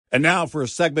And now for a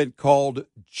segment called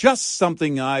Just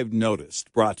Something I've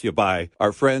Noticed, brought to you by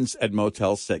our friends at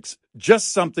Motel 6.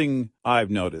 Just something I've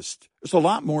noticed. There's a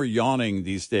lot more yawning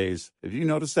these days. Have you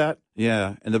noticed that?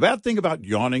 Yeah. And the bad thing about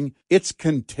yawning, it's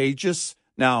contagious.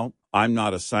 Now, I'm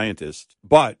not a scientist,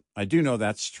 but I do know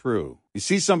that's true. You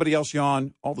see somebody else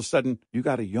yawn, all of a sudden, you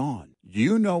got to yawn.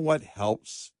 You know what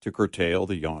helps to curtail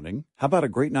the yawning? How about a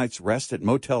great night's rest at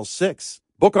Motel 6?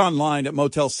 Book online at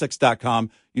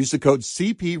motel6.com. Use the code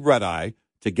CPRedEye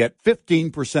to get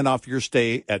 15% off your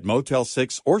stay at Motel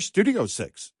 6 or Studio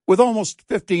 6. With almost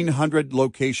 1,500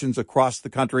 locations across the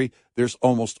country, there's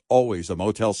almost always a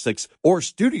Motel 6 or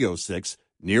Studio 6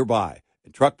 nearby.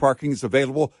 And truck parking is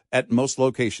available at most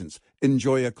locations.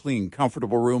 Enjoy a clean,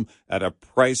 comfortable room at a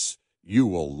price you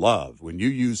will love when you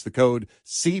use the code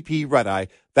CPRedEye.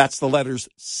 That's the letters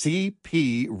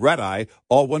CPRedEye,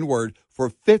 all one word, for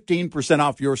 15%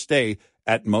 off your stay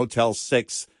at Motel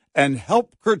 6 and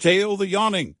help curtail the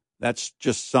yawning. That's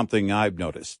just something I've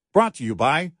noticed. Brought to you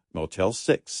by Motel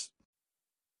 6.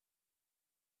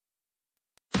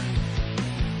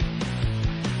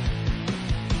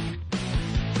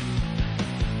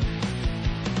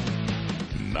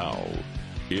 Now,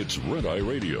 it's Red Eye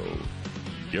Radio.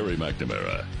 Gary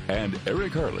McNamara and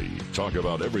Eric Harley talk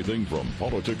about everything from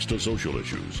politics to social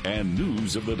issues and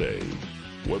news of the day.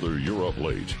 Whether you're up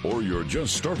late or you're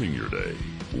just starting your day,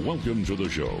 welcome to the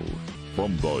show.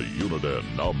 From the Uniden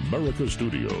America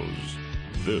Studios,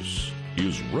 this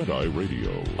is Red Eye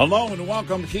Radio. Hello and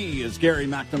welcome. He is Gary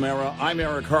McNamara. I'm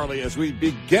Eric Harley as we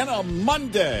begin a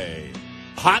Monday.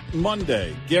 Hot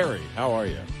Monday. Gary, how are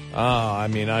you?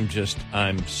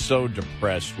 I'm so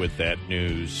depressed with that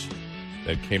news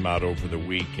that came out over the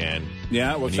weekend.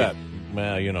 Yeah, what's that?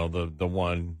 Well, you know, the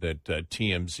one that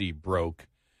TMZ broke,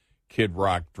 Kid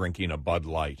Rock drinking a Bud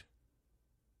Light.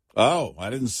 Oh, I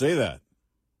didn't see that.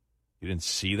 You didn't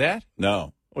see that?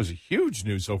 No. It was a huge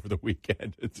news over the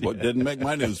weekend. What didn't make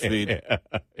my news feed?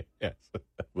 Yes.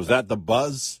 Was that the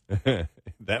buzz?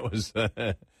 That was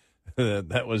the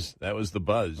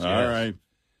buzz. Yes. All right.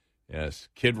 Yes.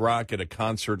 Kid Rock at a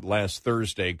concert last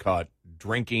Thursday caught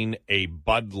drinking a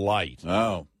Bud Light.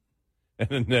 Oh.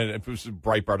 And then it was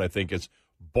Breitbart, I think, it's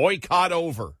boycott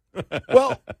over.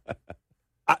 Well,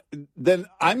 then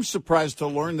I'm surprised to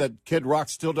learn that Kid Rock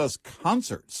still does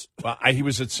concerts. Well, I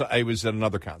was at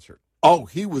another concert. Oh,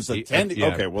 he was attending.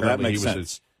 Yeah, okay, well, that makes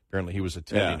sense. Apparently he was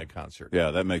attending a concert.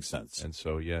 Yeah, that makes sense. And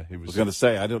so, yeah, he was. I was going to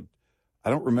say, I don't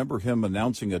remember him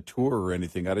announcing a tour or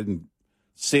anything. I didn't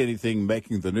see anything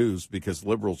making the news because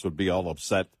liberals would be all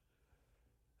upset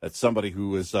that somebody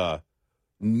who is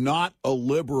not a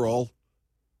liberal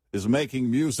is making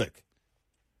music.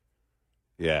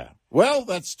 Yeah. Well,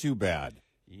 that's too bad.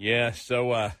 Yeah,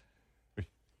 so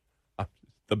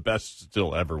the best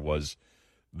still ever was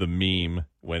the meme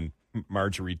when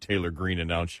Marjorie Taylor Greene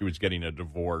announced she was getting a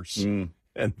divorce. And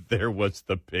there was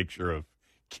the picture of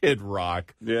Kid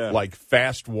Rock, like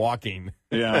fast walking.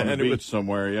 Yeah, on a beach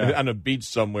somewhere, yeah. On a beach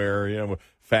somewhere, you know,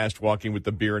 fast walking with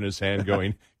the beer in his hand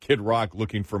going, Kid Rock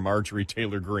looking for Marjorie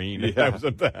Taylor Greene. Yeah.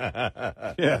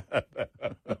 Yeah.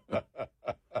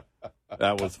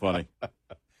 That was funny.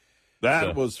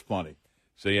 That was funny.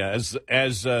 So, yeah,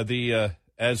 as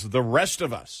the rest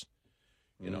of us,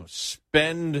 you know,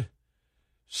 spend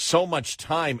so much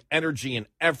time, energy, and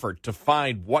effort to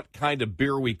find what kind of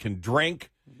beer we can drink,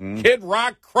 Kid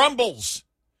Rock crumbles.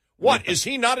 What, is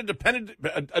he not a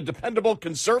dependable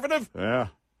conservative? Yeah,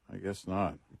 I guess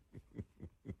not.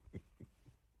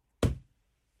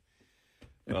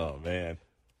 Oh, man.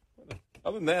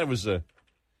 Other than that, it was a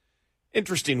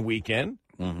interesting weekend.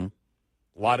 Mm-hmm.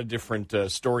 A lot of different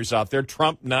stories out there.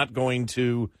 Trump not going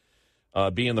to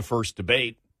be in the first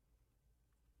debate.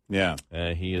 Yeah.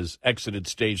 He has exited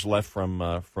stage left from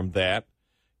that.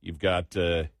 You've got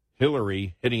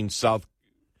Hillary hitting South.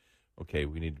 Okay,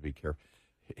 we need to be careful.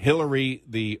 Hillary,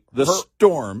 the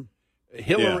storm.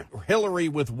 Hillary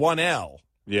with one L.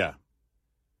 Yeah.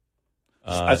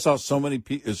 I saw so many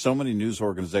news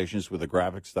organizations with the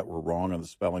graphics that were wrong on the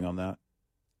spelling on that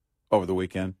over the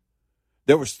weekend.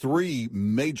 There was 3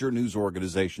 major news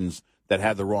organizations that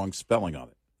had the wrong spelling on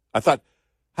it. I thought,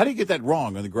 how do you get that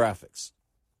wrong on the graphics?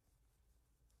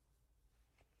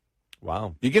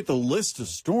 Wow. You get the list of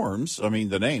storms, I mean,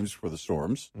 the names for the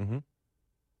storms. Mm-hmm.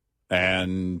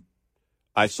 And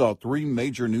I saw 3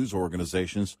 major news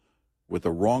organizations with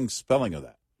the wrong spelling of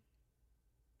that.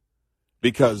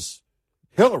 Because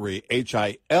Hillary,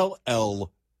 Hillary,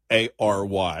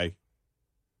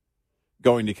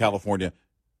 going to California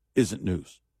isn't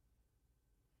news.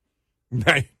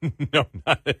 No,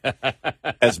 not.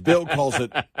 As Bill calls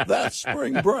it, that's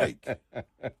spring break.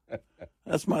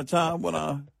 That's my time when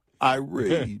I I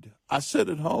read. I sit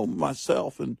at home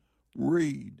myself and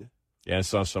read. Yeah, I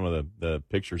saw some of the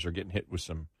pictures are getting hit with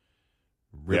some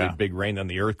really big rain on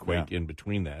the earthquake in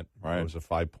between that. Right. It was a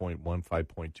 5.1,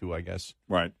 5.2, I guess.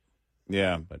 Right.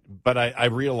 Yeah. But I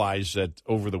realized that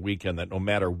over the weekend that no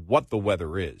matter what the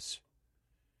weather is,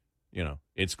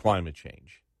 it's climate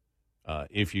change.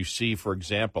 If you see, for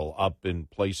example, up in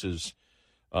places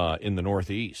in the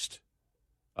Northeast,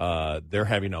 they're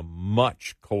having a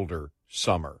much colder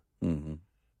summer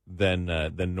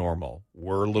than normal.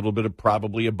 We're a little bit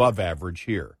probably above average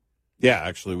here. Yeah,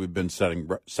 actually, we've been setting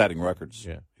records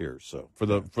here. So for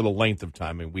the length of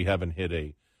time, and we haven't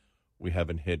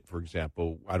hit, for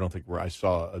example, I don't think I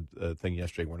saw a thing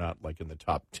yesterday. We're not like in the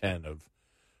top 10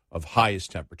 of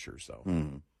highest temperatures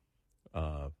though.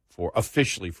 For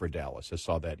officially for Dallas, I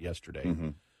saw that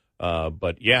yesterday.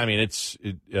 But yeah, I mean,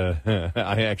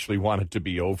 I actually want it to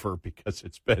be over because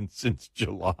it's been since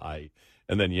July,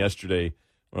 and then yesterday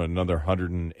another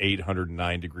 108,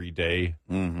 109 degree day.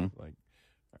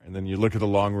 And then you look at the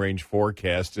long range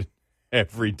forecast, and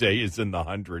every day is in the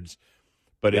hundreds.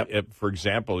 But for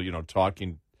example,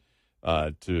 talking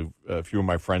to a few of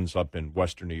my friends up in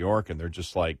Western New York, and they're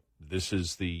just like, "This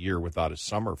is the year without a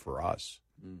summer for us."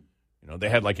 They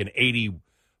had like an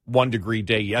 81 degree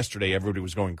day yesterday. Everybody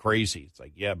was going crazy. It's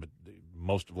like, yeah, but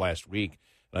most of last week,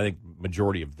 and I think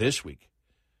majority of this week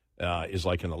is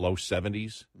like in the low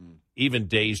 70s, even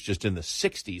days just in the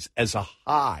 60s as a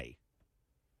high.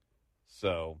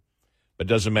 So, but it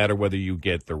doesn't matter whether you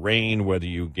get the rain, whether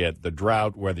you get the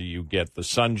drought, whether you get the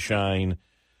sunshine.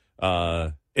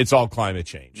 It's all climate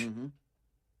change.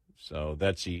 So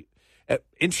that's the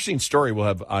interesting story we'll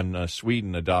have on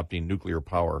Sweden adopting nuclear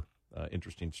power.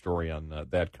 Interesting story on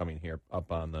that coming here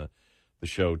up on the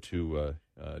show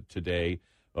today.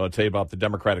 I'll tell you about the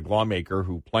Democratic lawmaker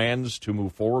who plans to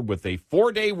move forward with a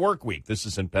 4-day work week. This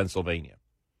is in Pennsylvania.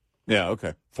 Yeah,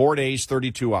 okay. 4 days,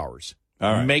 32 hours.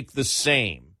 All right. Make the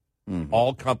same.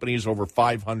 All companies over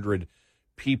 500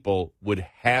 people would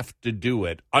have to do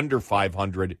it. Under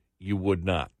 500, you would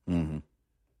not. And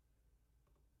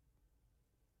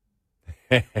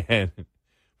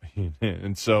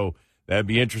so that'd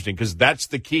be interesting because that's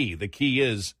the key. The key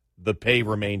is the pay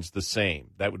remains the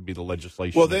same. That would be the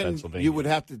legislation in Pennsylvania. Well, then you would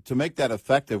have to make that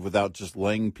effective without just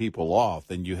laying people off,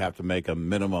 then you have to make a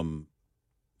minimum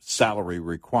salary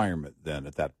requirement then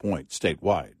at that point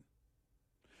statewide.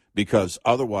 Because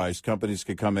otherwise companies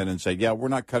could come in and say, yeah, we're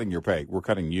not cutting your pay. We're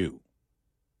cutting you.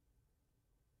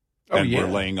 We're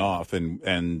laying off. And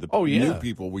the new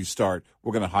people we're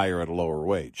going to hire at a lower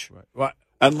wage. Right. Well,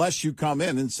 unless you come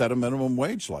in and set a minimum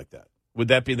wage like that. Would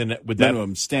that be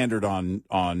minimum standard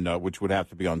on which would have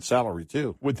to be on salary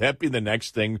too? Would that be the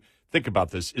next thing? Think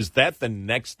about this. Is that the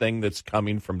next thing that's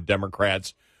coming from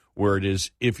Democrats where it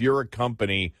is if you're a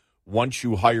company, once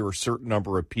you hire a certain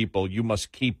number of people, you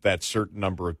must keep that certain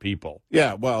number of people?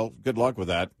 Yeah, well, good luck with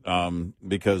that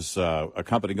because a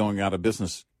company going out of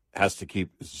business has to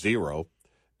keep zero.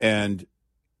 And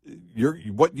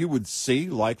what you would see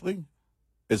likely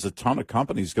is a ton of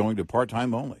companies going to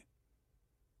part-time only.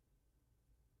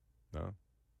 No.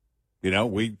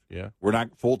 We're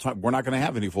not full-time. We're not going to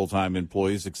have any full-time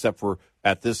employees except for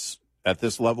at this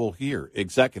level here,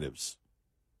 executives.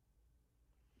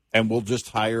 And we'll just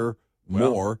hire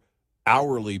more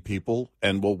hourly people,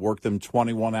 and we'll work them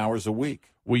 21 hours a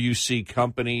week. Will you see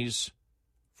companies,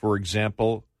 for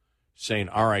example, saying,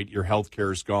 all right, your health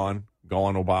care is gone, go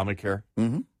on Obamacare?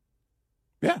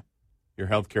 Yeah. Your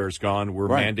health care is gone. We're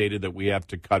mandated that we have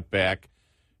to cut back,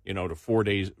 to 4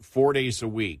 days a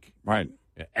week. Right.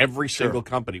 Every single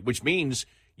company, which means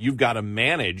you've got to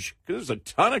manage, because there's a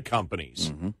ton of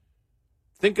companies.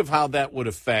 Think of how that would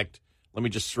affect. Let me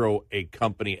just throw a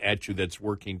company at you that's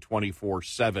working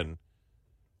 24/7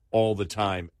 all the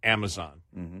time, Amazon.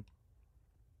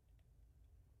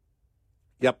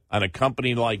 Yep. On a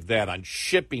company like that, on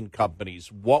shipping companies,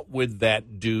 what would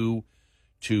that do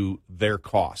to their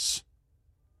costs?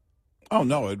 Oh,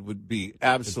 no, it would be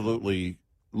absolutely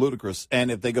ludicrous. And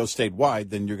if they go statewide,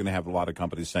 then you're going to have a lot of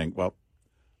companies saying, well,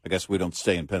 I guess we don't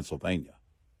stay in Pennsylvania.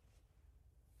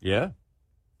 Yeah.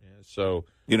 So,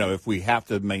 if we have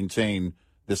to maintain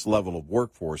this level of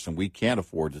workforce and we can't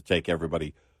afford to take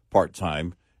everybody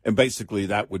part-time, and basically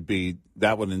that would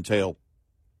entail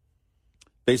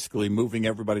basically moving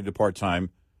everybody to part-time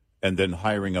and then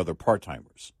hiring other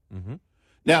part-timers.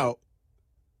 Now,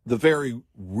 the very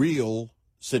real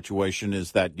situation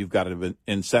is that you've got to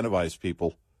incentivize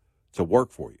people to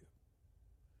work for you.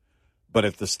 But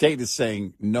if the state is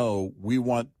saying, no, we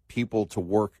want people to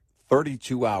work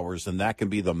 32 hours and that can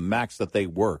be the max that they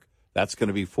work, that's going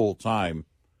to be full-time,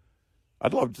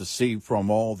 I'd love to see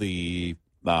from all the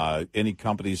any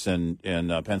companies in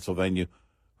Pennsylvania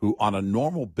who on a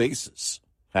normal basis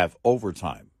have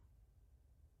overtime.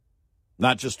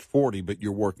 Not just 40, but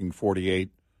you're working 48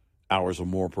 hours or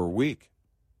more per week.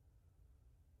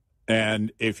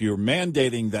 And if you're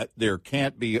mandating that there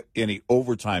can't be any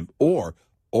overtime or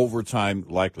overtime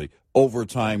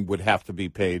would have to be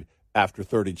paid after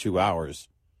 32 hours,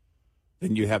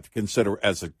 then you have to consider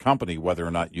as a company whether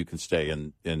or not you can stay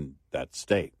in that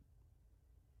state.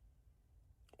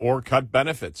 Or cut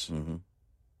benefits.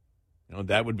 Mm-hmm.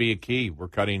 That would be a key. We're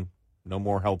cutting no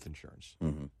more health insurance.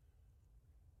 Mm-hmm.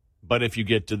 But if you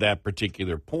get to that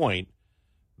particular point,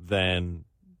 then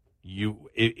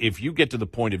if you get to the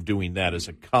point of doing that as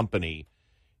a company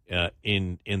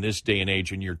in this day and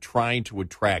age, and you're trying to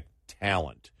attract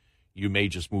talent, you may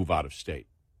just move out of state.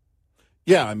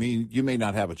 Yeah, I mean, you may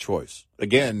not have a choice.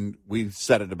 Again, we've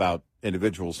said it about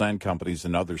individuals and companies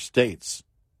in other states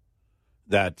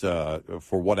that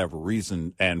for whatever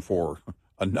reason and for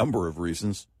a number of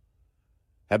reasons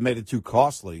have made it too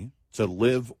costly to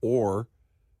live or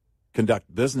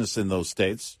conduct business in those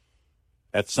states.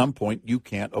 At some point, you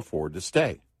can't afford to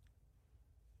stay.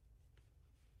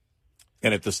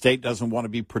 And if the state doesn't want to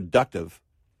be productive,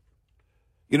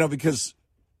 because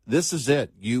this is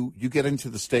it. You get into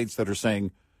the states that are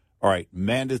saying, all right,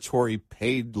 mandatory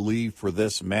paid leave for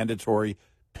this, mandatory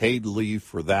paid leave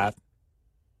for that.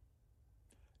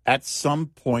 At some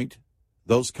point,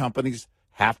 those companies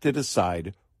have to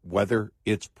decide whether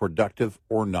it's productive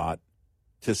or not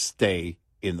to stay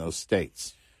in those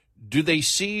states. Do they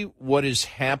see what is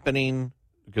happening?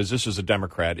 Because this is a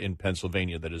Democrat in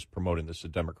Pennsylvania that is promoting this, a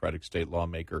Democratic state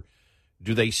lawmaker.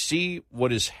 Do they see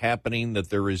what is happening,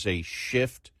 that there is a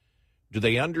shift? Do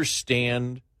they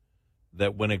understand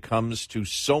that when it comes to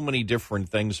so many different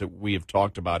things that we have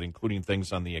talked about, including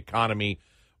things on the economy,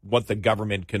 what the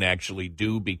government can actually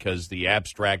do, because the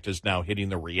abstract is now hitting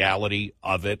the reality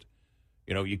of it?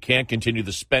 You can't continue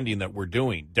the spending that we're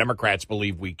doing. Democrats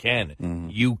believe we can. Mm-hmm.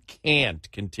 You can't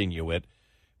continue it.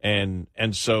 And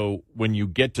so when you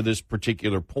get to this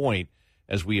particular point,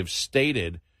 as we have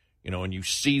stated, and you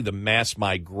see the mass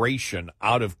migration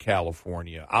out of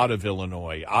California, out of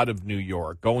Illinois, out of New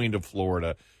York, going to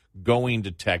Florida, going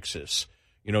to Texas,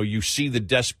 you see the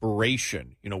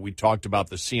desperation. We talked about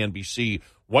the CNBC.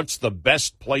 What's the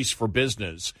best place for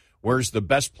business? Where's the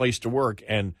best place to work?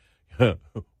 And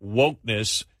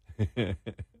wokeness,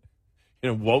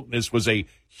 wokeness was a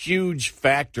huge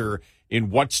factor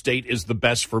in what state is the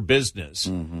best for business.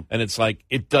 Mm-hmm. And it's like,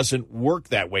 it doesn't work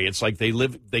that way. It's like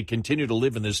they continue to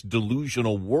live in this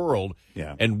delusional world.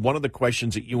 Yeah. And one of the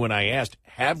questions that you and I asked,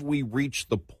 have we reached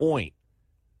the point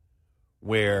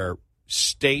where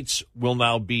states will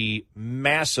now be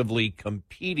massively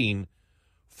competing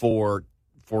for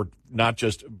not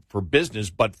just for business,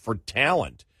 but for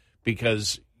talent?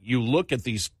 Because you look at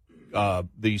these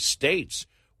states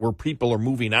where people are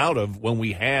moving out of when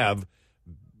we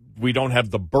don't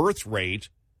have the birth rate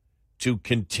to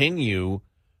continue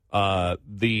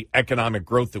the economic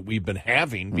growth that we've been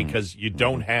having, because you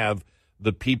don't have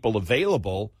the people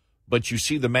available, but you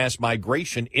see the mass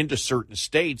migration into certain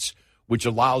states, which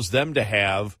allows them to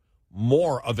have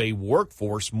more of a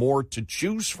workforce, more to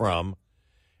choose from.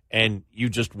 And you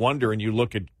just wonder, and you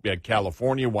look at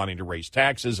California wanting to raise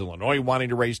taxes, Illinois wanting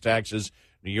to raise taxes,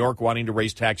 New York wanting to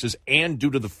raise taxes, and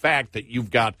due to the fact that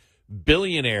you've got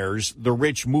billionaires, the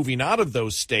rich, moving out of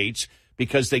those states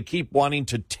because they keep wanting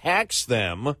to tax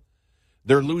them,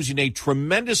 they're losing a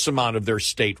tremendous amount of their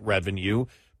state revenue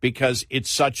because it's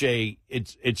such a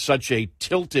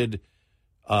tilted,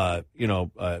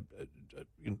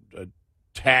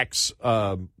 tax,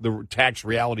 the tax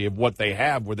reality of what they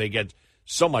have, where they get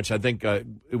so much. I think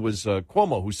it was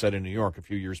Cuomo who said in New York a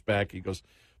few years back, he goes,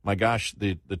 my gosh,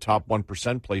 the top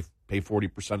 1% pay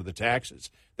 40% of the taxes.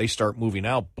 They start moving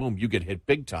out, boom, you get hit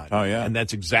big time. Oh, yeah. And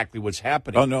that's exactly what's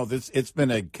happening. Oh, no, it's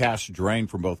been a cash drain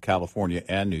from both California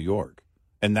and New York,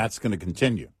 and that's going to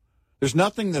continue. There's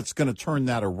nothing that's going to turn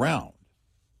that around.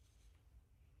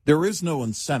 There is no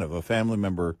incentive. A family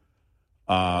member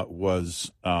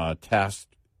was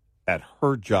tasked at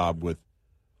her job with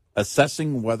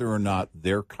assessing whether or not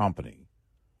their company,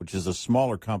 which is a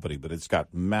smaller company, but it's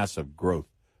got massive growth,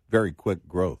 very quick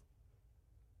growth,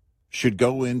 should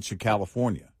go into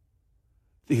California.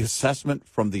 The assessment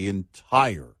from the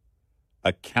entire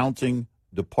accounting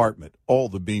department, all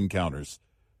the bean counters,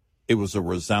 it was a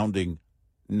resounding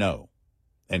no.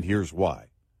 And here's why.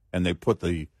 And they put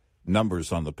the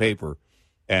numbers on the paper,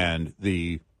 and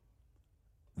the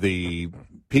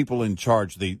people in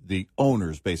charge, the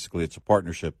owners, basically, it's a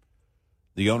partnership,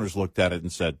 the owners looked at it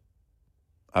and said,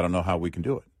 I don't know how we can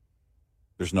do it.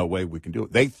 There's no way we can do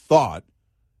it. They thought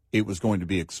it was going to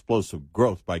be explosive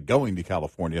growth by going to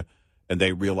California, and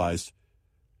they realized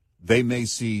they may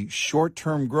see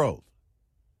short-term growth,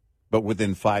 but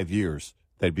within 5 years,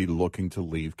 they'd be looking to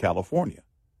leave California.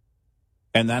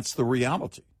 And that's the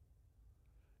reality.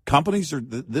 Companies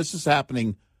this is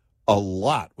happening a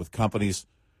lot with companies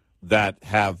that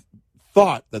have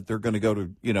thought that they're going to go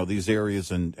to, these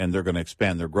areas and they're going to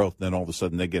expand their growth. And then all of a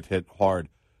sudden they get hit hard.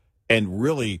 And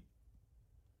really,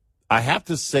 I have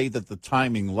to say that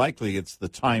likely it's the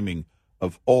timing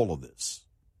of all of this,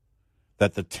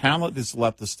 that the talent has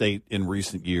left the state in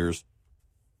recent years.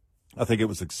 I think it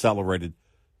was accelerated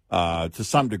to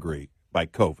some degree by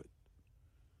COVID.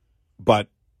 But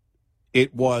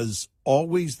it was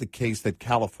always the case that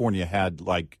California had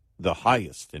like the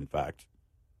highest, in fact,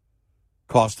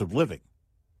 cost of living.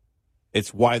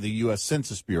 It's why the U.S.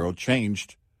 Census Bureau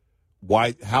changed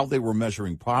how they were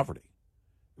measuring poverty.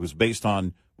 It was based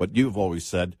on what you've always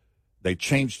said. They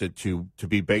changed it to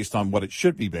be based on what it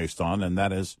should be based on, and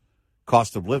that is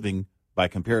cost of living by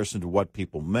comparison to what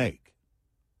people make.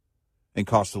 And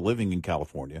cost of living in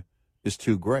California is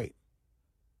too great.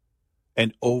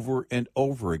 And over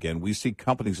again, we see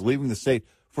companies leaving the state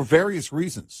for various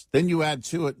reasons. Then you add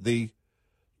to it the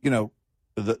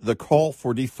call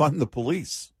for defund the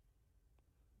police.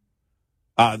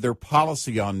 Their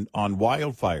policy on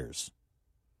wildfires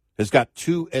has got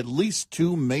at least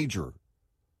two major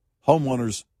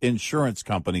homeowners insurance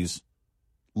companies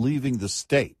leaving the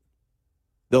state.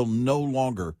 They'll no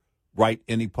longer write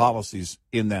any policies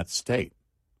in that state.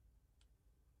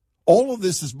 All of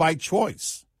this is by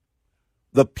choice.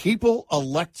 The people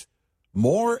elect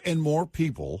more and more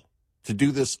people to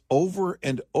do this over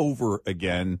and over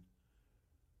again,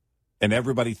 and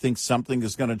everybody thinks something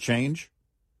is going to change.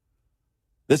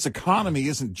 This economy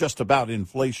isn't just about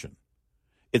inflation.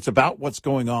 It's about what's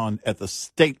going on at the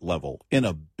state level in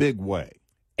a big way.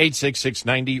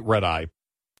 866-90-RED-EYE.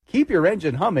 Keep your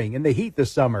engine humming in the heat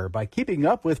this summer by keeping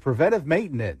up with preventive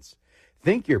maintenance.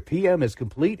 Think your PM is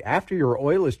complete after your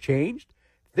oil is changed?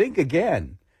 Think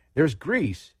again. There's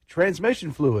grease,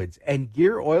 transmission fluids, and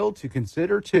gear oil to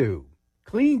consider too.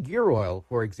 Clean gear oil,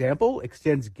 for example,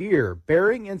 extends gear,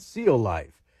 bearing, and seal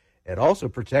life. It also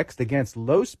protects against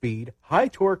low-speed,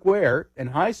 high-torque wear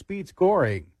and high-speed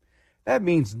scoring. That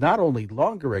means not only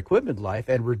longer equipment life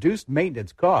and reduced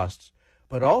maintenance costs,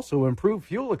 but also improved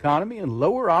fuel economy and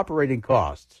lower operating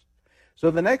costs.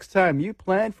 So the next time you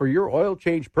plan for your oil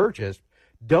change purchase,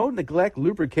 don't neglect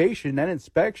lubrication and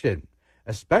inspection,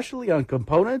 especially on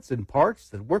components and parts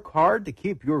that work hard to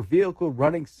keep your vehicle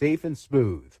running safe and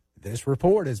smooth. This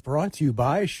report is brought to you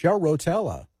by Shell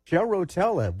Rotella. Shell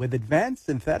Rotella, with advanced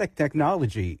synthetic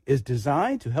technology, is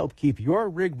designed to help keep your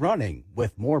rig running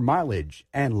with more mileage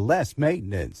and less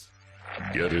maintenance.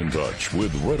 Get in touch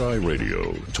with Red Eye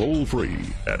Radio, toll free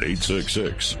at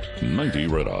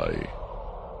 866-90-RED-EYE.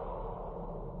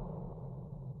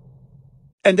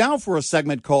 And now for a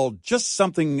segment called Just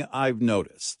Something I've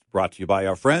Noticed, brought to you by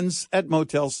our friends at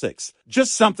Motel 6.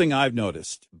 Just something I've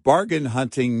noticed. Bargain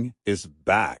hunting is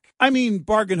back. I mean,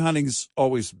 bargain hunting's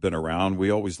always been around.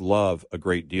 We always love a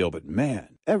great deal. But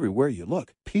man, everywhere you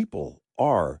look, people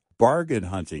are bargain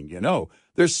hunting.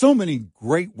 There's so many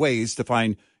great ways to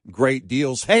find great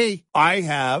deals. Hey, I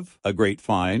have a great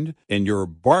find in your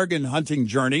bargain hunting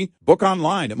journey. Book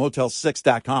online at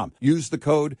Motel6.com. Use the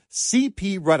code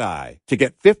CPRedEye to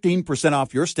get 15%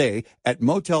 off your stay at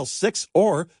Motel 6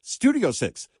 or Studio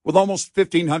 6. With almost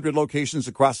 1,500 locations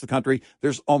across the country,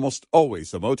 there's almost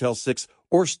always a Motel 6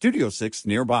 or Studio 6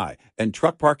 nearby, and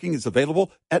truck parking is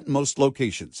available at most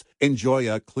locations. Enjoy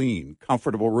a clean,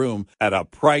 comfortable room at a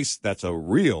price that's a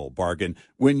real bargain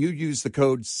when you use the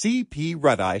code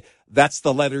CPRedEye. That's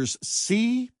the letters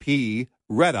CP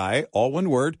Red-Eye, all one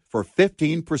word, for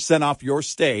 15% off your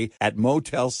stay at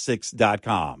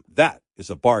Motel6.com. That is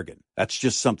a bargain. That's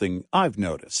just something I've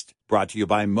noticed. Brought to you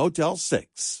by Motel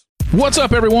 6. What's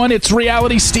up, everyone? It's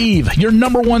Reality Steve, your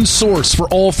number one source for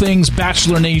all things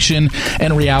Bachelor Nation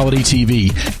and reality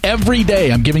TV. Every day,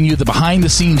 I'm giving you the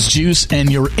behind-the-scenes juice and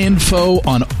your info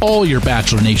on all your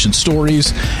Bachelor Nation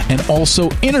stories, and also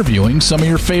interviewing some of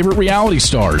your favorite reality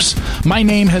stars. My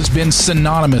name has been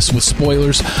synonymous with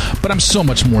spoilers, but I'm so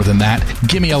much more than that.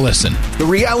 Give me a listen. The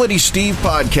Reality Steve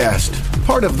Podcast,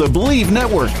 part of the Believe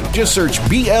Network. Just search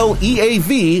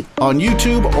BLEAV on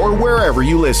YouTube or wherever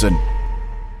you listen.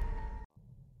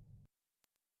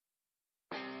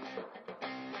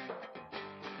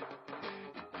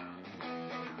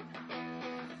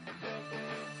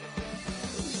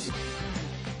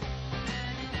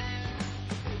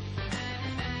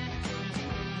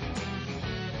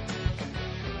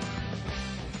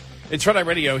 It's Red Eye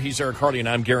Radio. He's Eric Harley, and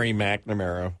I'm Gary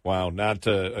McNamara. Wow, not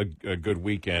a good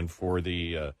weekend for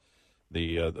the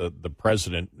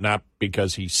president. Not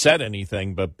because he said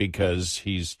anything, but because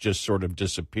he's just sort of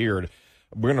disappeared.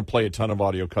 We're going to play a ton of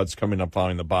audio cuts coming up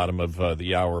following the bottom of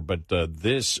the hour, but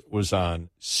this was on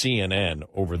CNN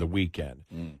over the weekend,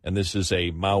 and this is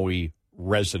a Maui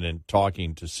resident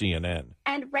talking to CNN.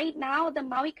 And right now, the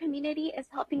Maui community is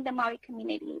helping the Maui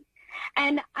community,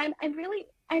 and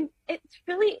it's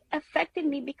really affected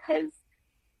me because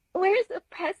where's the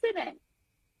president?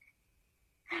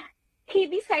 He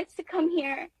decides to come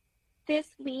here this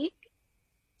week,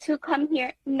 to come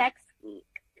here next week.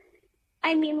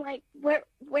 I mean, like, where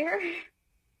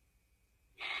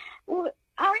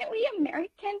aren't we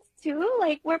Americans too?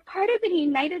 Like, we're part of the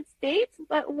United States,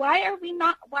 but why are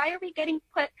we getting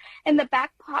put in the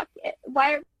back pocket?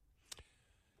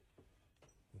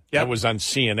 That was on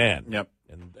CNN. Yep.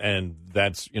 And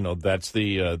that's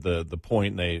the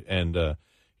point.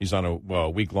 He's on a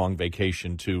week-long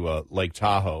vacation to Lake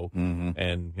Tahoe. Mm-hmm.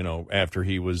 And, after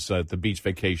he was at the beach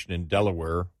vacation in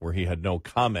Delaware where he had no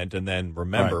comment. And then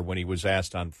remember when he was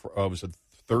asked on, was it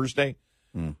Thursday?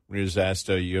 When he was asked,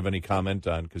 you have any comment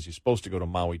on, because he's supposed to go to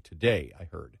Maui today, I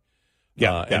heard.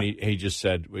 Yeah. And he just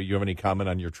said, well, you have any comment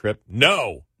on your trip?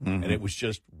 No. Mm-hmm. And it was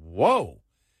just, whoa.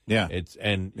 Yeah.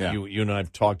 You and I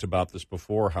have talked about this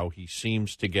before, how he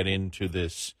seems to get into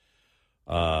this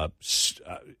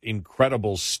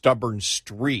incredible stubborn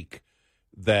streak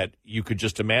that you could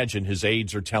just imagine his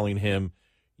aides are telling him,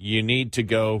 you need to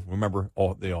go. Remember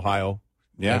the Ohio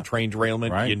train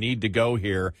derailment? Right. You need to go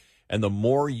here. And the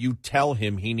more you tell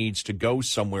him he needs to go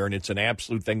somewhere and it's an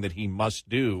absolute thing that he must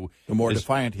do, the more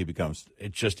defiant he becomes.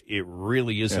 It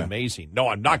really is amazing. No,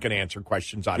 I'm not going to answer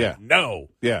questions on it.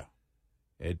 No. Yeah.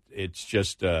 It's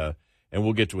just, and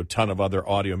we'll get to a ton of other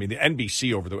audio. I mean, the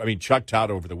NBC Chuck Todd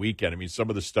over the weekend. I mean, some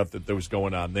of the stuff that was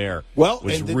going on there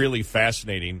was really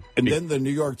fascinating. And then the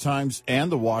New York Times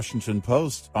and the Washington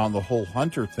Post on the whole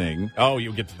Hunter thing. Oh,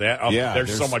 you'll get to that? Oh, yeah.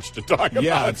 There's so much to talk about.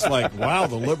 Yeah, it's like, wow,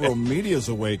 the liberal media's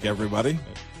awake, everybody.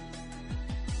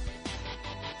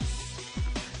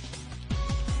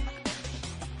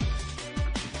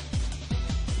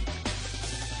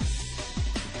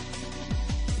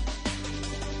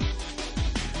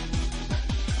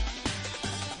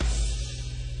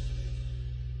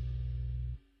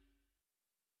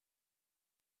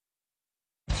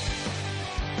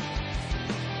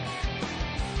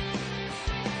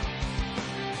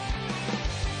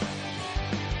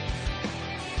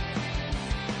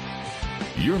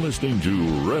 You're listening to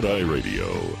Red Eye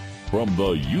Radio from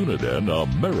the Uniden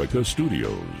America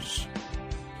Studios.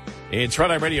 It's Red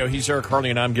Eye Radio. He's Eric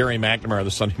Harley, and I'm Gary McNamara,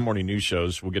 the Sunday morning news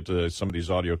shows. We'll get to some of these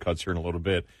audio cuts here in a little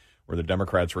bit, where the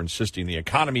Democrats are insisting the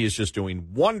economy is just doing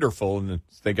wonderful, and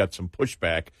they got some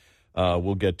pushback.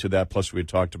 We'll get to that. Plus, we had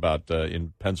talked about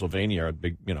in Pennsylvania, a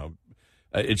big,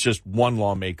 it's just one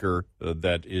lawmaker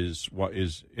that is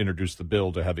introduced the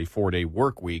bill to have a 4-day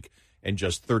work week in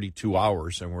just 32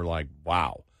 hours. And we're like,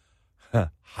 wow,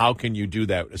 how can you do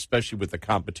that, especially with the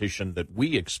competition that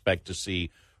we expect to see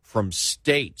from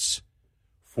states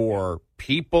for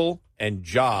people and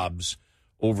jobs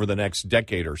over the next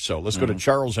decade or so? Let's go to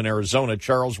Charles in Arizona.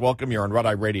 Charles, welcome. You're on Red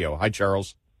Eye Radio. Hi,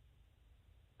 Charles.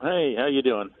 Hey, how you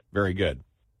doing? Very good.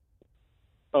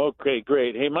 Okay,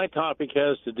 great. Hey, my topic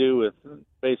has to do with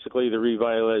basically the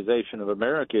revitalization of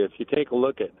America. If you take a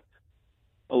look at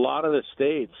a lot of the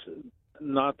states,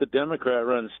 not the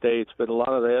Democrat-run states, but a lot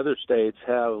of the other states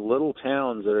have little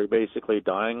towns that are basically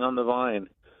dying on the vine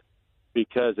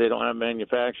because they don't have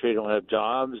manufacturing, they don't have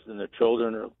jobs, and their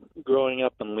children are growing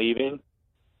up and leaving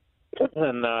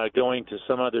and going to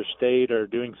some other state or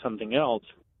doing something else.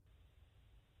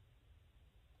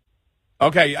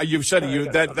 Okay, you've said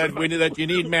that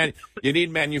you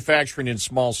need manufacturing in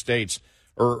small states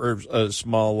or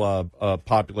small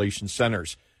population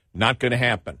centers. Not going to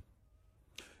happen.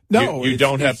 No, you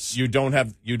don't have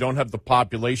the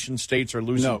population. States are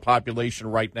losing population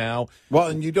right now. Well,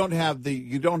 and you don't have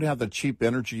the cheap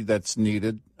energy that's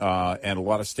needed, and a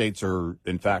lot of states are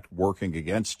in fact working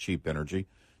against cheap energy.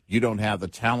 You don't have the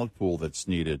talent pool that's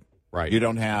needed. Right. You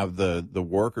don't have the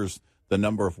workers, the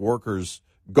number of workers.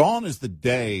 Gone is the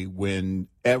day when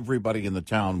everybody in the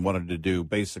town wanted to do.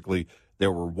 Basically,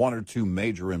 there were one or two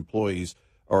major employers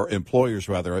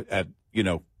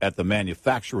at the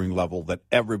manufacturing level that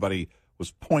everybody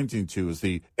was pointing to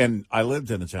and I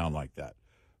lived in a town like that.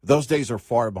 Those days are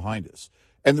far behind us.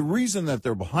 And the reason that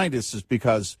they're behind us is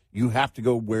because you have to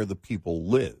go where the people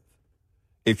live.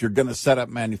 If you're going to set up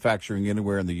manufacturing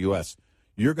anywhere in the U.S.,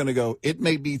 you're going to go, it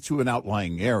may be to an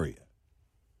outlying area,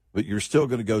 but you're still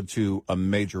going to go to a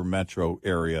major metro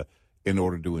area in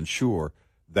order to ensure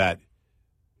that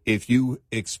if you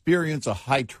experience a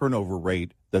high turnover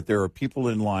rate, that there are people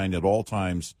in line at all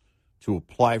times to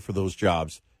apply for those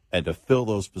jobs and to fill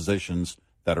those positions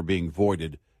that are being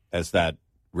voided as that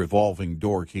revolving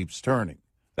door keeps turning.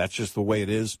 That's just the way it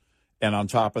is. And on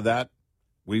top of that,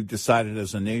 we've decided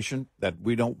as a nation that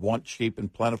we don't want cheap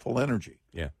and plentiful energy.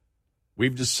 Yeah.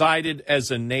 We've decided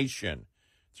as a nation,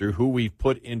 through who we've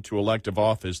put into elective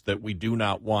office, that we do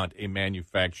not want a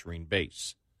manufacturing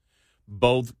base,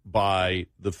 both by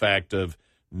the fact of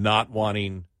not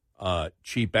wanting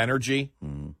cheap energy,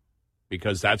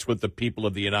 because that's what the people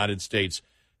of the United States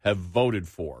have voted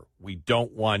for. We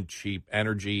don't want cheap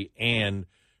energy, and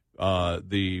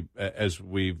as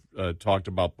we've talked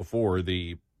about before,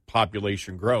 the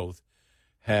population growth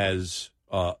has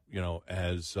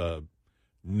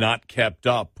not kept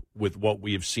up with what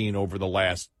we have seen over the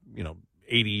last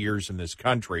 80 years in this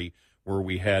country, where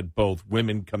we had both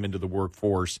women come into the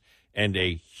workforce and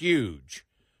a huge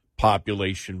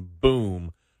population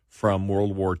boom from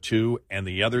World War II. And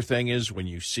the other thing is, when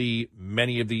you see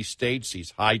many of these states,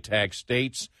 these high-tax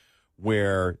states,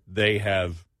 where they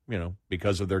have,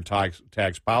 because of their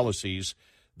tax policies,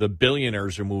 the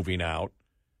billionaires are moving out,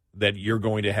 that you're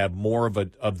going to have more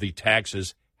of the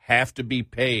taxes have to be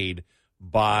paid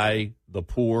by the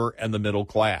poor and the middle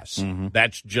class. Mm-hmm.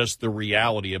 That's just the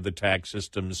reality of the tax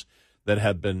systems that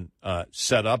have been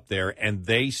set up there, and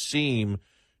they seem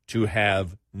to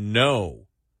have no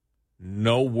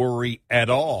worry at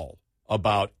all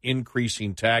about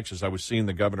increasing taxes. I was seeing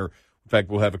the governor, in fact,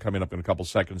 we'll have it coming up in a couple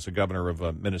seconds, the governor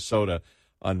of Minnesota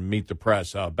on Meet the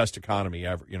Press, best economy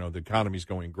ever. The economy's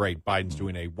going great. Biden's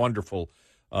doing a wonderful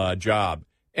job.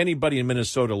 Anybody in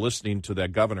Minnesota listening to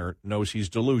that governor knows he's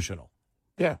delusional.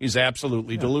 Yeah. He's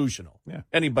absolutely delusional. Yeah.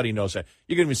 Anybody knows that.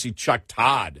 You can even see Chuck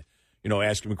Todd,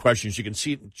 asking him questions. You can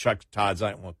see it in Chuck Todd's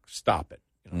eye. Well, stop it.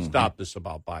 Stop this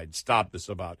about Biden. Stop this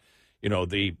about,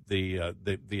 the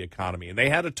economy. And they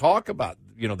had a talk about,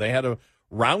 they had a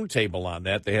roundtable on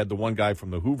that. They had the one guy from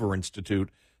the Hoover Institute,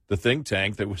 the think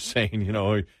tank, that was saying,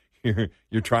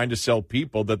 you're trying to sell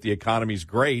people that the economy's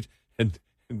great, and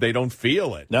they don't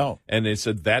feel it. No. And they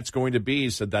said that's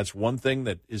one thing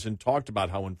that isn't talked about,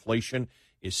 how inflation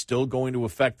is still going to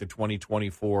affect the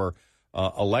 2024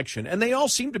 election. And they all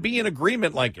seem to be in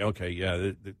agreement, like, okay,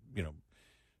 yeah,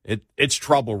 it's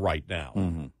trouble right now.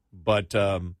 Mm-hmm. But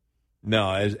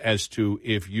no, as to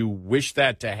if you wish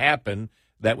that to happen,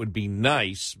 that would be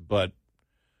nice, but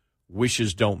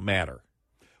wishes don't matter.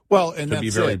 Well, and to that's be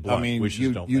very it. blunt, I mean, wishes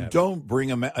you matter. don't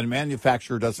bring a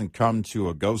manufacturer doesn't come to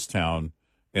a ghost town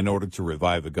in order to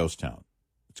revive a ghost town.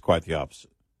 It's quite the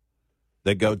opposite.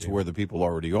 They go to where the people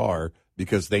already are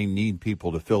because they need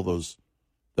people to fill those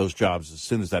jobs as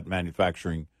soon as that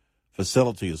manufacturing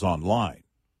facility is online.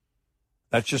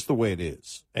 That's just the way it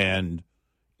is. And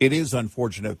it is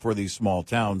unfortunate for these small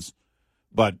towns.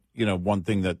 But, one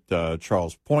thing that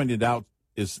Charles pointed out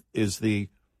is the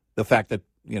fact that,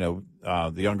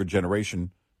 the younger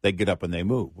generation, they get up and they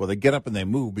move. Well, they get up and they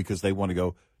move because they want to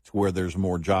go to where there's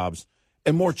more jobs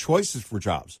and more choices for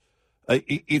jobs.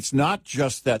 It's not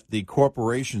just that the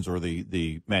corporations or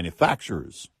the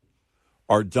manufacturers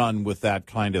are done with that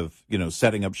kind of,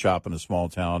 setting up shop in a small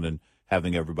town and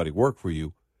having everybody work for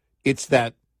you. It's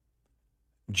that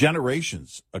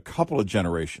generations, a couple of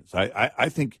generations. I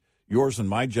think yours and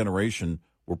my generation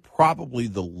were probably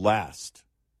the last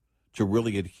to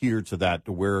really adhere to that,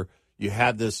 to where you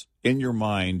had this in your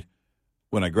mind,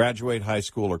 when I graduate high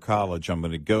school or college, I'm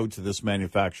going to go to this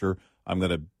manufacturer, I'm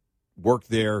going to work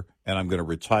there, and I'm going to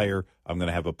retire. I'm going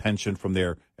to have a pension from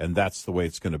there, and that's the way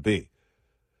it's going to be.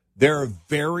 There are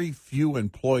very few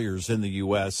employers in the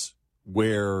U.S.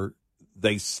 where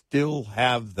they still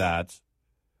have that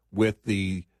with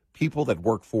the people that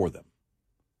work for them.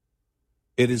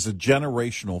 It is a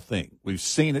generational thing. We've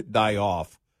seen it die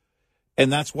off,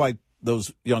 and that's why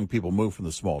those young people move from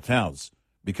the small towns,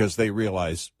 because they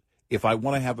realize, if I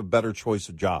want to have a better choice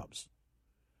of jobs,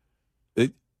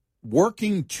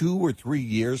 working 2 or 3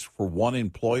 years for one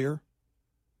employer,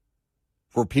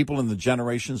 for people in the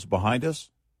generations behind us,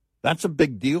 that's a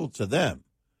big deal to them.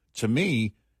 To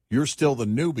me, you're still the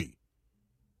newbie.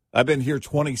 I've been here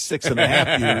 26 and a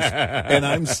half years, and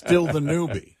I'm still the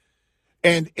newbie.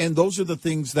 And those are the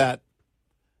things that,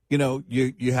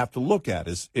 you have to look at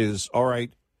is all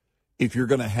right, if you're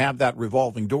going to have that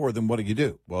revolving door, then what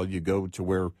do? Well, you go to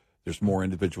where there's more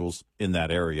individuals in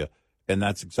that area. And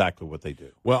that's exactly what they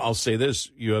do. Well, I'll say this: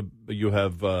 you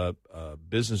have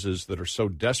businesses that are so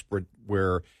desperate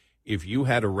where if you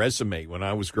had a resume when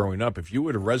I was growing up, if you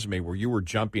had a resume where you were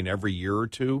jumping every year or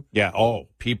two,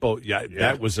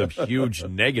 that was a huge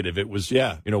negative. It was,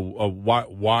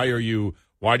 why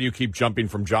do you keep jumping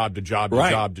from job to job to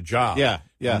job to job? Yeah.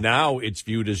 Now it's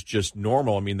viewed as just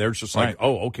normal. I mean, there's just like,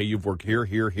 oh, okay, you've worked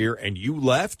here, and you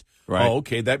left. Right. Oh,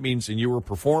 okay, that means and you were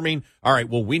performing. All right,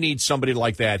 well, we need somebody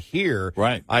like that here.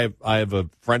 Right. I have a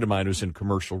friend of mine who's in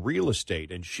commercial real estate,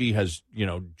 and she has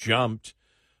jumped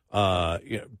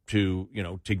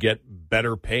to get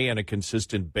better pay on a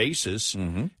consistent basis.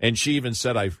 Mm-hmm. And she even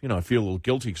said, I feel a little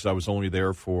guilty because I was only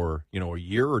there for a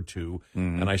year or two.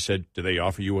 Mm-hmm. And I said, do they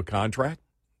offer you a contract?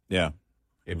 Yeah.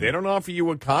 If they don't offer you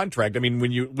a contract, I mean,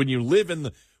 when you live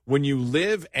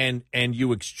and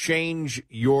you exchange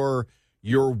your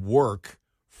work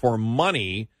for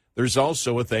money, there's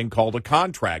also a thing called a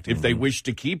contract. If they wish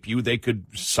to keep you, they could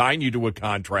sign you to a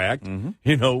contract,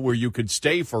 where you could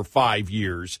stay for 5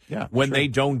 years. Yeah, when they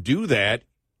don't do that,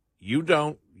 you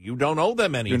don't owe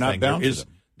them anything. You're not bound to them.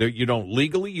 You don't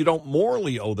legally, you don't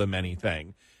morally owe them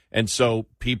anything. And so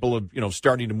people are,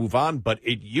 starting to move on, but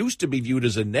it used to be viewed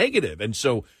as a negative. And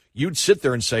so you'd sit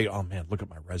there and say, oh, man, look at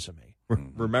my resume.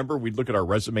 Remember, we'd look at our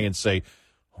resume and say,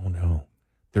 oh, no,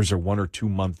 there's a 1 or 2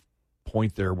 month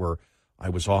point there where I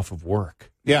was off of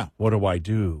work. Yeah. What do I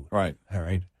do? Right. All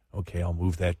right. Okay, I'll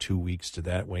move that 2 weeks to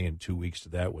that way and 2 weeks to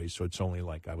that way. So it's only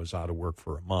like I was out of work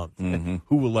for a month. Mm-hmm.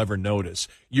 Who will ever notice?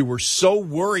 You were so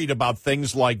worried about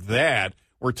things like that,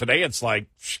 where today it's like,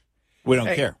 we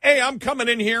don't care. Hey, I'm coming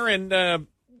in here, and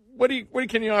what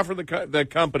can you offer the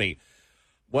company?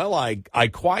 Well, I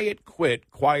quit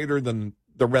quieter than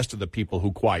the rest of the people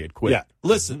who quit. Yeah.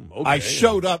 Listen, okay. I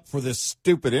showed up for this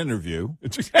stupid interview.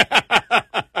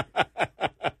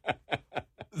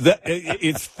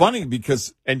 It's funny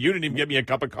because... And you didn't even get me a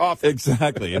cup of coffee.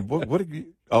 Exactly. And what did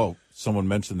you... Oh, someone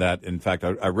mentioned that. In fact,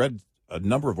 I read a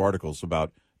number of articles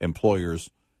about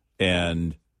employers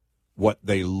and what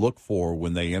they look for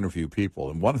when they interview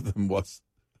people. And one of them was,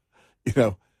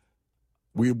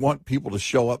 we want people to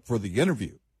show up for the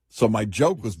interview. So my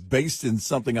joke was based in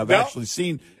something I've actually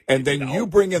seen. And then you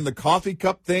bring in the coffee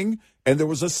cup thing, and there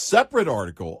was a separate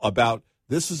article about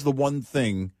this is the one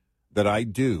thing that I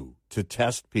do to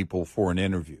test people for an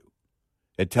interview.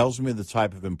 It tells me the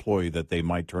type of employee that they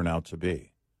might turn out to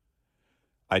be.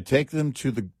 I take them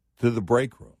to the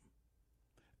break room,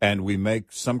 and we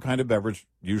make some kind of beverage,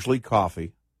 usually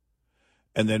coffee,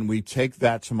 and then we take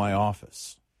that to my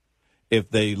office. If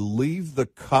they leave the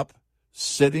cup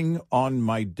sitting on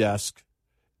my desk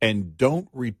and don't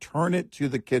return it to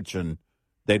the kitchen,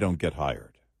 they don't get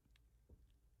hired.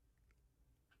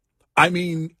 I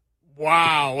mean,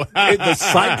 wow. The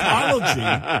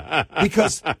psychology,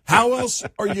 because how else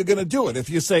are you going to do it? If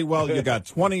you say, well, you got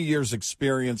 20 years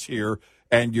experience here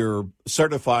and you're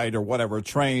certified or whatever,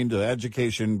 trained,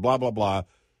 education, blah, blah, blah,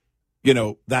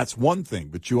 that's one thing.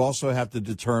 But you also have to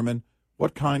determine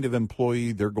what kind of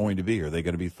employee they're going to be. Are they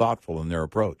going to be thoughtful in their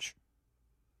approach?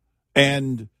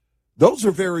 And those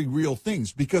are very real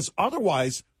things, because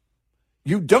otherwise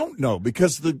you don't know,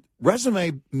 because the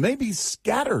resume may be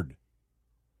scattered.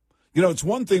 It's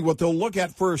one thing, what they'll look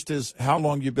at first is how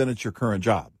long you've been at your current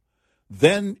job.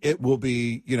 Then it will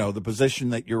be, the position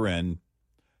that you're in,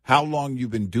 how long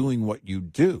you've been doing what you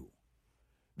do.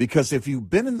 Because if you've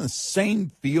been in the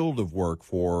same field of work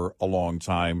for a long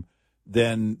time,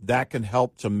 then that can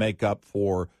help to make up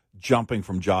for jumping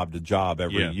from job to job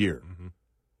every year. Mm-hmm.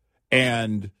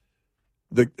 And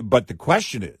but the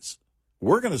question is,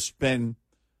 we're going to spend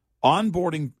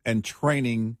onboarding and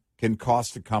training can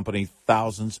cost a company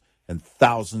thousands and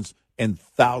thousands and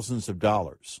thousands of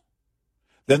dollars.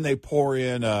 Then they pour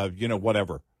in,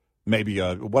 whatever, maybe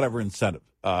whatever incentive,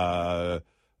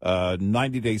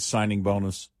 90-day signing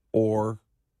bonus, or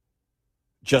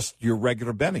just your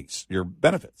regular bennies, your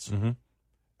benefits. Mm-hmm.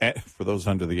 And for those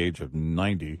under the age of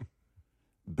 90,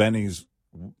 bennies,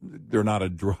 they're not a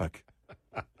drug.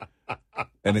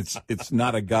 And it's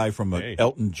not a guy from an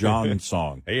Elton John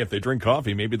song. Hey, if they drink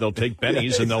coffee, maybe they'll take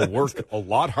bennies and they'll work a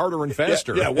lot harder and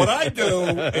faster. Yeah, what I do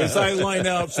is I line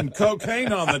out some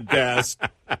cocaine on the desk.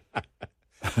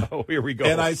 Oh, here we go.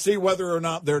 And I see whether or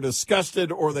not they're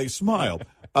disgusted or they smile.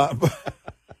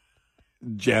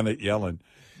 Janet Yellen.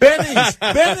 Bennies!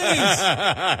 Bennies!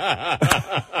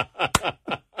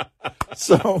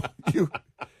 So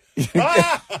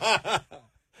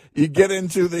you get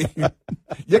into the,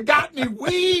 you got any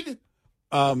weed?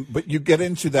 But you get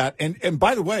into that. And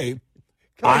by the way,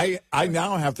 I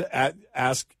now have to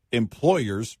ask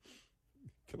employers,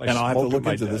 and I'll have to look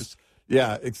into this.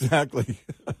 Yeah, exactly.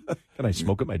 Can I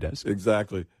smoke at my desk?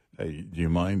 Exactly. Hey, do you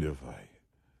mind if I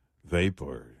vape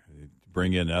or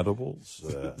bring in edibles?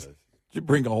 Did you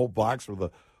bring a whole box for the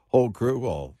whole crew?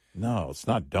 Well, no, it's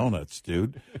not donuts,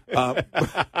 dude.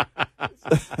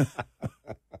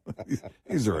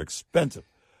 These are expensive.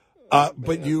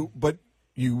 But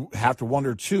you have to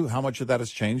wonder, too, how much of that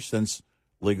has changed since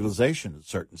legalization in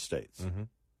certain states. Mm-hmm.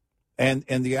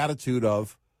 And the attitude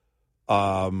of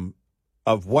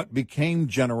what became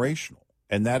generational,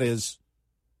 and that is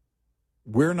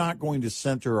we're not going to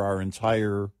center our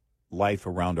entire life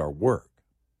around our work.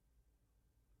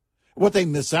 What they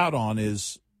miss out on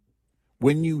is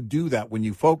when you do that, when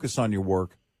you focus on your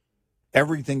work,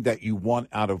 everything that you want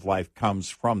out of life comes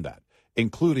from that,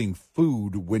 including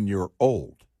food when you're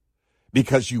old,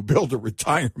 because you build a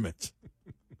retirement.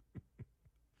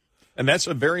 And that's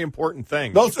a very important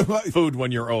thing. Food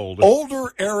when you're old.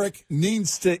 Older Eric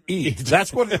needs to eat.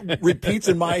 That's what it repeats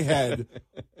in my head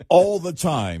all the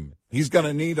time. He's going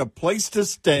to need a place to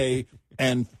stay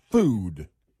and food.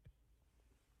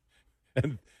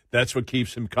 And that's what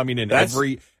keeps him coming in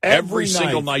every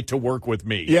single night to work with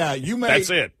me. Yeah, you may. That's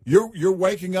it. You're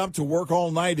waking up to work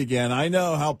all night again. I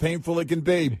know how painful it can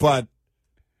be, but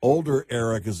older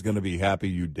Eric is going to be happy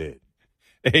you did.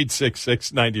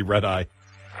 866-90 Red Eye.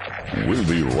 We'll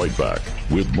be right back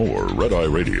with more Red Eye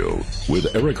Radio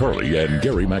with Eric Harley and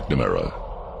Gary McNamara.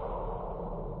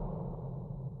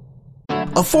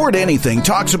 Afford Anything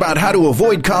talks about how to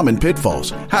avoid common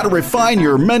pitfalls, how to refine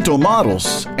your mental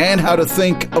models, and how to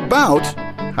think about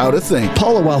how to think.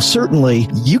 Paula, while certainly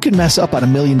you can mess up on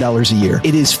 $1 million a year,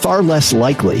 it is far less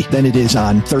likely than it is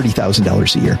on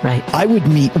 $30,000 a year. Right. I would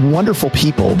meet wonderful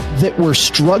people that were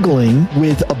struggling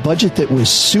with a budget that was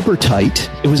super tight.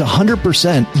 It was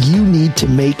 100% you need to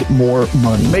make more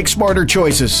money. Make smarter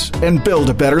choices and build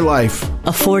a better life.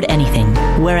 Afford Anything,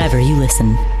 wherever you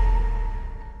listen.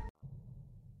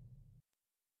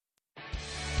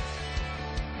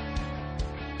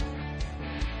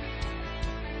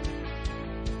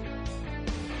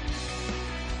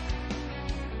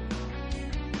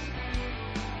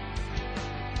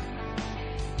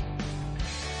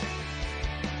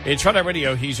 It's Red Eye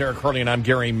Radio. He's Eric Harley, and I'm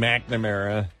Gary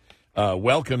McNamara.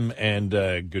 Welcome and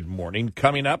good morning.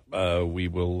 Coming up, we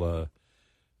will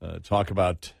talk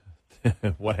about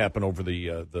what happened over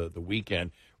the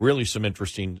weekend. Really some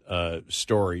interesting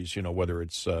stories, whether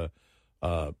it's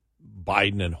Biden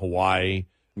and Hawaii.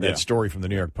 That story from the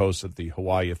New York Post that the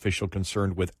Hawaii official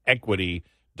concerned with equity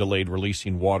delayed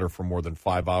releasing water for more than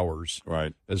 5 hours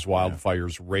as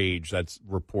wildfires rage. That's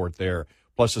report there.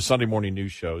 Plus the Sunday morning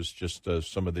news shows, just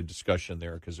some of the discussion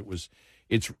there, because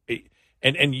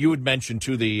and you had mentioned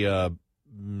too the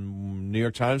New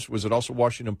York Times, was it also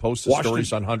Washington Post,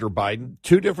 stories on Hunter Biden?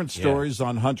 Two different stories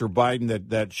on Hunter Biden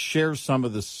that share some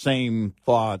of the same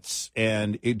thoughts,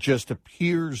 and it just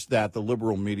appears that the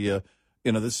liberal media,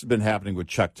 this has been happening with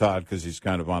Chuck Todd because he's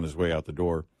kind of on his way out the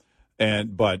door,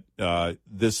 but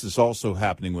this is also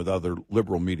happening with other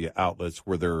liberal media outlets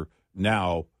where they're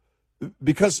now.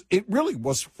 Because it really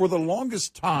was, for the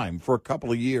longest time, for a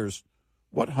couple of years,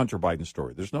 what Hunter Biden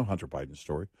story? There's no Hunter Biden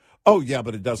story. Oh, yeah,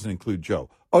 but it doesn't include Joe.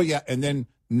 Oh, yeah, and then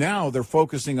now they're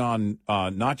focusing on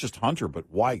not just Hunter,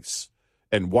 but Weiss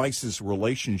and Weiss's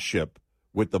relationship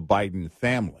with the Biden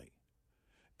family.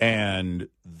 And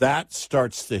that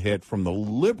starts to hit from the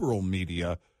liberal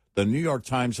media, the New York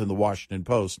Times and the Washington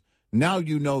Post. Now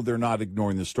they're not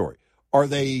ignoring the story. Are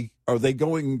they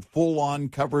going full-on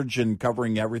coverage and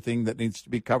covering everything that needs to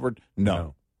be covered?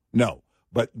 No.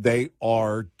 But they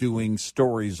are doing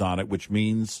stories on it, which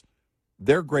means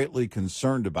they're greatly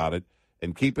concerned about it.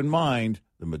 And keep in mind,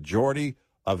 the majority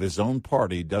of his own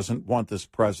party doesn't want this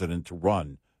president to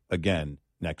run again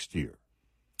next year.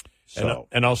 So,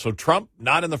 and also Trump,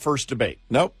 not in the first debate.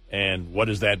 Nope. And what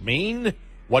does that mean?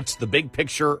 What's the big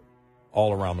picture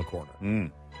all around the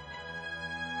corner?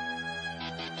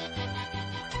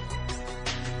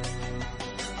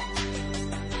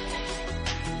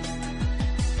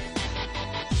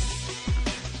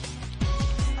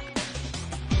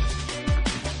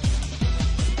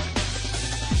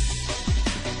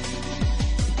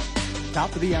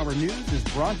 Top of the Hour News is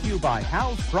brought to you by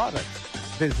House Products.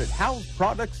 Visit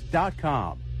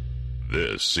houseproducts.com.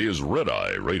 This is Red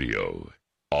Eye Radio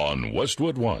on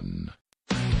Westwood One.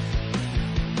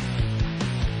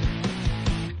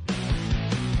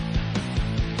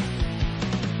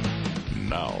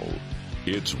 Now,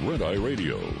 it's Red Eye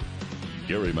Radio.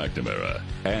 Gary McNamara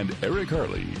and Eric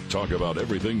Harley talk about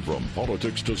everything from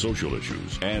politics to social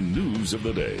issues and news of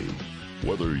the day.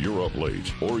 Whether you're up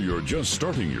late or you're just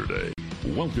starting your day,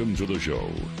 welcome to the show.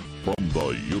 From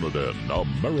the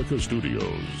Uniden America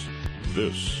Studios,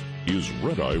 this is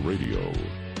Red Eye Radio.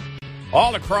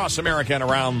 All across America and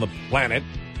around the planet,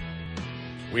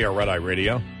 We are Red Eye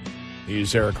Radio.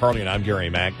 He's Eric Harley, and I'm Gary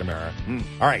McNamara.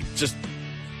 All right,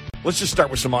 let's just start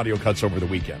with some audio cuts over the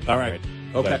weekend. All right.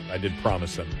 Okay. I did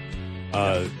promise them.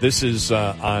 This is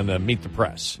on Meet the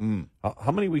Press.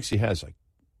 How many weeks he has? Like,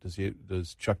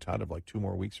 does Chuck Todd have like 2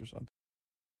 more weeks or something?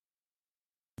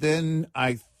 Then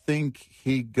I think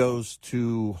he goes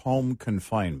to home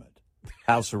confinement,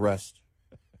 house arrest,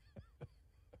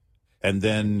 and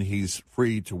then he's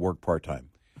free to work part-time.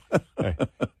 All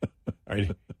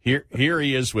right. Here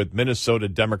he is with Minnesota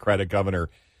Democratic Governor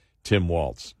Tim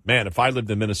Walz. Man, if I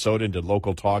lived in Minnesota and did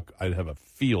local talk, I'd have a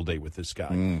field day with this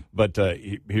guy. But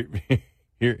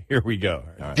here we go.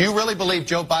 Right. Do you really believe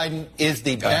Joe Biden is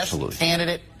the best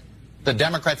candidate the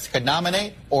Democrats could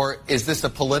nominate, or is this a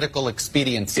political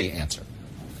expediency answer?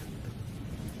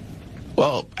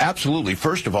 Well, absolutely.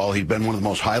 First of all, he's been one of the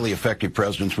most highly effective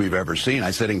presidents we've ever seen.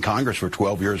 I sat in Congress for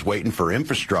 12 years waiting for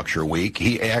Infrastructure Week.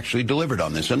 He actually delivered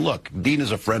on this. And look, Dean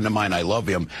is a friend of mine. I love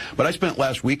him. But I spent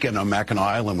last weekend on Mackinac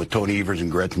Island with Tony Evers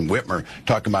and Gretchen Whitmer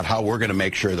talking about how we're going to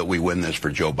make sure that we win this for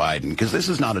Joe Biden. Because this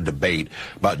is not a debate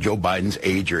about Joe Biden's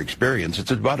age or experience. It's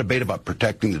about a debate about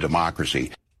protecting the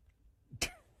democracy.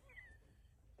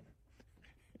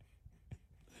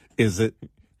 Is it?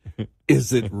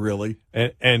 Is it really?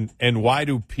 And why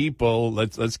do people?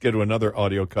 Let's get to another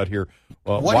audio cut here.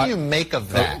 What do you make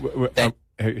of that?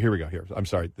 Here we go. Here, I'm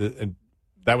sorry. And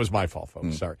that was my fault,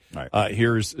 folks. Sorry. Right.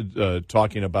 Here's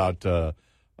talking about the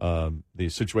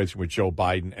situation with Joe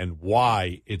Biden and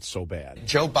why it's so bad.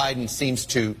 Joe Biden seems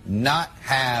to not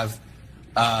have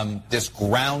this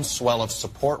groundswell of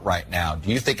support right now.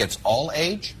 Do you think it's all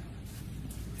age?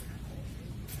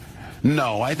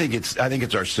 No, I think it's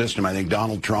our system. I think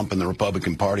Donald Trump and the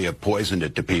Republican Party have poisoned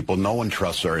it to people. No one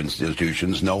trusts our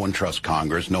institutions. No one trusts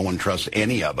Congress. No one trusts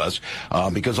any of us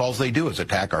because all they do is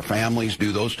attack our families,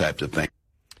 do those types of things.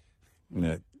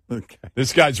 Yeah. Okay.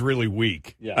 This guy's really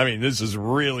weak. Yeah. I mean, this is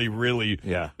really weak.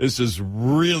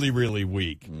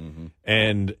 Mm-hmm.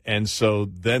 And so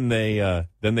then they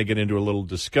get into a little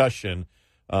discussion.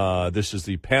 This is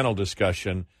the panel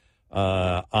discussion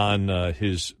on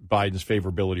his Biden's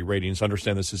favorability ratings.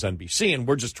 Understand this is NBC, and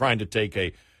we're just trying to take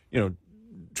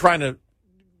trying to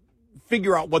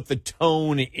figure out what the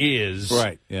tone is,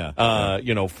 right? Yeah.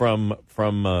 From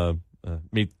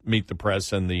Meet the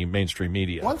Press and the mainstream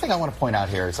media. One thing I want to point out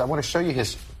here is I want to show you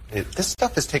this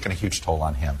stuff has taken a huge toll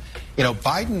on him.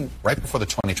 Biden, right before the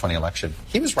 2020 election,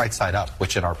 he was right side up,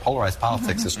 which in our polarized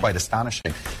politics is quite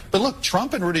astonishing. But look,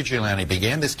 Trump and Rudy Giuliani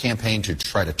began this campaign to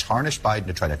try to tarnish Biden,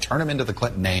 to try to turn him into the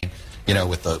Clinton name,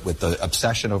 with the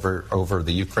obsession over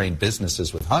the Ukraine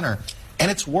businesses with Hunter.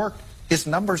 And it's worked. His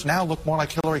numbers now look more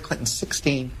like Hillary Clinton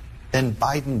 16 than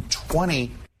Biden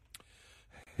 20.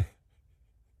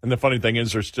 And the funny thing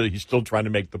is, he's still trying to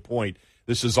make the point.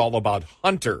 This is all about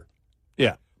Hunter.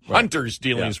 Yeah. Right. Hunter's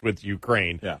dealings with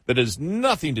Ukraine that has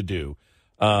nothing to do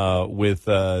with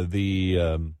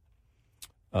the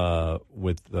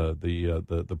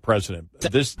president.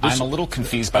 I'm a little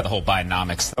confused by the whole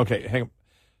Bidenomics. Okay, hang on.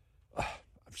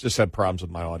 I've just had problems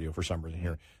with my audio for some reason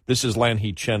here. This is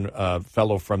Lanhee Chen,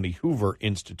 fellow from the Hoover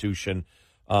Institution,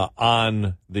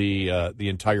 on the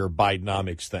entire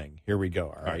Bidenomics thing. Here we go.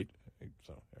 All right.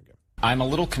 I'm a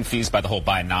little confused by the whole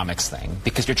Bidenomics thing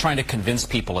because you're trying to convince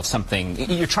people of something.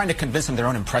 You're trying to convince them their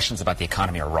own impressions about the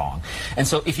economy are wrong. And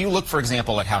so if you look, for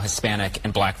example, at how Hispanic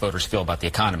and black voters feel about the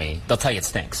economy, they'll tell you it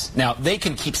stinks. Now, they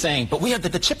can keep saying, but we have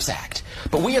the CHIPS Act,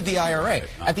 but we have the IRA.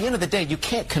 At the end of the day, you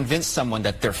can't convince someone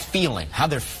that how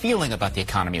they're feeling about the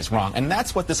economy is wrong. And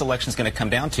that's what this election is going to come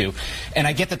down to. And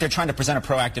I get that they're trying to present a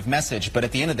proactive message, but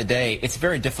at the end of the day, it's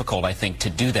very difficult, I think,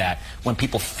 to do that when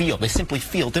people they simply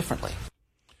feel differently.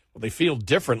 Well, they feel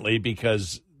differently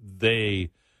because they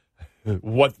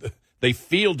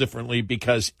feel differently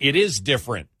because it is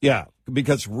different. Yeah,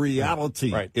 because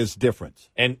reality is different.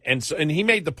 And he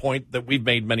made the point that we've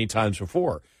made many times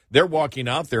before. They're walking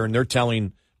out there and they're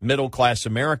telling middle-class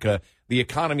America the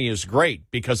economy is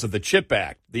great because of the CHIP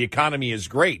Act. The economy is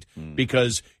great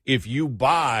because if you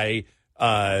buy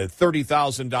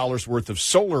 $30,000 worth of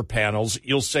solar panels,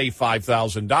 you'll save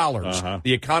 $5,000.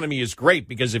 The economy is great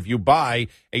because if you buy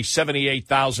a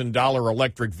 $78,000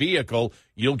 electric vehicle,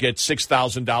 you'll get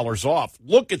 $6,000 off.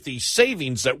 Look at these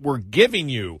savings that we're giving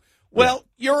you. Well,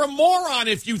 you're a moron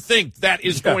if you think that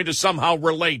is going to somehow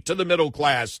relate to the middle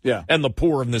class and the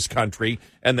poor in this country,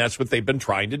 and that's what they've been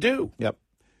trying to do.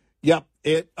 Yep.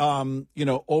 It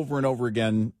over and over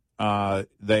again,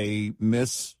 they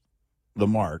miss the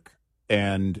mark.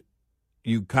 And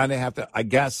you kind of have to, I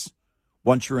guess,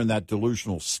 once you're in that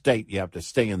delusional state, you have to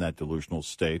stay in that delusional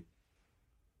state.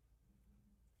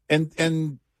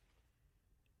 And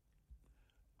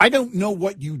I don't know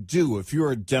what you do if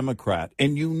you're a Democrat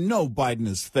and you know Biden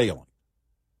is failing.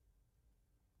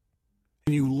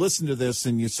 And you listen to this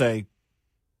and you say,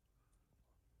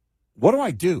 what do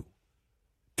I do?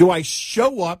 Do I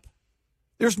show up?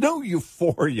 There's no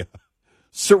euphoria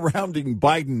surrounding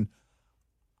Biden.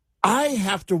 I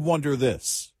have to wonder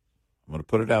this. I'm going to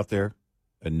put it out there.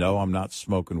 And no, I'm not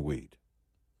smoking weed.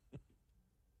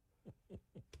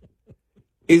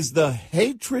 Is the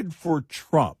hatred for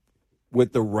Trump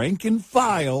with the rank and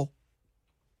file,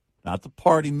 not the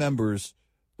party members,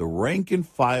 the rank and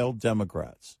file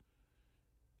Democrats,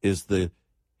 is the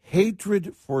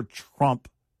hatred for Trump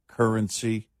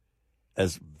currency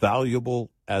as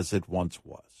valuable as it once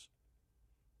was?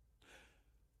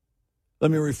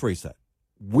 Let me rephrase that.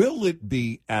 Will it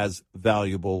be as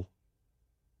valuable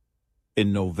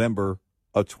in November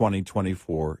of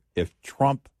 2024 if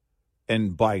Trump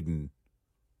and Biden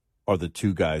are the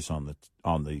two guys on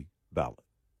the ballot?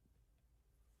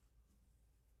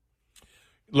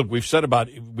 Look, we've said about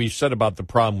the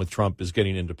problem with Trump is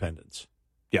getting independents.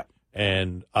 Yeah.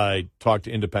 And I talked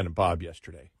to Independent Bob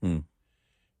yesterday.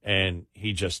 And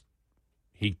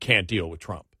he can't deal with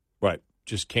Trump. Right.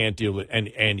 Just can't deal with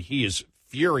and he is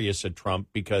furious at Trump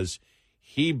because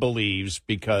he believes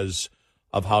because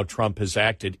of how Trump has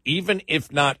acted, even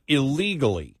if not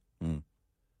illegally,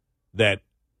 that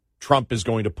Trump is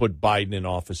going to put Biden in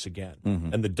office again,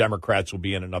 and the Democrats will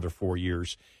be in another 4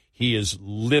 years. He is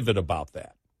livid about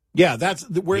that. Yeah, that's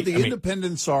where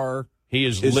independents are. He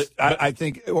is I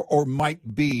think, or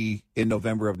might be in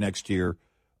November of next year.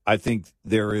 I think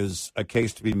there is a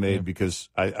case to be made because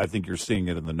I think you're seeing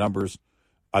it in the numbers.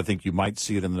 I think you might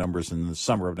see it in the numbers in the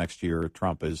summer of next year.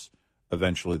 Trump is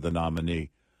eventually the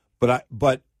nominee.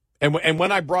 And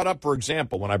when I brought up, for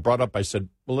example, I said,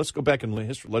 well, let's go back in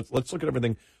history. Let's look at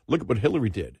everything. Look at what Hillary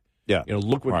did. Yeah.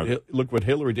 Look what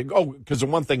Hillary did. Oh, because the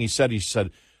one thing he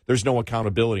said, there's no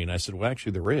accountability. And I said, well,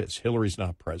 actually, there is. Hillary's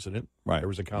not president. Right. There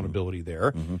was accountability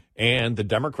there. And the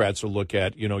Democrats will look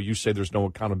at, you say there's no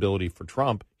accountability for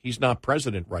Trump. He's not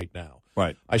president right now.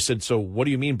 Right. I said, so what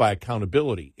do you mean by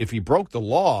accountability? If he broke the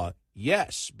law,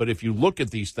 yes. But if you look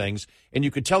at these things, and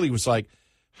you could tell he was like,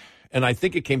 and I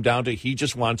think it came down to he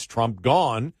just wants Trump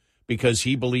gone because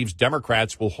he believes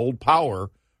Democrats will hold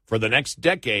power for the next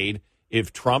decade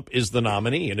if Trump is the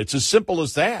nominee. And it's as simple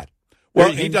as that.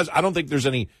 Well, he does. I don't think there's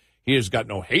any. He has got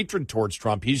no hatred towards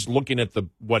Trump. He's looking at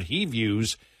what he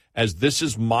views as this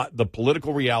is the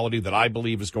political reality that I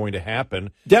believe is going to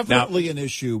happen. Definitely an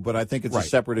issue, but I think it's a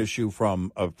separate issue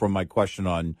from my question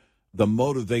on the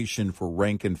motivation for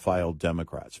rank and file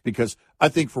Democrats. Because I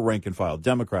think for rank and file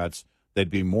Democrats, they'd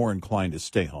be more inclined to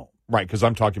stay home. Right, because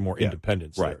I'm talking more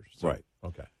independents. Right, there, so. right.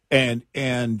 Okay.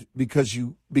 And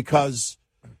because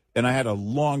I had a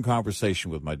long conversation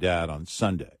with my dad on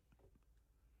Sunday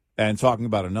and talking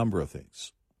about a number of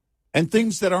things and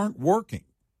things that aren't working.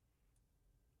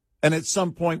 And at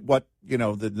some point,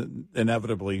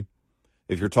 inevitably,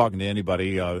 if you're talking to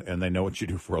anybody and they know what you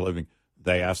do for a living,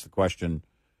 they ask the question,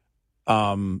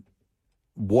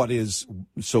 what do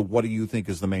you think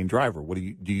is the main driver?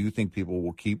 Do you think people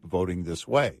will keep voting this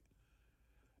way?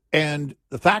 And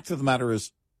the fact of the matter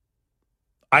is,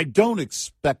 I don't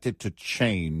expect it to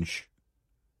change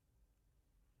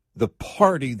the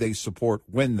party they support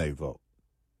when they vote.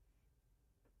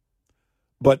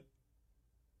 But,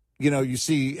 you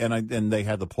see, and they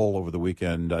had the poll over the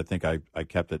weekend. I think I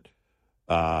kept it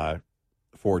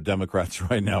for Democrats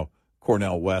right now.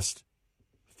 Cornel West,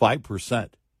 5%.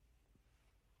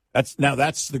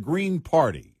 That's the Green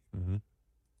Party,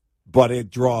 but it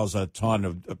draws a ton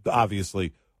of,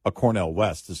 obviously, a Cornel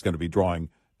West is going to be drawing,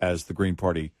 as the Green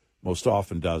Party most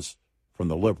often does, from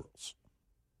the liberals.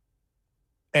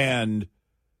 And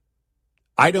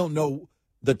I don't know,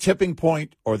 the tipping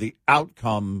point or the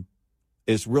outcome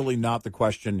is really not the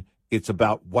question. It's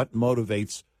about what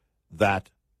motivates that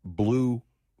blue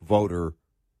voter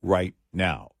right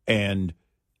now. And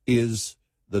is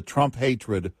the Trump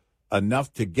hatred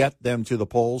enough to get them to the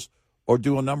polls, or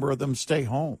do a number of them stay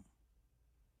home?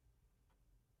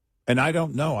 And I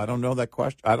don't know. I don't know that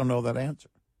question. I don't know that answer.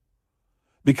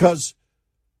 Because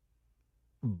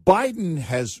Biden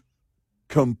has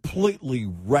completely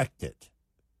wrecked it.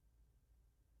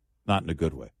 Not in a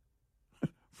good way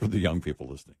for the young people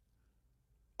listening.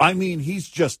 I mean, he's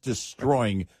just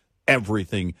destroying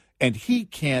everything, and he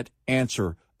can't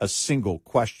answer a single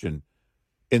question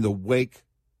in the wake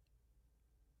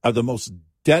of the most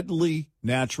deadly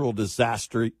natural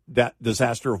disaster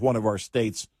of one of our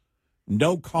states.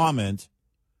 No comment.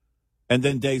 And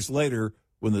then days later,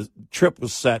 when the trip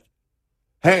was set,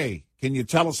 hey, can you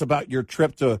tell us about your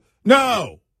trip to...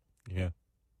 No! Yeah.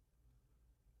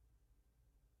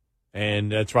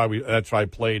 And that's why I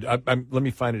played. Let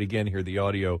me find it again here. The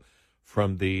audio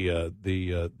from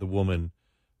the woman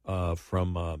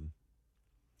from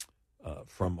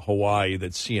Hawaii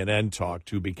that CNN talked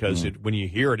to, because when you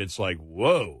hear it, it's like,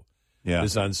 whoa,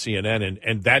 this is on CNN,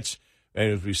 and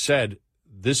as we said,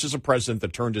 this is a president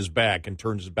that turned his back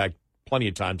plenty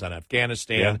of times on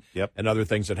Afghanistan and other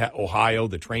things that Ohio,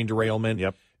 the train derailment.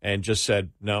 And just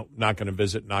said, no, not going to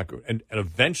visit, and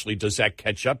eventually, does that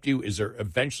catch up to you?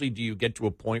 Do you get to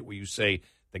a point where you say,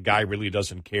 the guy really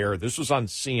doesn't care? This was on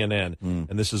CNN,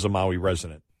 and this is a Maui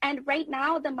resident. And right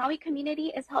now, the Maui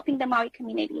community is helping the Maui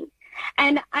community.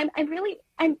 And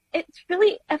it's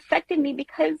really affected me,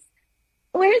 because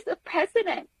where's the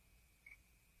president?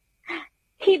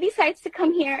 He decides to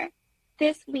come here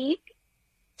this week,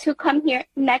 to come here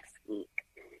next week.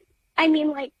 I mean,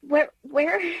 like, where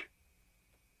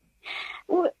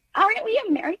aren't we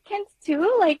Americans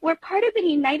too? Like, we're part of the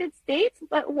United States,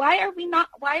 but why are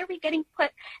we getting put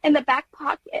in the back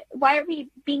pocket? Why are we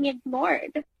being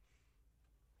ignored?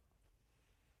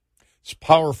 It's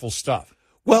powerful stuff.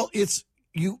 Well, it's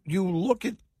you look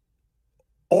at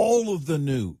all of the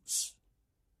news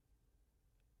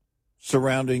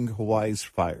surrounding Hawaii's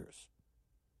fires,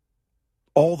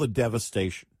 all the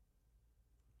devastation.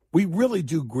 We really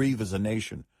do grieve as a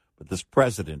nation, but this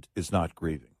president is not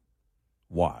grieving.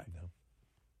 Why?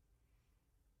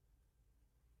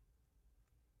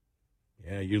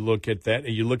 Yeah, you look at that.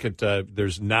 You look at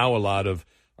there's now a lot of.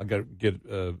 I got to get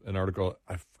an article.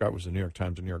 I forgot it was the New York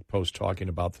Times or New York Post talking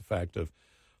about the fact of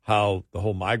how the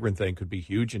whole migrant thing could be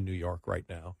huge in New York right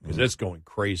now, because it's going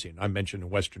crazy. And I mentioned in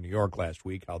Western New York last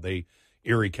week how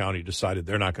Erie County decided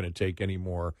they're not going to take any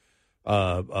more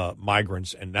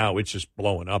migrants, and now it's just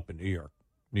blowing up in New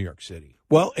York City.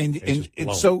 Well, and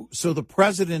so the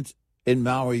president in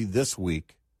Maui this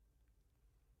week,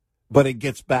 but it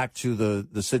gets back to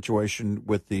the situation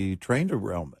with the train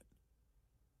derailment.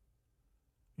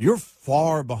 You're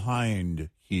far behind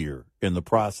here in the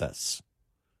process.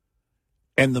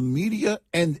 And the media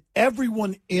and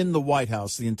everyone in the White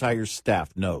House, the entire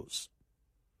staff, knows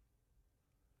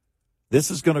this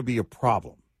is going to be a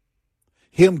problem.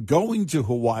 Him going to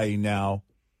Hawaii now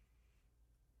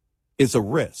is a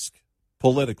risk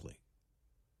politically.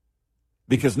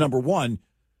 Because, number one,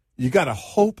 you got to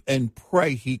hope and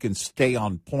pray he can stay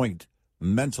on point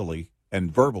mentally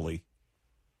and verbally.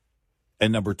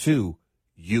 And number two,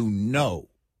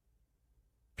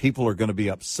 people are going to be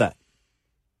upset.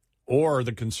 Or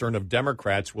the concern of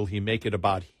Democrats, will he make it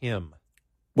about him?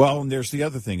 Well, and there's the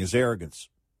other thing, is arrogance.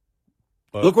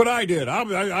 Look what I did.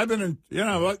 I've been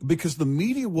in, because the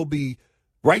media will be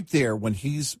right there when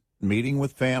he's meeting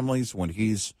with families, when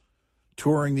he's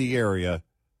touring the area.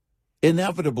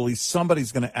 Inevitably,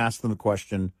 somebody's going to ask them the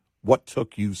question, what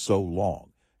took you so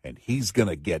long? And he's going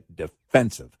to get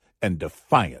defensive and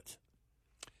defiant.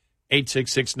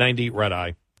 866-90 Red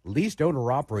Eye. Leased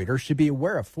owner-operators should be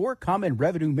aware of 4 common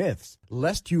revenue myths,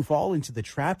 lest you fall into the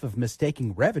trap of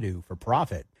mistaking revenue for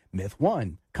profit. Myth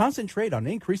 1, concentrate on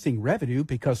increasing revenue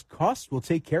because costs will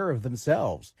take care of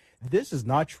themselves. This is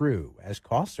not true, as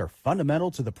costs are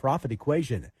fundamental to the profit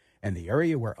equation and the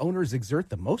area where owners exert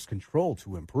the most control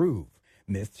to improve.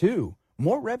 Myth 2,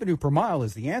 more revenue per mile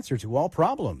is the answer to all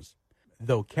problems.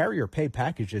 Though carrier pay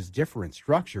packages differ in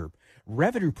structure,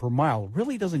 revenue per mile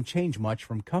really doesn't change much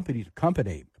from company to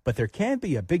company, but there can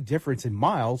be a big difference in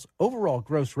miles, overall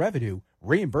gross revenue,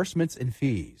 reimbursements, and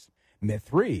fees. Myth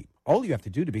 3, all you have to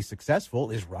do to be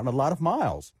successful is run a lot of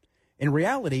miles. In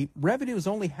reality, revenue is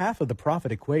only half of the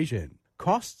profit equation.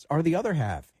 Costs are the other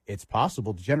half. It's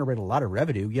possible to generate a lot of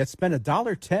revenue, yet spend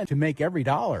 $1.10 to make every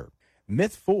dollar.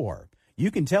 Myth 4,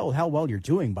 you can tell how well you're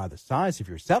doing by the size of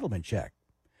your settlement check.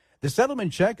 The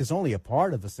settlement check is only a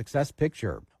part of the success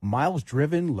picture. Miles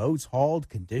driven, loads hauled,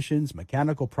 conditions,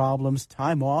 mechanical problems,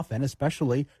 time off, and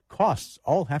especially costs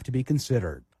all have to be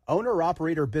considered.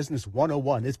 Owner-Operator Business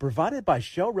 101 is provided by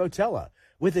Shell Rotella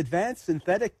with advanced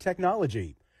synthetic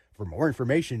technology. For more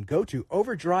information, go to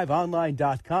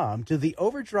overdriveonline.com to the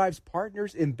Overdrive's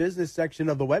Partners in Business section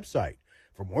of the website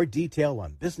for more detail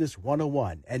on Business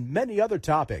 101 and many other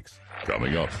topics.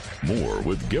 Coming up, more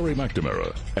with Gary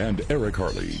McNamara and Eric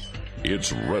Harley.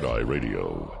 It's Red Eye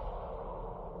Radio.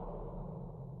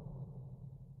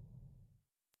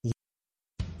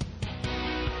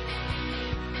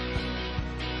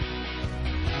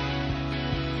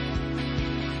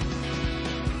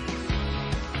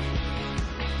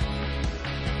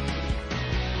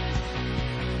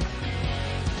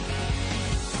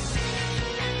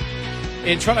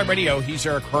 In Red Eye Radio, he's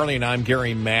Eric Harley, and I'm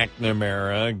Gary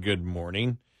McNamara. Good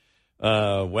morning.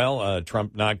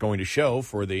 Trump not going to show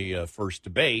for the first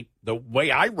debate. The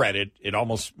way I read it, it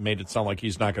almost made it sound like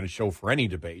he's not going to show for any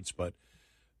debates, but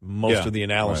most of the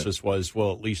analysis was,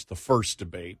 well, at least the first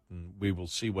debate, and we will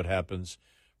see what happens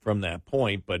from that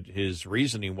point. But his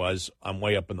reasoning was, I'm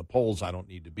way up in the polls, I don't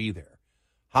need to be there.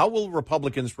 How will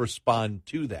Republicans respond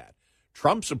to that?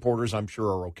 Trump supporters, I'm sure,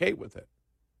 are okay with it.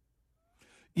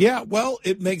 Yeah, well,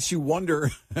 it makes you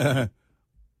wonder,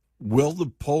 will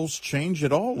the polls change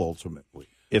at all ultimately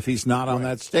if he's not on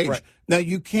that stage? Right. Now,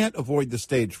 you can't avoid the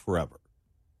stage forever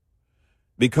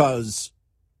because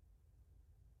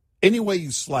any way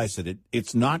you slice it,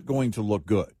 it's not going to look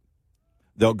good.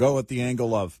 They'll go at the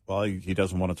angle of, well, he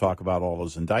doesn't want to talk about all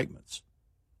his indictments,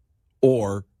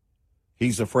 or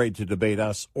he's afraid to debate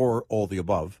us, or all the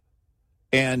above.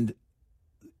 And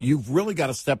you've really got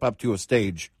to step up to a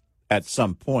stage at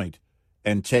some point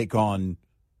and take on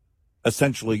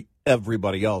essentially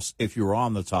everybody else if you're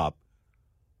on the top.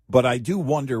 But I do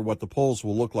wonder what the polls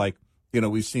will look like. You know,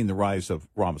 we've seen the rise of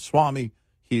Ramaswamy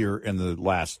here in the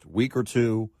last week or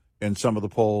two in some of the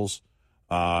polls.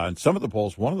 And some of the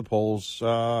polls, one of the polls,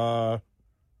 was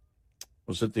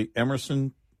it the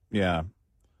Emerson? Yeah,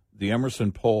 the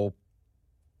Emerson poll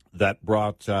that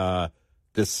brought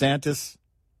DeSantis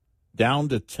down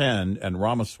to 10 and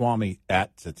Ramaswamy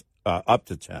up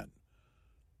to 10.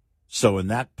 So in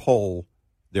that poll,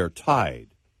 they're tied.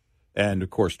 And, of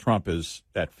course, Trump is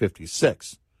at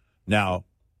 56. Now,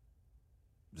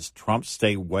 does Trump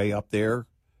stay way up there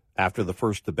after the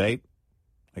first debate?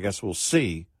 I guess we'll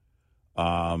see.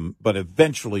 But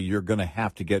eventually you're going to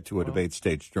have to get to a debate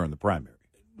stage during the primary.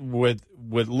 With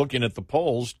looking at the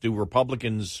polls, do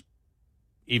Republicans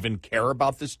even care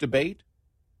about this debate?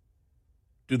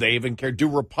 Do they even care? Do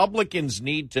Republicans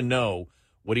need to know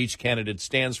what each candidate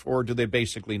stands for, or do they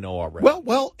basically know already?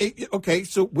 Okay,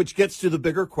 so which gets to the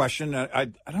bigger question. I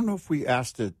don't know if we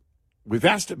asked it. We've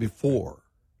asked it before,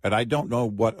 and I don't know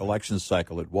what election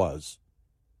cycle it was.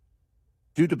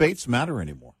 Do debates matter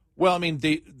anymore? Well, I mean,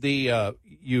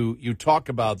 you talk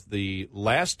about the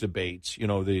last debates, you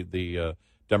know, the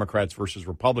Democrats versus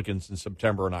Republicans in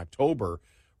September and October.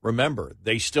 Remember,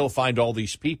 they still find all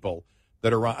these people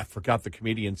that are, I forgot the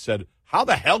comedian said, how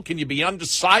the hell can you be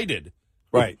undecided?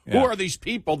 Right. Who are these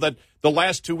people that the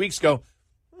last 2 weeks go,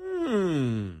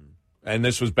 And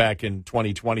this was back in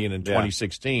 2020 and in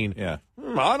 2016. Yeah.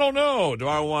 I don't know. Do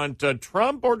I want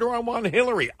Trump or do I want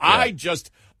Hillary? Yeah.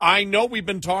 I know we've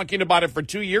been talking about it for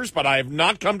 2 years, but I have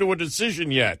not come to a decision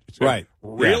yet. Right.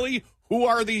 Really? Yeah. Who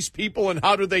are these people and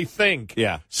how do they think?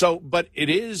 Yeah. So, but it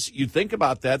is, you think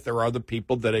about that, there are the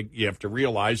people that you have to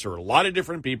realize there are a lot of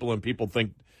different people and people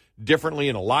think differently,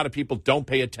 and a lot of people don't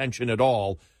pay attention at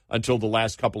all until the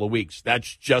last couple of weeks.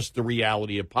 That's just the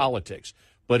reality of politics.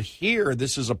 But here,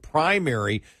 this is a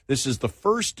primary. This is the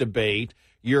first debate.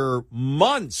 You're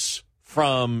months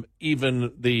from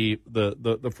even the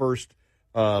first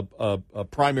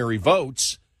primary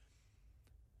votes.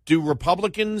 Do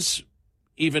Republicans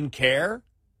even care?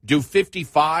 Do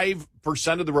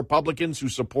 55% of the Republicans who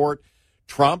support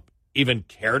Trump even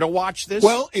care to watch this?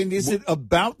 Well, and is it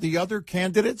about the other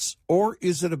candidates, or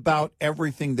is it about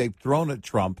everything they've thrown at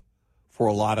Trump for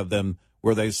a lot of them,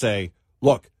 where they say,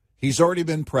 look, he's already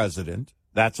been president.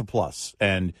 That's a plus.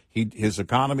 And his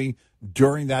economy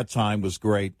during that time was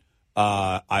great.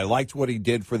 I liked what he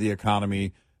did for the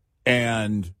economy.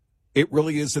 And it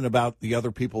really isn't about the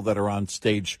other people that are on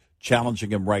stage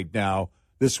challenging him right now.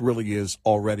 This really is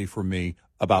already, for me,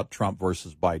 about Trump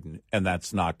versus Biden, and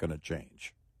that's not going to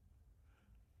change.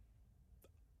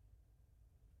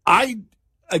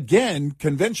 Again,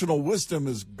 conventional wisdom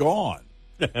is gone.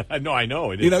 No, I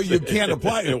know. You can't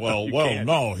apply it.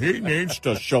 No, he needs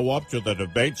to show up to the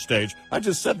debate stage. I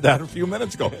just said that a few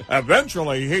minutes ago.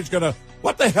 Eventually, he's going to,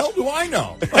 what the hell do I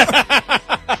know?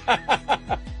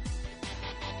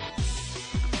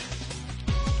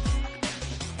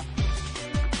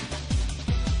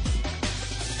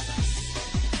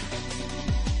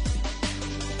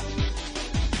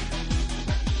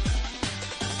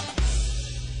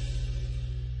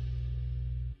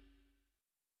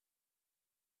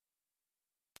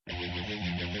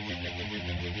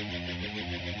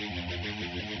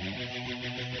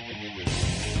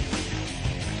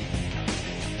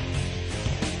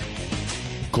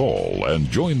 Call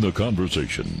and join the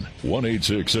conversation.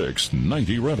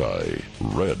 1-866-90-RED-EYE.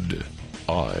 Red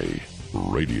Eye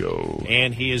Radio.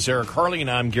 And he is Eric Harley,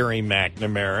 and I'm Gary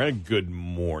McNamara. Good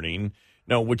morning.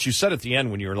 Now, what you said at the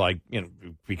end when you were like,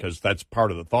 because that's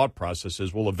part of the thought process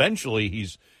is, well, eventually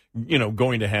he's,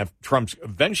 Trump's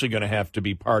eventually going to have to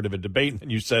be part of a debate.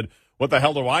 And you said, what the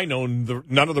hell do I know?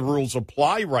 None of the rules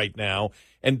apply right now.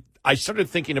 And I started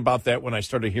thinking about that when I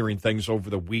started hearing things over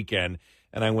the weekend,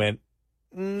 and I went,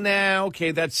 nah,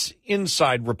 okay, that's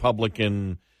inside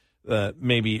Republican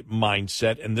maybe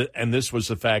mindset. And this was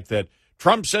the fact that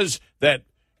Trump says that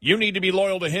you need to be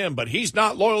loyal to him, but he's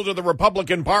not loyal to the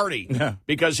Republican Party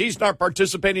because he's not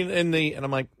participating in the. And I'm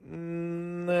like,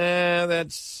 nah,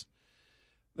 that's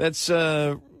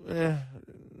not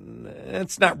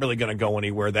really going to go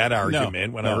anywhere. That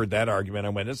argument. When I heard that argument, I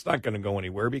went, it's not going to go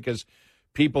anywhere because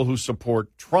people who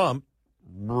support Trump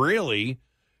really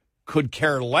could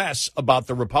care less about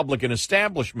the Republican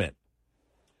establishment.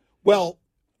 Well,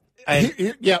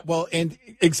 and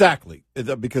exactly,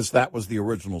 because that was the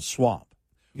original swamp,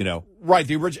 right?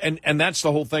 The original, and that's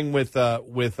the whole thing with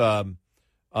DeSantis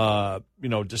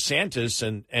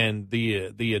and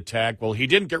the attack. Well, he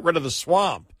didn't get rid of the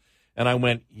swamp, and I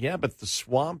went, yeah, but the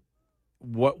swamp.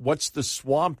 What's the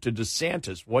swamp to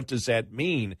DeSantis? What does that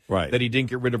mean? Right. That he didn't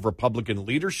get rid of Republican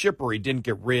leadership, or he didn't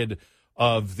get rid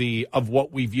of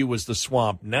what we view as the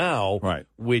swamp now, right,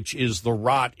 which is the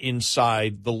rot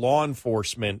inside the law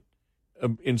enforcement,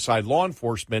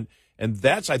 and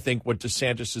that's, I think, what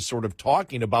DeSantis is sort of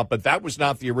talking about. But that was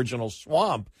not the original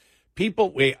swamp. People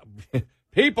don't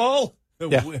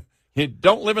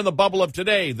live in the bubble of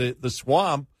today. The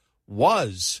swamp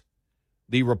was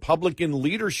the Republican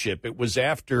leadership. It was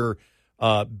after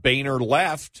Boehner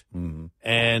left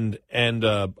and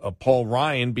Paul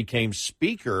Ryan became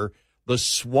Speaker. The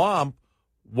swamp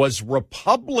was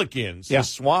Republicans. Yeah. The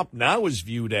swamp now is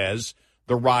viewed as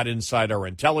the rot inside our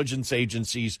intelligence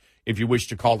agencies, if you wish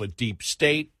to call it deep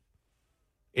state.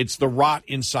 It's the rot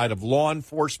inside of law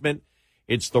enforcement.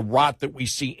 It's the rot that we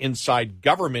see inside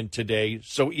government today.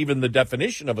 So even the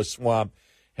definition of a swamp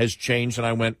has changed. And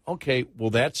I went, okay,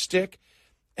 will that stick?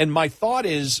 And my thought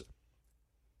is,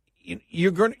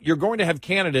 you're going to have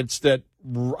candidates that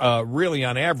really,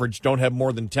 on average, don't have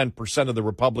more than 10% of the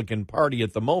Republican Party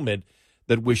at the moment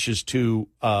that wishes to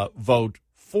vote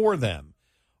for them.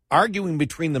 Arguing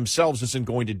between themselves isn't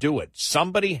going to do it.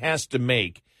 Somebody has to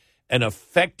make an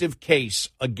effective case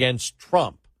against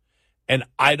Trump, and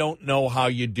I don't know how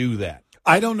you do that.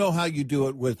 I don't know how you do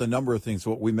it with a number of things.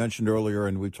 What we mentioned earlier,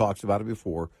 and we've talked about it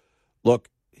before. Look,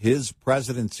 his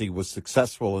presidency was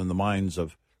successful in the minds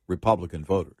of Republican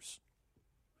voters.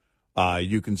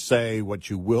 You can say what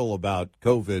you will about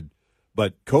COVID,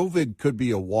 but COVID could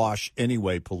be a wash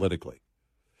anyway politically.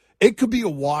 It could be a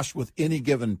wash with any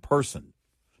given person,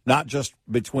 not just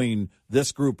between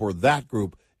this group or that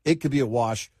group. It could be a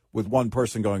wash with one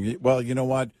person going, well, you know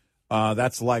what?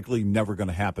 That's likely never going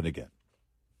to happen again.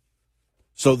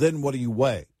 So then what do you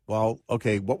weigh? Well,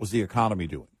 okay, what was the economy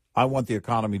doing? I want the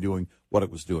economy doing what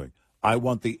it was doing. I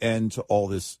want the end to all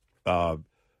this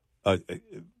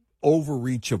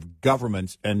overreach of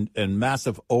government and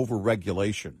massive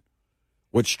overregulation,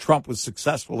 which Trump was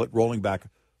successful at rolling back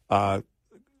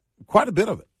quite a bit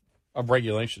of it. Of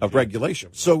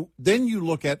regulation. So then you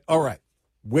look at, all right,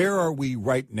 where are we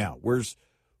right now?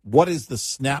 What is the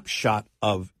snapshot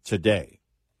of today?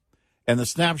 And the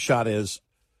snapshot is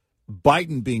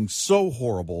Biden being so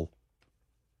horrible,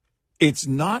 it's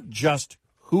not just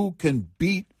who can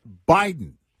beat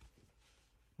Biden,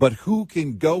 but who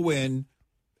can go in.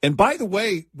 And by the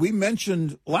way, we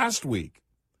mentioned last week,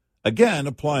 again,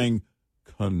 applying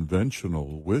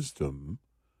conventional wisdom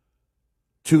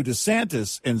to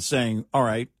DeSantis and saying, all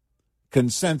right,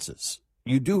 consensus.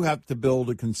 You do have to build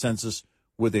a consensus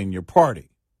within your party.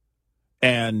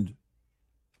 And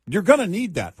you're going to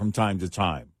need that from time to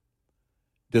time.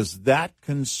 Does that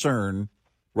concern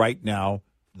right now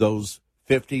those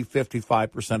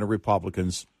 55% of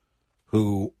Republicans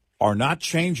who are not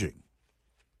changing?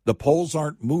 The polls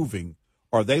aren't moving.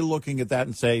 Are they looking at that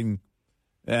and saying,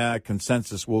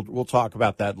 consensus, we'll talk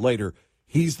about that later.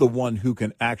 He's the one who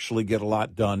can actually get a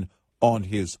lot done on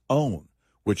his own,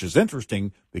 which is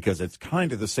interesting because it's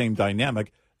kind of the same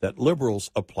dynamic that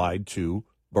liberals applied to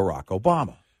Barack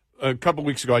Obama. A couple of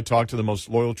weeks ago, I talked to the most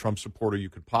loyal Trump supporter you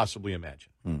could possibly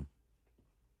imagine.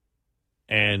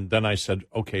 And then I said,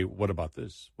 okay, what about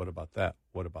this? What about that?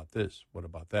 What about this? What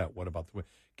about that? What about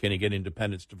can he get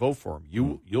independents to vote for him?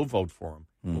 You'll vote for him.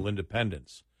 Will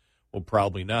independents? Well,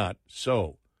 probably not.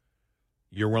 So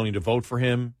you're willing to vote for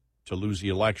him to lose the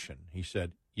election? He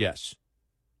said, yes.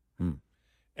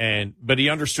 But he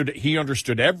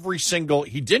understood every single,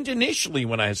 he didn't initially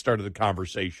when I had started the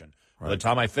conversation. Right. By the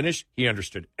time I finished, he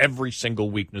understood every single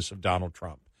weakness of Donald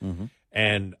Trump.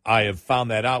 And I have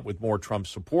found that out with more Trump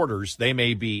supporters. They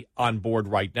may be on board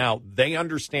right now. They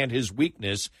understand his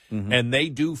weakness, and they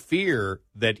do fear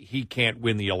that he can't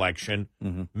win the election.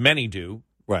 Many do.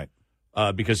 Right.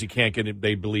 Because he can't get,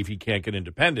 they believe he can't get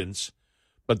independence.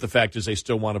 but the fact is they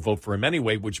still want to vote for him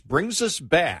anyway, which brings us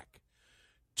back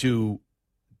to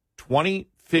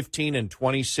 2015 and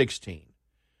 2016.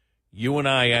 You and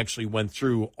I actually went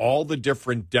through all the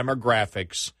different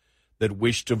demographics that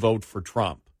wish to vote for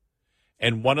Trump.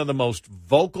 And one of the most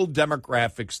vocal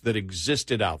demographics that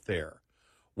existed out there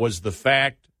was the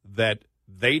fact that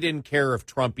they didn't care if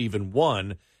Trump even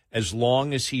won as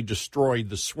long as he destroyed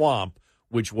the swamp,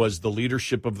 which was the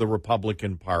leadership of the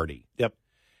Republican Party. Yep.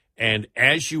 And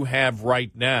as you have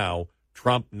right now,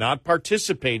 Trump not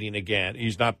participating again.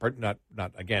 He's not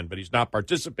again, but he's not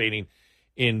participating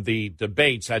in the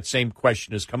debates. That same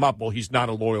question has come up. Well, he's not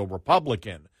a loyal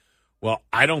Republican. Well,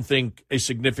 I don't think a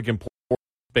significant portion of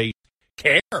the base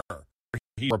care if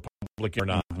he's a Republican or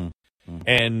not.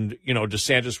 And,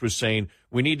 DeSantis was saying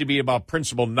we need to be about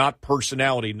principle, not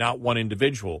personality, not one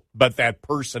individual. But that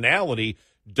personality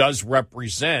does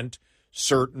represent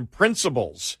certain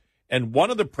principles. And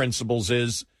one of the principles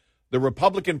is the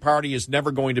Republican Party is never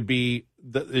going to be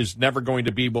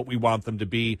what we want them to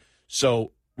be.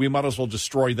 So we might as well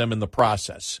destroy them in the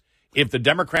process. If the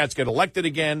Democrats get elected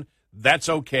again, that's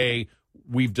okay.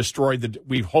 We've destroyed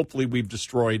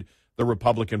the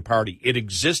Republican Party. It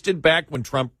existed back when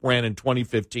Trump ran in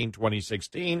 2015,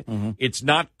 2016. It's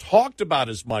not talked about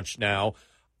as much now.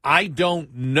 I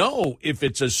don't know if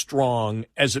it's as strong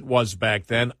as it was back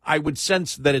then. I would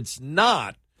sense that it's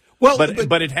not. Well,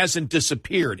 but it hasn't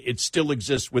disappeared. It still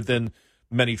exists within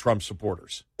many Trump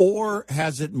supporters. Or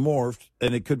has it morphed,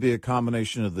 and it could be a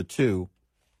combination of the two,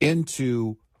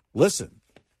 into, listen,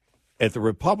 if the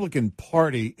Republican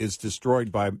Party is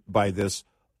destroyed by this,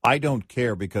 I don't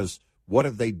care, because what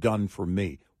have they done for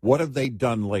me? What have they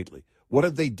done lately? What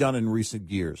have they done in recent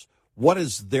years? What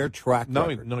is their track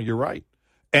record? No, you're right.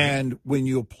 And when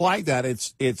you apply that,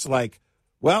 it's like,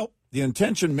 well, the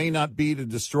intention may not be to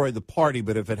destroy the party,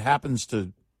 but if it happens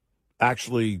to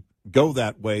actually go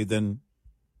that way, then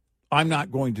I'm not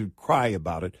going to cry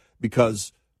about it,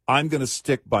 because I'm going to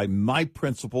stick by my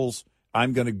principles.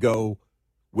 I'm going to go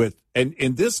with, and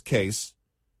in this case,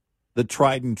 the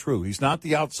tried and true. He's not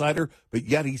the outsider, but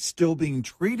yet he's still being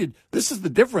treated. This is the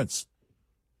difference.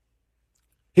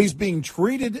 He's being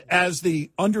treated as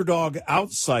the underdog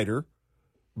outsider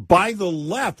by the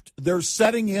left. They're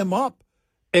setting him up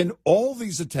in all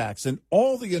these attacks and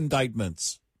all the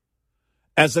indictments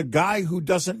as a guy who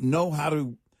doesn't know how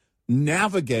to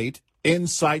navigate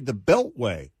inside the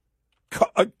Beltway.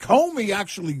 Comey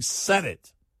actually said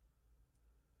it.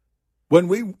 When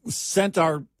we sent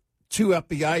our 2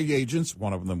 FBI agents,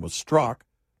 one of them was Strzok,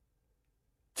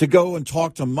 to go and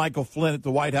talk to Michael Flynn at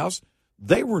the White House,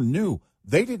 they were new.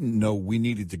 They didn't know we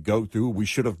needed to go through, we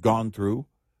should have gone through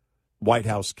White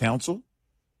House counsel.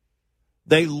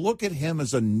 They look at him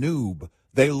as a noob.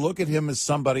 They look at him as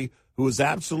somebody who is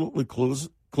absolutely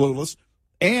clueless,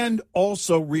 and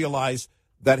also realize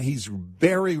that he's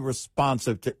very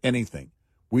responsive to anything.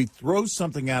 We throw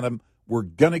something at him, we're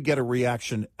going to get a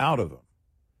reaction out of him.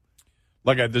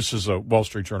 This is a Wall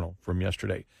Street Journal from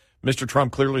yesterday. Mr.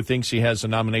 Trump clearly thinks he has the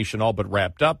nomination all but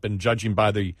wrapped up, and judging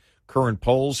by the current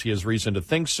polls, he has reason to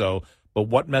think so. But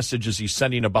what message is he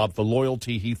sending about the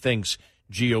loyalty he thinks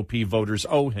GOP voters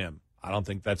owe him? I don't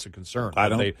think that's a concern. I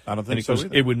don't think so either.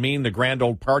 It would mean the grand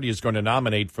old party is going to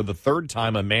nominate for the third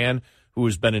time a man who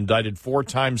has been indicted 4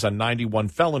 times on 91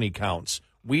 felony counts.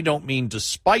 We don't mean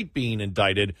despite being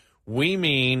indicted. We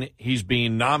mean he's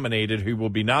being nominated. He will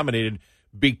be nominated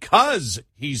because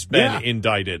he's been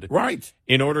indicted. Right.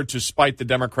 In order to spite the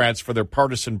Democrats for their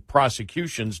partisan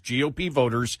prosecutions, GOP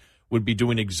voters would be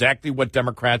doing exactly what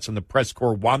Democrats and the press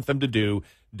corps want them to do.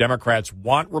 Democrats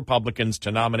want Republicans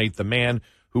to nominate the man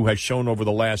who has shown over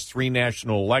the last 3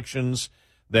 national elections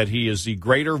that he is the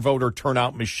greater voter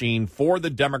turnout machine for the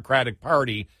Democratic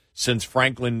Party since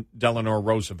Franklin Delano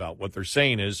Roosevelt. What they're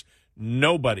saying is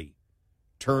nobody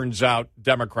turns out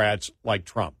Democrats like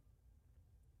Trump.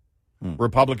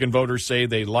 Republican voters say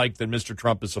they like that Mr.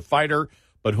 Trump is a fighter,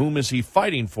 but whom is he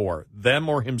fighting for, them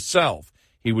or himself?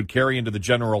 He would carry into the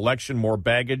general election more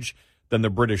baggage than the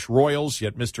British royals,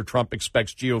 yet Mr. Trump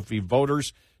expects GOP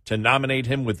voters to nominate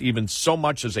him with even so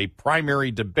much as a primary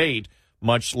debate,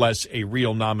 much less a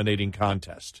real nominating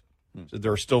contest. So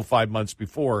there are still 5 months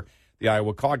before the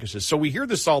Iowa caucuses. So we hear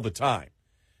this all the time.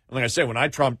 And like I said, when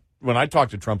I talk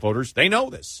to Trump voters, they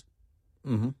know this.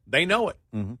 They know it.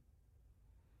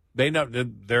 They know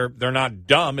they're not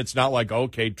dumb. It's not like,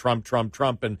 okay, Trump,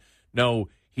 and no,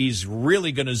 he's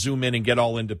really going to zoom in and get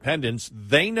all independents.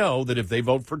 They know that if they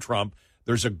vote for Trump,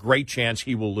 there's a great chance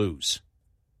he will lose.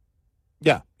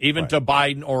 Yeah. Even to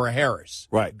Biden or Harris.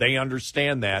 Right. They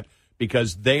understand that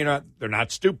because they're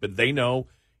not stupid. They know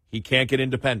he can't get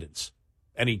independents.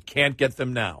 and he can't get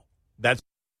them now. That's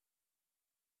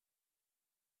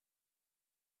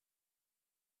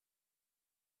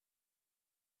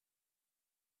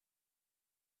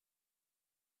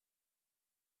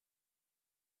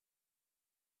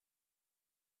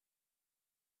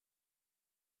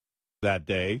that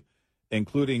day,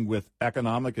 including with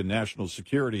economic and national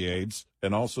security aides,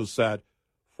 and also sat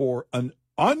for an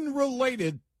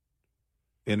unrelated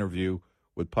interview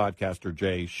with podcaster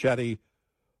Jay Shetty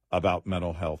about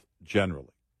mental health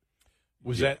generally.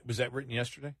 Was that written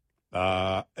yesterday?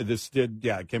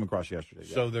 It came across yesterday.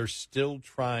 Yeah. So they're still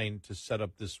trying to set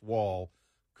up this wall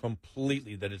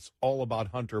completely, that it's all about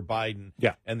Hunter Biden.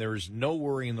 Yeah. And there is no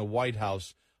worry in the White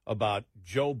House about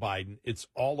Joe Biden. It's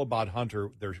all about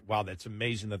Hunter. Wow, that's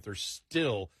amazing that they're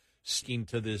still sticking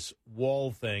to this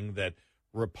wall thing, that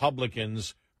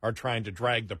Republicans are trying to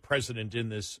drag the president in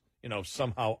this,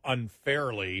 somehow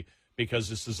unfairly, because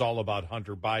this is all about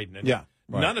Hunter Biden. And yeah.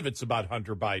 Right. None of it's about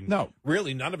Hunter Biden. No.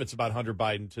 Really, none of it's about Hunter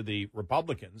Biden to the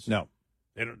Republicans. No.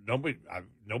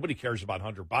 Nobody cares about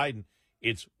Hunter Biden.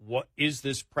 It's what is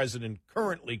this president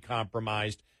currently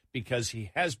compromised, because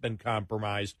he has been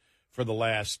compromised for the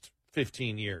last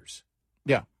 15 years.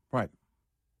 Yeah, right.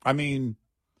 I mean,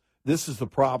 this is the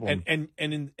problem. And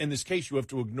in this case, you have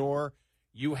to ignore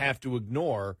because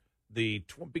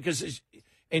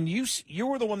you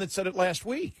were the one that said it last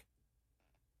week.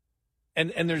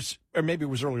 And there's, or maybe it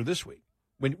was earlier this week,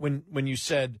 when you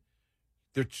said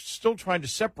they're still trying to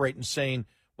separate and saying,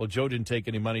 well, Joe didn't take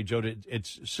any money.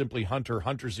 It's simply Hunter.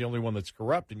 Hunter's the only one that's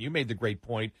corrupt. And you made the great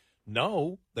point.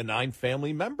 No, the 9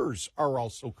 family members are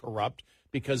also corrupt,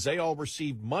 because they all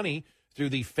received money through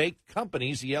the fake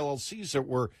companies, the LLCs that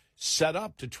were set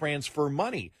up to transfer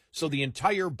money. So the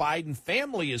entire Biden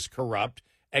family is corrupt,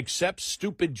 except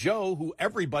stupid Joe, who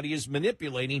everybody is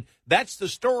manipulating. That's the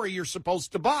story you're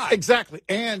supposed to buy. Exactly.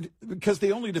 And because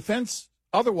the only defense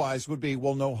otherwise would be,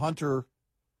 well, no, Hunter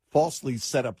falsely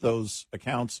set up those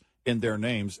accounts in their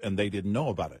names and they didn't know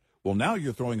about it. Well, now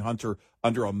you're throwing Hunter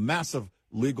under a massive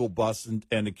legal bus and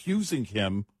accusing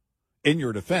him, in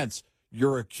your defense,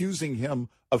 you're accusing him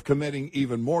of committing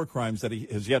even more crimes that he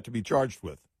has yet to be charged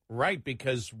with. Right,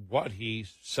 because he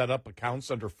set up accounts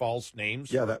under false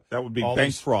names. Yeah, that would be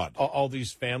bank fraud. All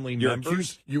these family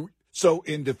members. So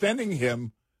in defending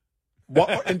him,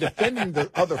 in defending the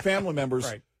other family members,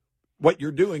 right, what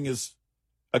you're doing is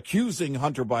accusing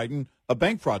Hunter Biden of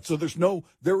bank fraud. So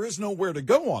there is nowhere to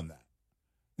go on that.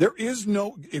 There is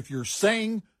no, if you're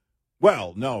saying,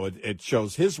 well, no, it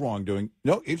shows his wrongdoing.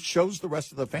 No, it shows the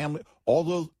rest of the family,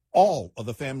 all of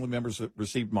the family members that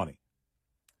received money.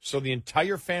 So the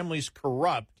entire family's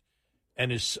corrupt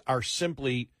and are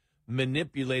simply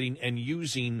manipulating and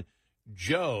using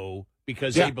Joe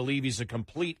because they believe he's a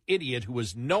complete idiot who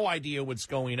has no idea what's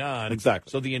going on. Exactly.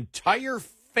 So the entire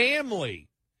family,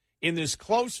 in this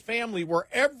close family where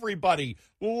everybody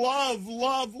love,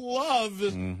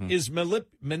 is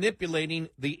manipulating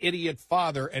the idiot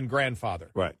father and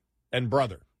grandfather. Right. And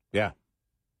brother. Yeah.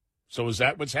 So is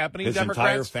that what's happening, His Democrats?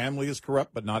 entire family is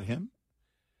corrupt, but not him?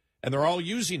 And they're all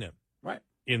using him. Right.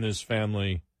 In this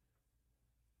family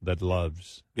that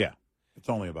loves. Yeah. It's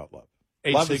only about love.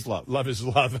 Love is love. Love is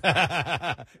love.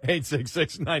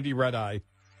 866-90-RED-EYE.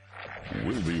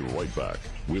 We'll be right back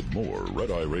with more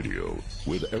Red Eye Radio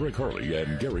with Eric Harley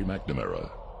and Gary McNamara.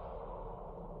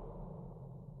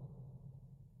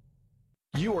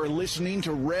 You are listening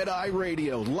to Red Eye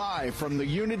Radio, live from the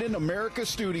Uniden America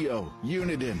studio.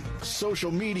 Uniden,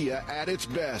 social media at its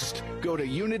best. Go to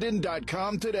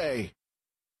uniden.com today.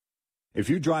 If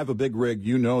you drive a big rig,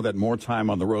 you know that more time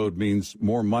on the road means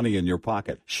more money in your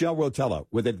pocket. Shell Rotella,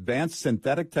 with advanced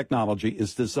synthetic technology,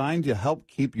 is designed to help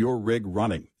keep your rig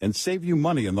running and save you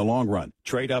money in the long run.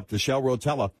 Trade up to Shell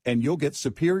Rotella, and you'll get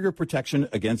superior protection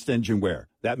against engine wear.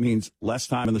 That means less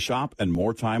time in the shop and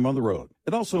more time on the road.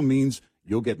 It also means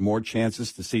you'll get more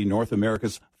chances to see North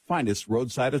America's finest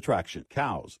roadside attraction,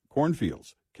 cows,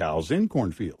 cornfields, cows in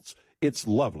cornfields. It's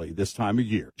lovely this time of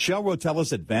year. Shell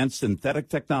Rotella's advanced synthetic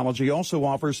technology also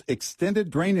offers extended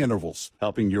drain intervals,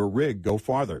 helping your rig go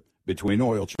farther between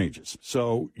oil changes.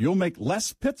 So you'll make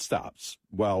less pit stops.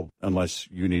 Well, unless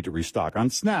you need to restock on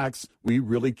snacks, we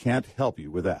really can't help you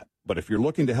with that. But if you're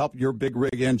looking to help your big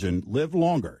rig engine live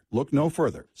longer, look no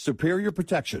further. Superior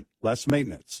protection, less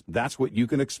maintenance. That's what you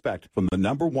can expect from the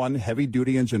 #1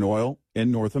 heavy-duty engine oil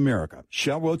in North America.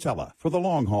 Shell Rotella, for the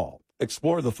long haul.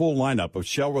 Explore the full lineup of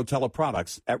Shell Rotella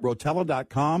products at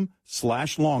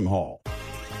rotella.com/long-haul.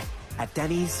 At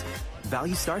Denny's,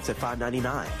 value starts at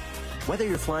 $5.99. Whether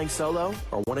you're flying solo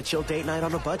or want a chill date night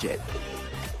on a budget,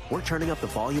 we're turning up the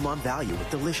volume on value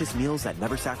with delicious meals that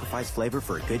never sacrifice flavor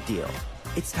for a good deal.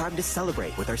 It's time to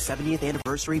celebrate with our 70th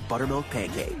anniversary buttermilk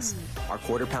pancakes, our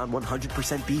quarter-pound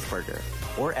 100% beef burger,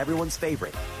 or everyone's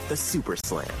favorite, the Super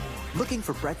Slam. Looking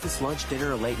for breakfast, lunch,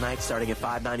 dinner, or late night starting at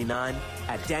 $5.99?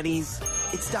 At Denny's,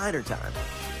 it's diner time.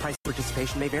 Price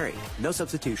participation may vary. No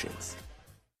substitutions.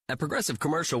 At Progressive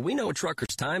Commercial, we know a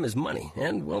trucker's time is money,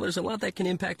 and, well, there's a lot that can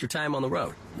impact your time on the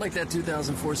road. Like that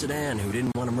 2004 sedan who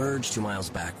didn't want to merge 2 miles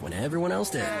back when everyone else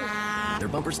did. Their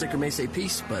bumper sticker may say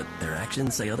peace, but their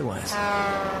actions say otherwise.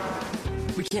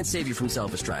 We can't save you from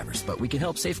selfish drivers, but we can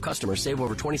help safe customers save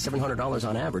over $2,700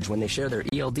 on average when they share their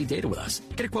ELD data with us.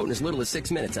 Get a quote in as little as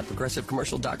 6 minutes at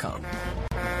ProgressiveCommercial.com.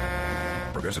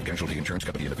 Progressive Casualty Insurance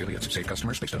Company and affiliates. Save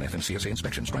customers based on FMCSA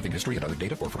inspections, driving history, and other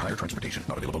data, or for higher transportation.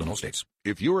 Not available in all states.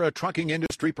 If you're a trucking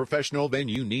industry professional, then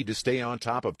you need to stay on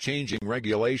top of changing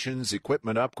regulations,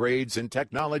 equipment upgrades, and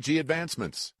technology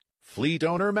advancements. Fleet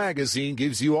Owner Magazine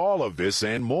gives you all of this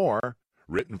and more.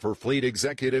 Written for fleet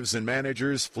executives and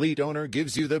managers, Fleet Owner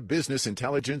gives you the business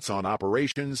intelligence on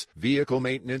operations, vehicle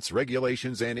maintenance,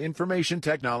 regulations, and information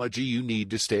technology you need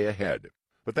to stay ahead.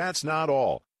 But that's not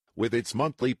all. With its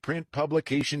monthly print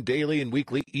publication, daily and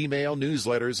weekly email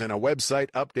newsletters, and a website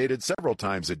updated several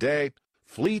times a day,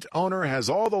 Fleet Owner has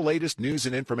all the latest news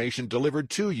and information delivered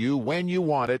to you when you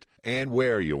want it and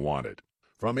where you want it.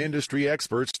 From industry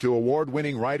experts to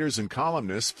award-winning writers and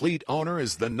columnists, Fleet Owner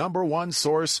is the #1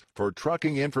 source for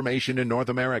trucking information in North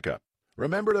America.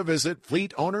 Remember to visit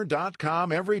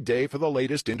fleetowner.com every day for the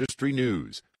latest industry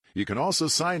news. You can also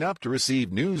sign up to receive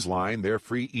Newsline, their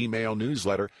free email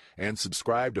newsletter, and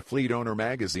subscribe to Fleet Owner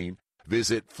Magazine.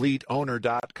 Visit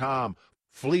fleetowner.com.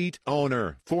 Fleet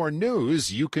Owner, for news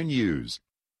you can use.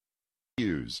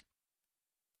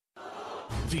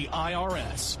 The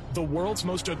IRS, the world's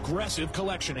most aggressive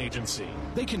collection agency.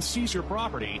 They can seize your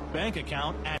property, bank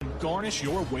account, and garnish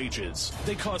your wages.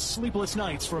 They cause sleepless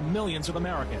nights for millions of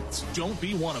Americans. Don't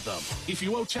be one of them. If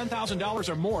you owe $10,000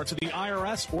 or more to the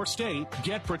IRS or state,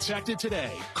 get protected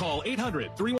today. Call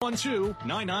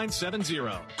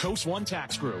 800-312-9970. Coast One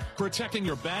Tax Group, protecting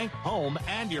your bank, home,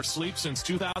 and your sleep since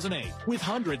 2008. With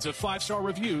hundreds of 5-star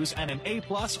reviews and an A+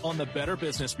 on the Better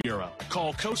Business Bureau.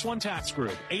 Call Coast One Tax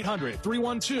Group, 800-312-9970.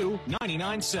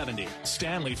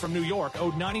 Stanley from New York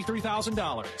owed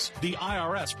 $93,000. The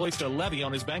IRS placed a levy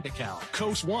on his bank account.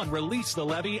 Coast One released the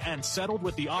levy and settled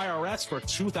with the IRS for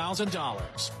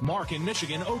 $2,000. Mark in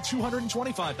Michigan owed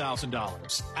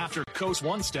 $225,000. After Coast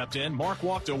One stepped in, Mark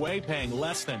walked away paying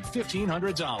less than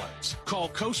 $1,500. Call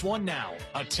Coast One now.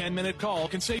 A 10-minute call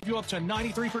can save you up to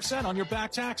 93% on your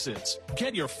back taxes.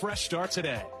 Get your fresh start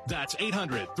today. That's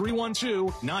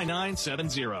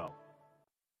 800-312-9970.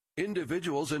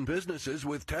 Individuals and businesses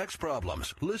with tax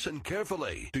problems, listen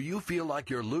carefully. Do you feel like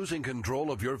you're losing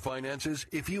control of your finances?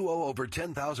 If you owe over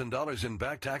 $10,000 in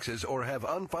back taxes or have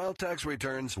unfiled tax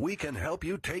returns, we can help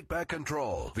you take back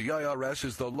control. The IRS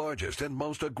is the largest and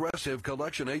most aggressive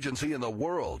collection agency in the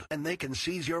world, and they can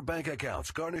seize your bank accounts,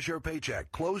 garnish your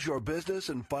paycheck, close your business,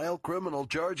 and file criminal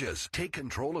charges. Take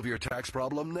control of your tax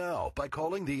problem now by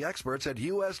calling the experts at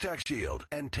U.S. Tax Shield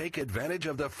and take advantage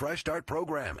of the Fresh Start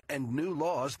program and new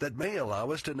laws that may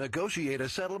allow us to negotiate a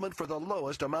settlement for the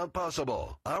lowest amount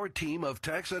possible. Our team of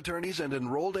tax attorneys and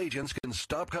enrolled agents can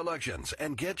stop collections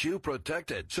and get you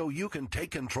protected so you can take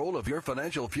control of your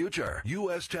financial future.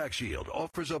 U.S. Tax Shield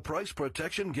offers a price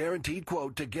protection guaranteed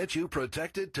quote to get you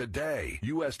protected today.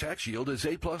 U.S. Tax Shield is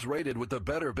A+ rated with the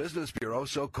Better Business Bureau,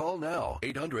 so call now.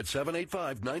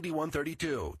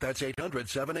 800-785-9132. That's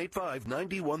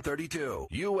 800-785-9132.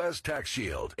 U.S. Tax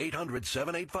Shield.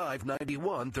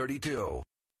 800-785-9132.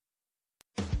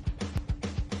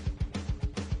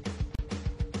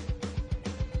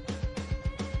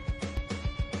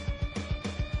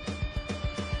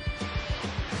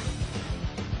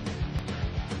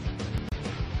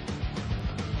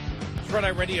 Red Eye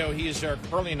Radio, he is Eric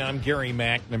Curley, and I'm Gary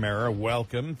McNamara.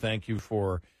 Welcome. Thank you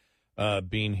for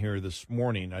being here this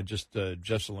morning. Jeff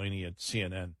Zeleny at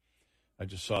CNN. I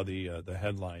just saw the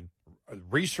headline.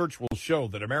 Research will show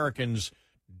that Americans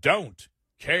don't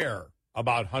care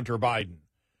about Hunter Biden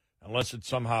unless it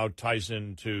somehow ties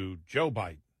into Joe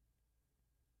Biden.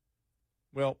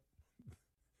 Well,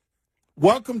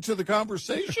 welcome to the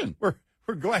conversation. We're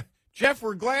glad, Jeff.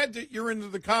 We're glad that you're into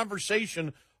the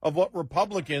conversation of what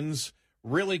Republicans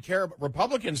really care about.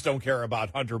 Republicans don't care about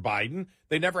Hunter Biden.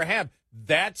 They never have.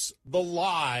 That's the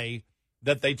lie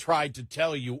that they tried to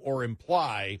tell you or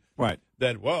imply. Right.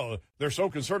 That, well, they're so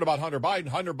concerned about Hunter Biden.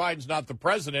 Hunter Biden's not the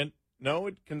president. No,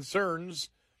 it concerns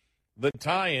the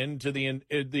tie-in to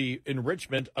the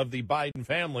enrichment of the Biden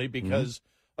family because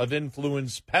of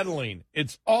influence peddling.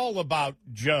 It's all about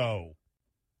Joe.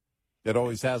 It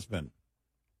always has been.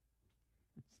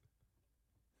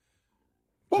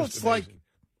 Well, Just it's amazing. like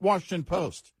Washington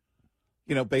Post,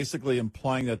 basically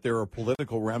implying that there are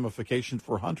political ramifications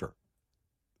for Hunter.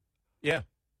 Yeah.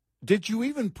 Did you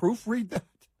even proofread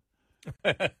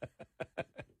that?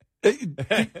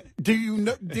 Do you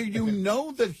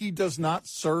know that he does not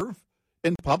serve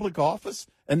in public office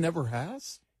and never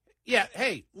has? Yeah.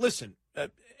 Hey, listen.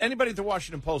 Anybody at the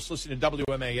Washington Post listening to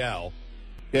WMAL,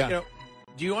 Yeah.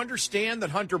 do you understand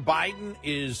that Hunter Biden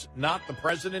is not the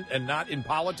president and not in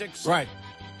politics? Right.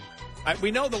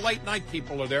 We know the late night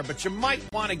people are there, but you might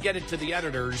want to get it to the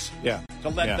editors to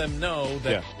let them know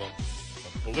that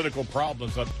the political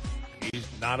problems of he's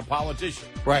not a politician.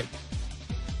 Right.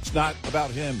 It's not about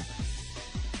him.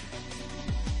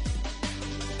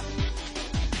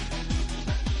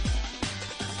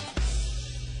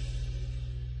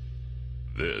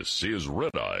 This is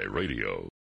Red Eye Radio.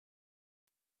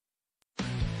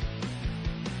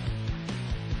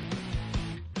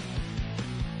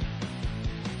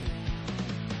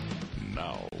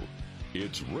 Now,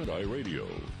 it's Red Eye Radio.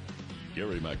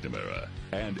 Gary McNamara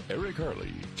and Eric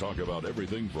Harley talk about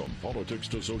everything from politics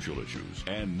to social issues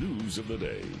and news of the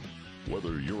day.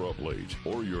 Whether you're up late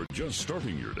or you're just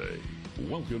starting your day,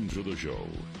 welcome to the show.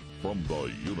 From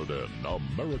the Uniden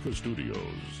America Studios,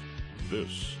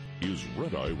 this is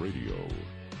Red Eye Radio.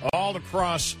 All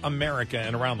across America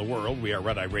and around the world, we are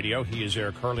Red Eye Radio. He is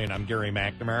Eric Harley, and I'm Gary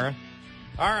McNamara.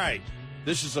 All right,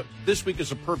 this week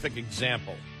is a perfect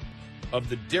example of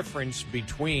the difference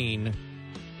between,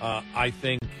 I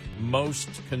think, most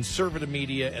conservative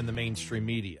media and the mainstream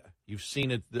media. You've seen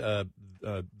it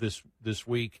this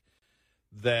week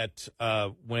that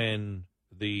when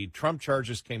the Trump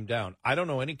charges came down, I don't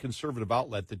know any conservative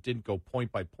outlet that didn't go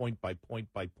point by point by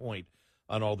point by point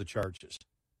on all the charges.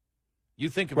 You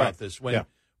think about this.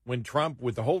 When Trump,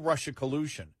 with the whole Russia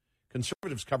collusion,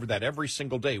 conservatives covered that every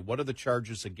single day. What are the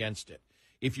charges against it?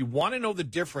 If you want to know the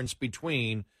difference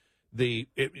between the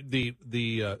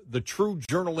true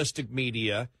journalistic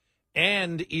media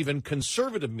and even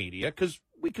conservative media, because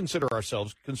we consider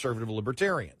ourselves conservative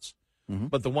libertarians. Mm-hmm.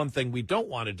 But the one thing we don't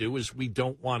want to do is we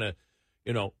don't want to,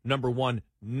 number one,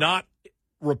 not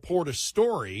report a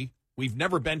story. We've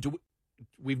never been,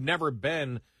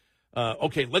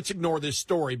 okay, let's ignore this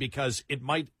story because it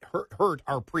might hurt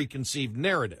our preconceived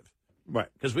narrative. Right.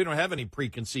 Because we don't have any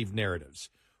preconceived narratives.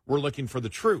 We're looking for the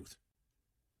truth.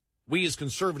 We as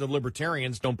conservative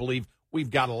libertarians don't believe we've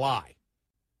got to lie.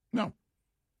 No.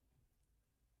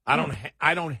 I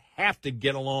don't have to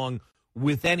get along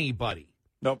with anybody.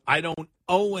 Nope. I don't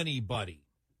owe anybody.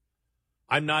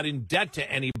 I'm not in debt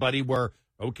to anybody where,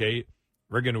 okay,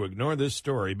 we're going to ignore this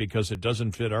story because it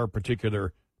doesn't fit our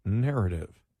particular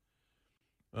narrative.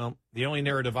 Well, the only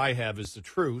narrative I have is the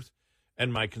truth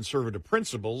and my conservative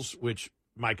principles, which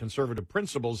my conservative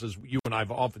principles, as you and I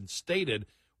have often stated,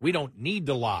 we don't need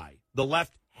to lie. The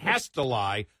left has to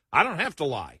lie. I don't have to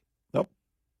lie. Nope.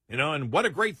 And what a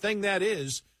great thing that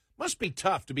is. Must be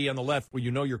tough to be on the left where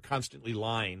you're constantly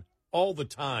lying all the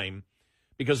time,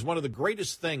 because one of the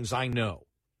greatest things I know,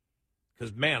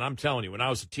 because, man, I'm telling you, when I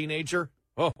was a teenager,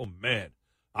 oh, man,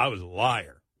 I was a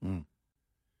liar. Mm.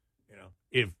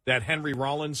 If that Henry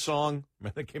Rollins song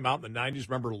that came out in the 90s,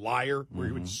 remember Liar, where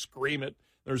he would scream it,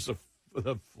 there's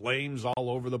the flames all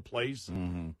over the place.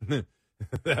 Mm-hmm.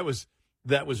 That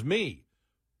was me.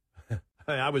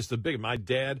 I was the big, my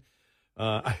dad,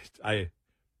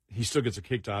 he still gets a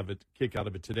kick out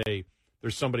of it today.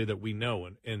 There's somebody that we know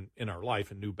in our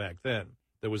life and knew back then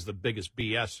that was the biggest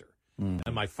BSer. Mm-hmm.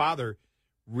 And my father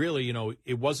really,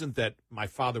 it wasn't that my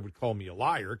father would call me a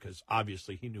liar, because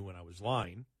obviously he knew when I was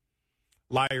lying.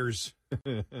 Liars,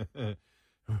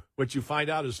 what you find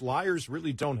out is liars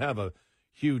really don't have a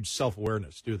huge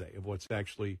self-awareness, do they, of what's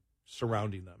actually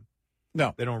surrounding them.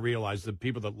 No. They don't realize the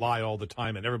people that lie all the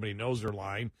time and everybody knows they're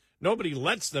lying. Nobody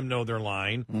lets them know they're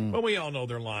lying, but we all know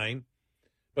they're lying.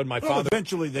 But my father...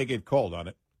 Eventually they get called on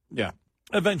it. Yeah.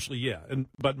 Eventually, yeah.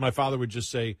 But my father would just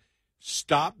say,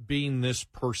 stop being this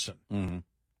person. Mm-hmm.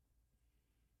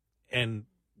 And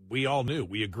we all knew.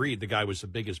 We agreed the guy was the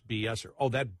biggest BSer. Oh,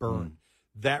 that burned.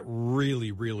 That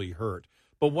really, really hurt.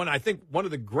 But I think one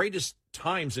of the greatest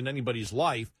times in anybody's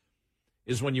life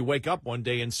is when you wake up one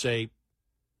day and say,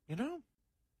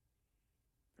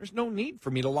 there's no need for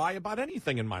me to lie about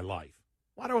anything in my life.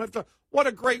 Why do I have to? What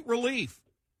a great relief.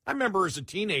 I remember as a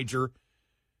teenager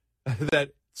that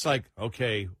it's like,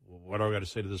 okay, what do I got to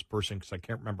say to this person? Because I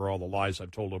can't remember all the lies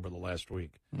I've told over the last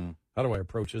week. How do I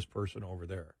approach this person over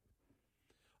there?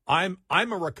 I'm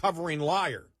a recovering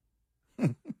liar.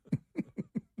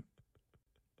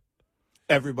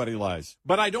 Everybody lies.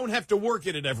 But I don't have to work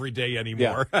at it every day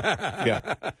anymore.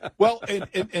 Yeah. Well,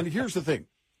 and here's the thing.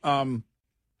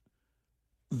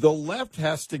 the left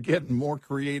has to get more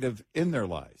creative in their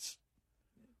lies.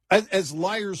 As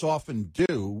liars often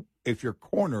do, if you're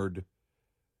cornered,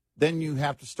 then you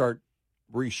have to start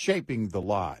reshaping the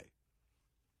lie.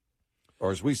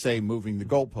 Or as we say, moving the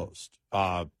goalpost.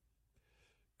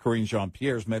 Karine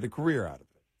Jean-Pierre's made a career out of it.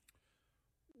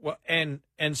 Well,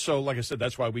 and so, like I said,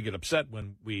 that's why we get upset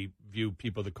when we view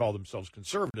people that call themselves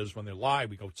conservatives. When they lie,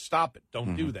 we go, stop it.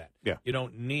 Don't do that. Yeah. You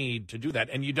don't need to do that.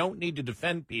 And you don't need to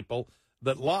defend people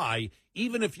that lie,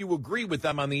 even if you agree with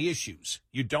them on the issues.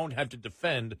 You don't have to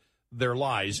defend their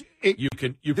lies.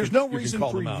 There's no reason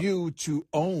for you to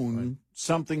own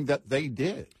something that they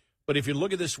did. But if you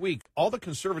look at this week, all the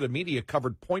conservative media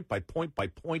covered point by point by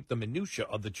point the minutia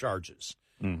of the charges.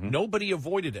 Nobody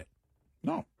avoided it.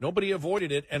 No. Nobody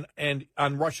avoided it. And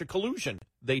on Russia collusion,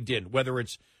 they did, whether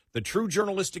it's the true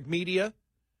journalistic media,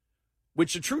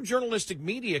 which the true journalistic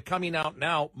media coming out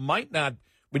now might not,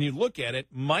 when you look at it,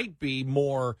 might be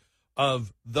more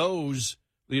of those,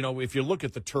 you know, if you look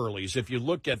at the Turleys, if you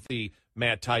look at the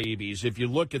Matt Taibbi's, if you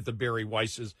look at the Barry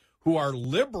Weisses, who are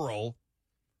liberal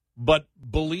but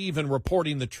believe in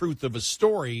reporting the truth of a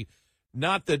story,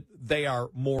 not that they are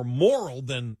more moral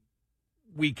than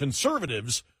we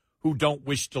conservatives who don't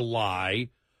wish to lie,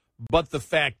 but the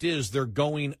fact is they're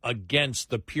going against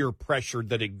the peer pressure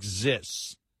that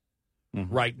exists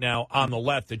right now on the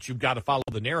left, that you've got to follow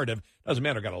the narrative. Doesn't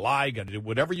matter, got to lie, got to do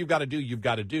whatever you've got to do, you've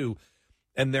got to do,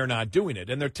 and they're not doing it.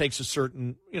 And there takes a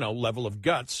certain, level of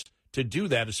guts to do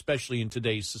that, especially in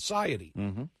today's society,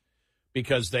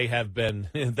 because they have been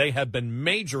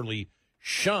majorly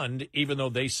shunned, even though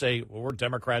they say, well, we're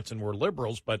Democrats and we're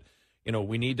liberals, but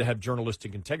we need to have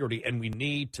journalistic integrity, and we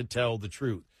need to tell the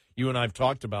truth. You and I have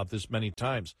talked about this many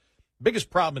times. Biggest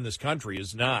problem in this country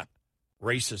is not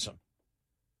racism.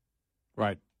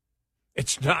 Right.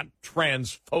 It's not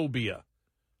transphobia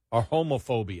or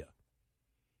homophobia.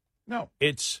 No.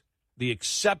 It's the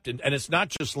acceptance, and it's not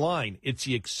just lying. It's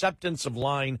the acceptance of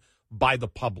lying by the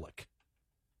public.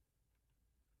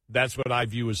 That's what I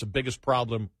view as the biggest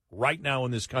problem right now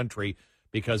in this country,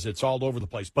 because it's all over the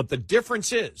place. But the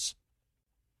difference is,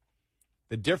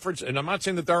 and I'm not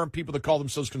saying that there aren't people that call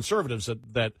themselves conservatives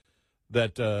that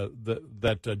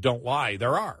don't lie.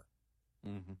 There are.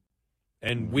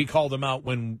 And we call them out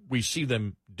when we see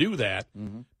them do that,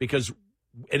 because,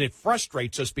 and it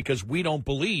frustrates us because we don't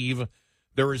believe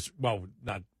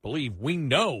we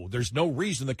know there's no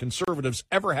reason that conservatives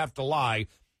ever have to lie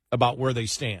about where they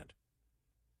stand.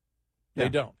 Yeah. They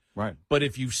don't. Right. But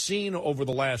if you've seen over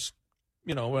the last,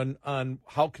 on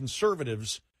how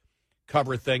conservatives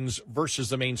cover things versus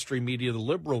the mainstream media, the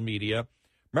liberal media.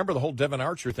 Remember the whole Devon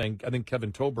Archer thing? I think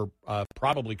Kevin Tober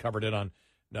probably covered it on,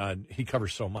 he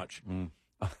covers so much,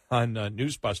 on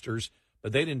Newsbusters,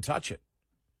 but they didn't touch it.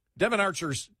 Devon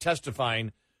Archer's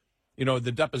testifying,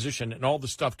 the deposition and all the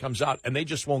stuff comes out, and they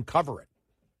just won't cover it.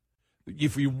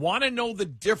 If you want to know the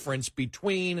difference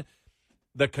between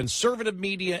the conservative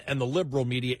media and the liberal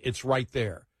media, it's right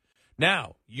there.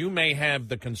 Now, you may have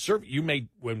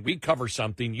when we cover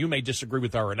something, you may disagree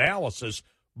with our analysis,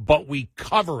 but we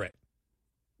cover it.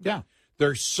 Yeah.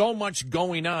 There's so much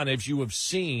going on, as you have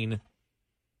seen,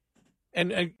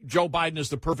 and Joe Biden is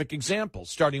the perfect example,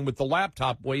 starting with the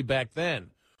laptop way back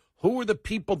then. Who are the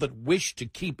people that wish to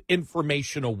keep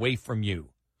information away from you?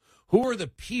 Who are the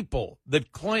people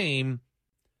that claim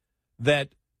that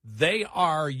they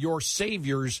are your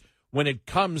saviors when it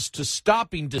comes to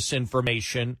stopping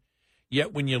disinformation?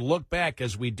 Yet when you look back,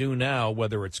 as we do now,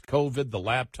 whether it's COVID, the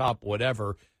laptop,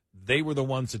 whatever, they were the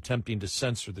ones attempting to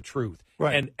censor the truth.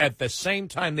 Right. And at the same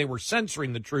time they were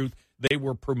censoring the truth, they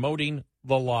were promoting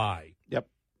the lie. Yep.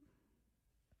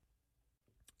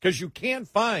 Because you can't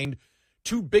find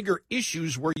two bigger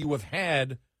issues where you have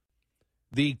had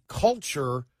the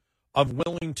culture of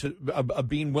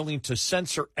being willing to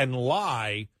censor and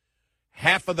lie.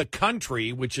 Half of the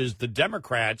country, which is the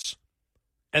Democrats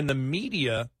and the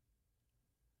media,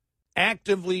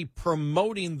 actively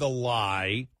promoting the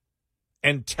lie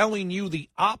and telling you the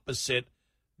opposite,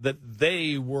 that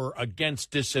they were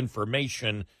against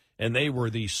disinformation and they were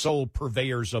the sole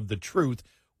purveyors of the truth,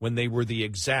 when they were the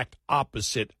exact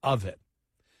opposite of it.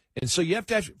 And so you have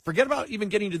to forget about even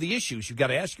getting to the issues. You've got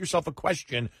to ask yourself a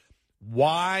question.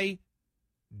 Why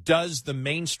does the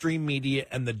mainstream media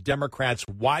and the Democrats,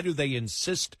 why do they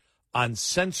insist on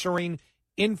censoring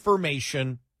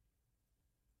information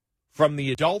from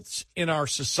the adults in our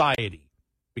society?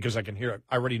 Because I can hear it.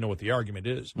 I already know what the argument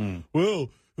is.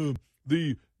 Well,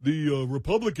 the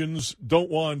Republicans don't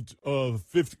want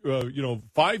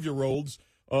 5-year-olds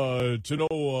to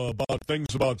know about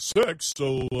things about sex,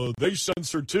 so they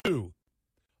censor too.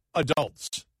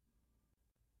 Adults.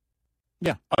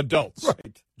 Yeah. Adults.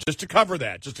 Right. Just to cover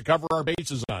that, just to cover our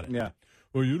bases on it. Yeah.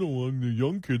 Well, you don't want the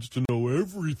young kids to know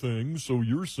everything, so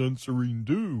you're censoring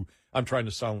due. I'm trying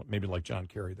to sound maybe like John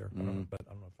Kerry there, but I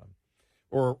don't know if I'm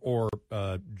or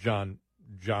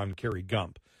John Kerry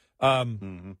Gump.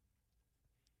 And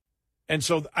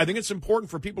so I think it's important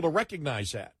for people to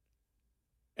recognize that.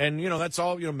 And that's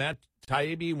all. Matt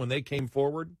Taibbi, when they came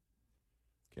forward,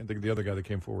 can't think of the other guy that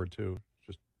came forward too.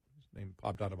 Just his name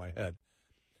popped out of my head.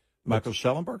 Michael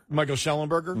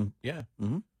Schellenberger. Yeah.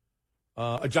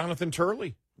 A Jonathan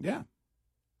Turley. Yeah.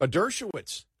 A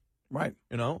Dershowitz. Right.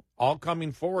 All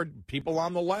coming forward, people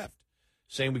on the left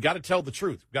saying we got to tell the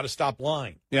truth. We got to stop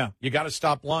lying. Yeah. You got to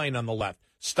stop lying on the left.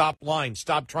 Stop lying.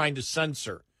 Stop trying to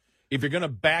censor. If you're going to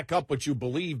back up what you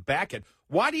believe, back it.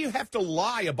 Why do you have to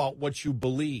lie about what you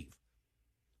believe?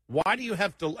 Why do you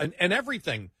have to, and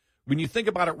everything, when you think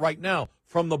about it right now,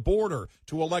 from the border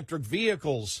to electric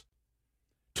vehicles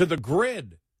to the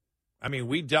grid. I mean,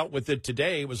 we dealt with it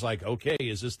today. It was like, okay,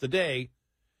 is this the day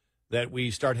that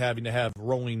we start having to have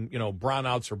rolling,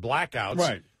 brownouts or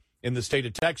blackouts in the state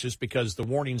of Texas because the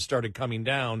warnings started coming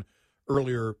down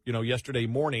earlier, yesterday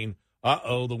morning.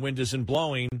 The wind isn't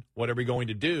blowing. What are we going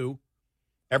to do?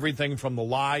 Everything from the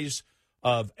lies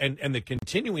of and the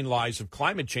continuing lies of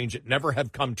climate change that never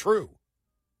have come true.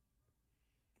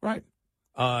 Right.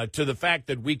 To the fact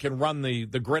that we can run the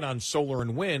grid on solar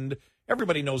and wind.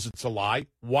 Everybody knows it's a lie.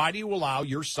 Why do you allow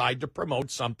your side to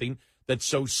promote something that's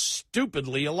so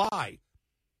stupidly a lie?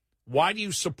 Why do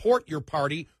you support your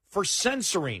party for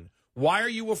censoring? Why are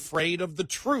you afraid of the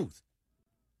truth?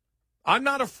 I'm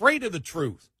not afraid of the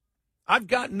truth. I've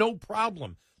got no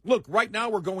problem. Look, right now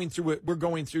we're going through it.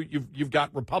 You've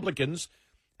got Republicans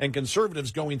and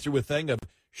conservatives going through a thing of,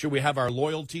 should we have our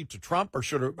loyalty to Trump or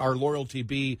should our loyalty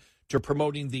be to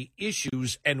promoting the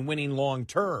issues and winning long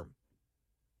term?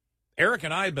 Eric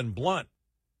and I have been blunt.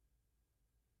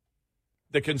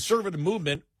 The conservative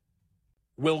movement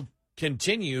will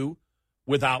continue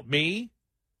without me,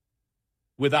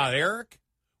 without Eric,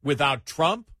 without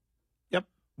Trump,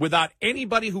 without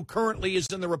anybody who currently is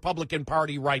in the Republican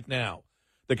Party right now.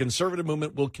 The conservative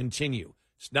movement will continue.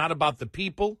 It's not about the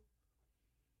people.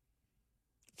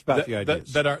 It's about the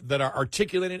ideas that are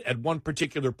articulated at one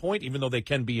particular point, even though they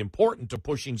can be important to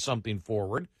pushing something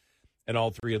forward. And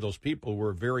all three of those people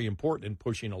were very important in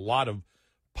pushing a lot of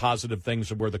positive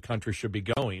things of where the country should be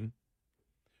going.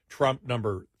 Trump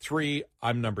number 3,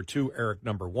 I'm number 2, Eric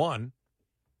number 1.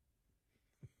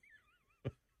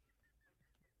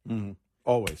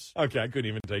 Always. Okay, I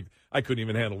couldn't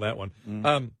even handle that one.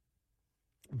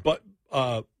 But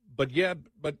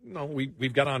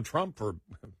we've got on Trump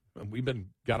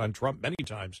got on Trump many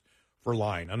times for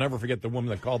lying. I'll never forget the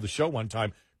woman that called the show one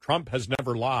time. Trump has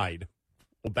never lied.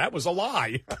 Well, that was a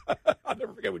lie. I'll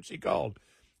never forget what she called.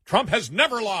 Trump has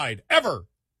never lied, ever.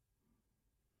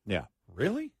 Yeah.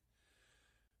 Really?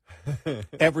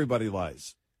 Everybody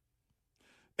lies.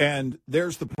 And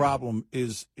there's the problem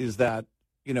is that,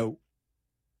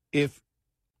 if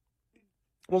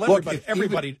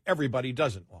everybody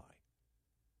doesn't lie.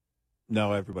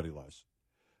 No, everybody lies.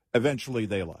 Eventually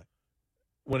they lie.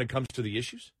 When it comes to the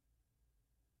issues?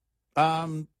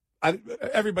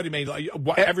 Everybody may lie.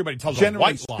 Everybody tells a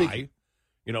white lie.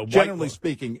 Generally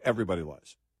speaking, everybody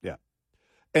lies. Yeah.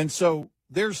 And so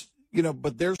there's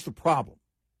the problem.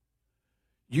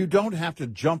 You don't have to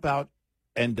jump out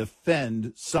and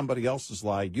defend somebody else's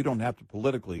lie. You don't have to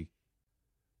politically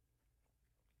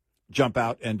jump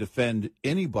out and defend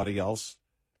anybody else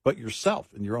but yourself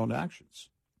and your own actions.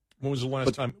 When was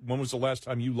the last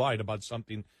time you lied about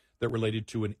something that related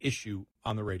to an issue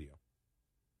on the radio?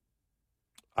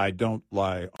 I don't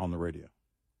lie on the radio.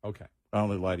 Okay. I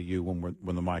only lie to you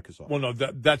when the mic is off. Well, no,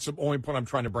 that's the only point I'm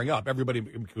trying to bring up. Everybody,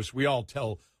 because we all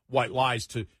tell white lies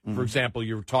to, for example,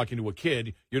 you're talking to a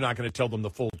kid, you're not going to tell them the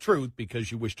full truth because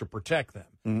you wish to protect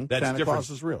them. That's Santa different. Claus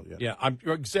is real. Yeah, I'm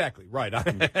exactly right.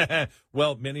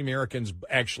 Well, many Americans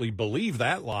actually believe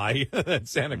that lie that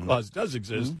Santa Claus does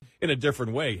exist in a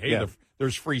different way. Hey,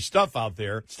 there's free stuff out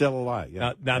there. Still a lie.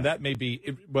 Yeah. Now that may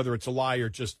be whether it's a lie or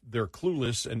just they're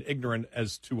clueless and ignorant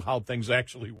as to how things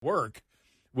actually work.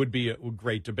 Would be a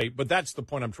great debate, but that's the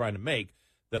point I'm trying to make.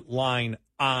 That lying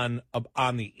on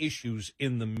the issues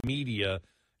in the media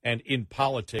and in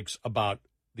politics about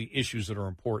the issues that are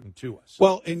important to us.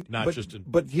 Well,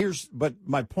 but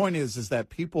my point is that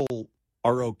people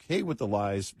are okay with the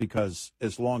lies because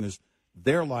as long as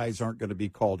their lies aren't going to be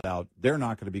called out, they're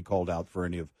not going to be called out for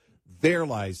any of their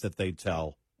lies that they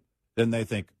tell. Then they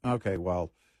think, okay,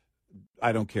 well,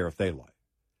 I don't care if they lie.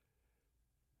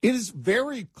 It is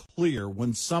very clear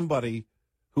when somebody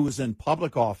who is in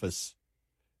public office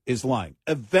is lying.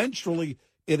 Eventually,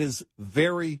 it is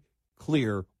very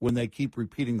clear when they keep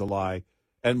repeating the lie,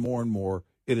 and more,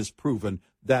 it is proven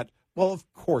that, well,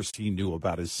 of course he knew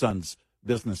about his son's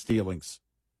business dealings.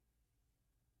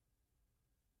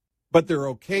 But they're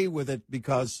okay with it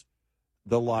because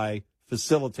the lie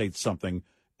facilitates something,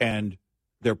 and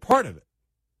they're part of it.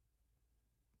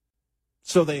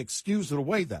 So they excuse it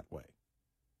away that way.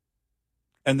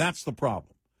 And that's the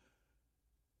problem.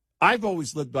 I've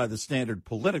always lived by the standard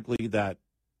politically that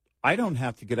I don't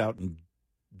have to get out and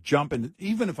jump in,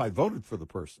 even if I voted for the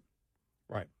person.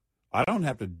 Right. I don't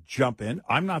have to jump in.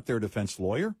 I'm not their defense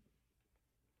lawyer.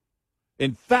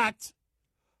 In fact,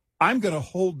 I'm going to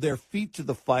hold their feet to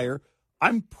the fire.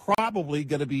 I'm probably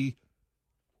going to be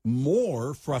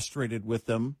more frustrated with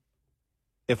them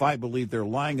if I believe they're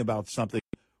lying about something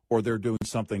or they're doing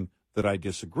something that I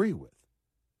disagree with,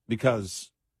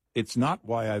 because it's not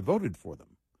why I voted for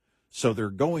them. So they're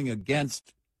going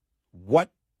against what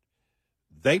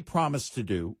they promised to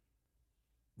do.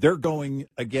 They're going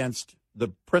against the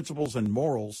principles and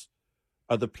morals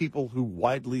of the people who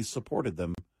widely supported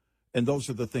them. And those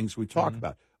are the things we talk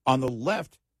about. On the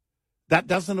left, that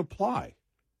doesn't apply.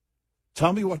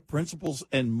 Tell me what principles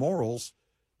and morals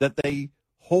that they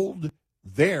hold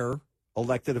their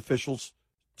elected officials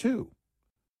to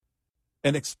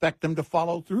and expect them to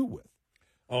follow through with.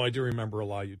 Oh, I do remember a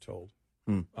lie you told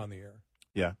on the air.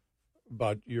 Yeah.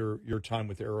 About your time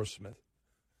with Aerosmith.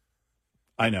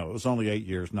 I know. It was only 8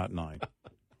 years, not 9.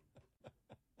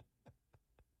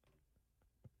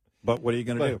 But what are you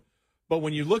going to do? But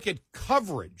when you look at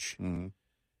coverage, and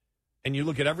you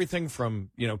look at everything from,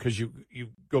 because you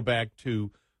go back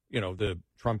to, the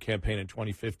Trump campaign in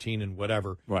 2015 and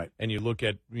whatever, right? And you look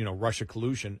at, Russia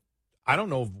collusion. I don't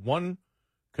know of one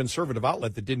conservative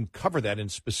outlet that didn't cover that in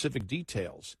specific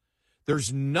details.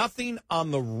 There's nothing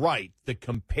on the right that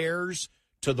compares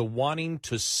to the wanting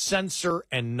to censor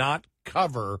and not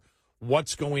cover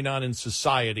what's going on in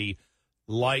society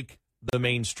like the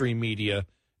mainstream media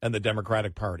and the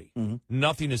Democratic Party.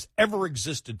 Nothing has ever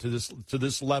existed to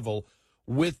this level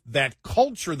with that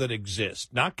culture that exists,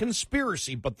 not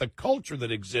conspiracy, but the culture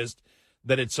that exists,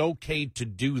 that it's okay to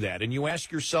do that. And you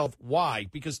ask yourself why,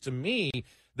 because to me,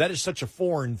 that is such a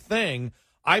foreign thing.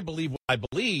 I believe what I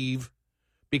believe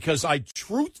because I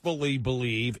truthfully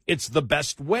believe it's the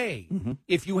best way.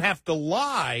 If you have to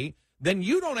lie, then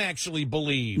you don't actually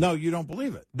believe. No, you don't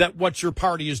believe it. That what your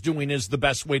party is doing is the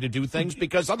best way to do things,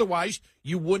 because otherwise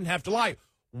you wouldn't have to lie.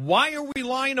 Why are we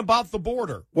lying about the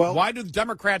border? Well, why do the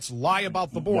Democrats lie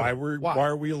about the border? Why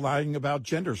are we lying about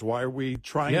genders? Why are we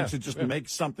trying to just make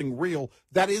something real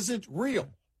that isn't real?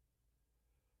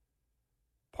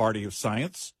 Party of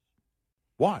science.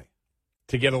 Why?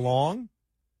 To get along?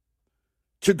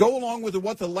 To go along with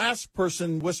what the last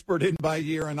person whispered in my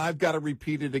ear, and I've got to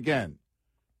repeat it again.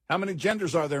 How many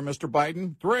genders are there, Mr.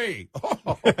 Biden? 3.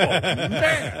 Oh,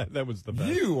 man. That was the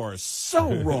best. You are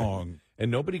so wrong.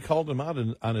 And nobody called him out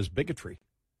on his bigotry.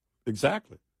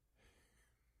 Exactly.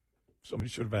 Somebody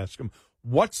should have asked him,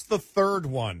 what's the third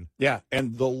one? Yeah,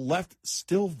 and the left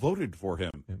still voted for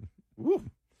him. Woo.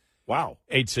 Wow.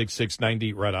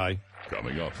 866-90 Red Eye.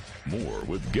 Coming up, more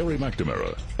with Gary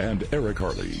McNamara and Eric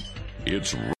Harley.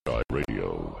 It's Red Eye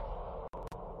Radio.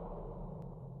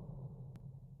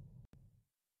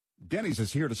 Denny's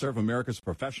is here to serve America's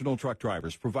professional truck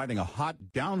drivers, providing a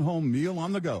hot, down-home meal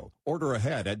on the go. Order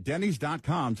ahead at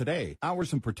Dennys.com today.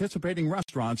 Hours in participating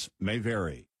restaurants may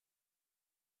vary.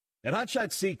 At Hot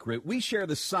Shot Secret, we share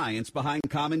the science behind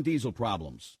common diesel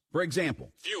problems. For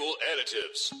example, fuel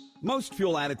additives. Most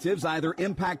fuel additives either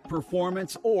impact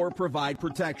performance or provide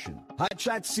protection. Hot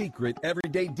Shot Secret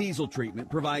Everyday Diesel Treatment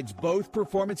provides both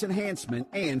performance enhancement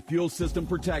and fuel system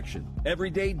protection.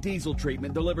 Everyday Diesel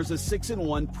Treatment delivers a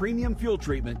 6-in-1 premium fuel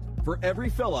treatment for every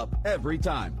fill-up, every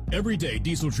time. Everyday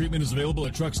Diesel Treatment is available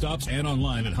at truck stops and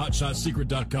online at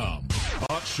HotShotSecret.com.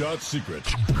 Hot Shot Secret.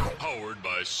 Powered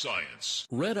by science.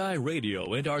 Red Eye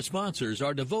Radio and our sponsors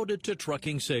are devoted to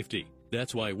trucking safety.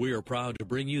 That's why we are proud to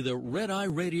bring you the Red Eye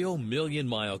Radio Million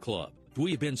Mile Club.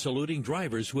 We've been saluting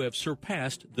drivers who have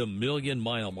surpassed the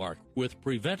million-mile mark with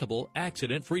preventable,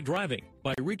 accident-free driving.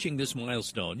 By reaching this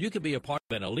milestone, you can be a part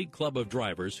of an elite club of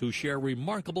drivers who share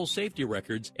remarkable safety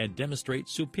records and demonstrate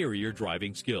superior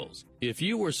driving skills. If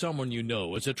you or someone you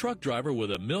know is a truck driver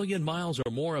with 1 million miles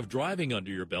or more of driving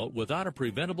under your belt without a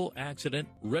preventable accident,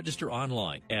 register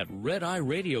online at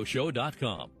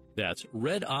RedEyeRadioShow.com. That's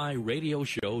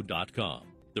RedEyeRadioShow.com.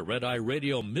 The Red Eye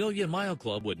Radio Million Mile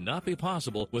Club would not be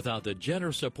possible without the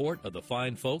generous support of the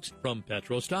fine folks from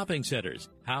Petro Stopping Centers,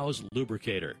 Howe's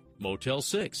Lubricator, Motel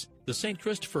 6, the St.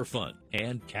 Christopher Fund,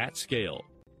 and Cat Scale.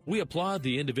 We applaud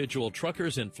the individual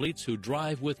truckers and fleets who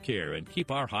drive with care and keep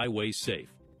our highways safe.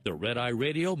 The Red Eye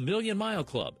Radio Million Mile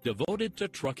Club, devoted to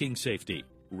trucking safety.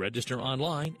 Register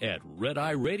online at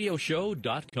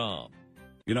redeyeradioshow.com.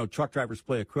 You know, truck drivers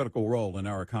play a critical role in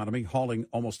our economy, hauling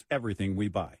almost everything we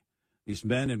buy. These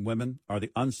men and women are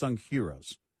the unsung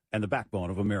heroes and the backbone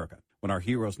of America. When our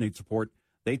heroes need support,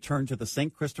 they turn to the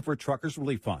St. Christopher Truckers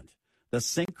Relief Fund. The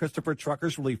St. Christopher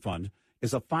Truckers Relief Fund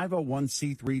is a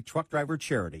 501c3 truck driver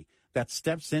charity that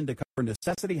steps in to cover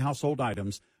necessity household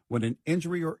items when an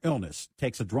injury or illness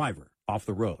takes a driver off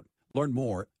the road. Learn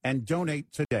more and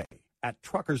donate today at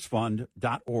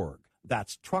truckersfund.org.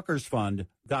 That's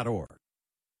truckersfund.org.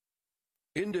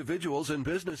 Individuals and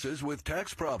businesses with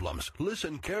tax problems,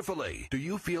 listen carefully. Do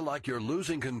you feel like you're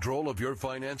losing control of your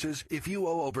finances? If you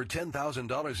owe over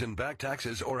 $10,000 in back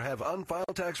taxes or have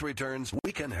unfiled tax returns,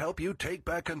 we can help you take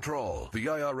back control. The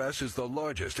IRS is the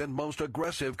largest and most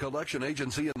aggressive collection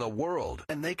agency in the world,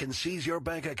 and they can seize your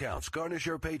bank accounts, garnish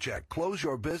your paycheck, close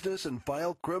your business, and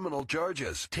file criminal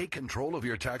charges. Take control of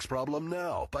your tax problem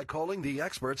now by calling the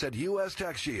experts at U.S.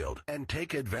 Tax Shield and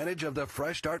take advantage of the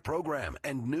Fresh Start program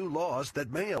and new laws that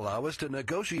may allow us to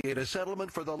negotiate a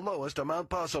settlement for the lowest amount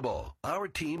possible. Our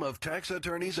team of tax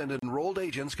attorneys and enrolled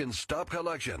agents can stop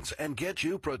collections and get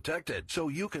you protected so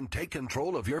you can take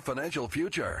control of your financial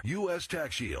future. U.S.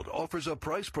 Tax Shield offers a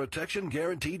price protection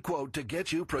guaranteed quote to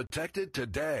get you protected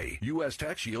today. U.S.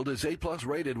 Tax Shield is A+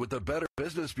 rated with the Better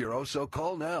Business Bureau, so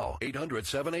call now.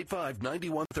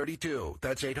 800-785-9132.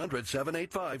 That's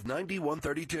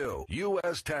 800-785-9132.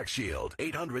 U.S. Tax Shield.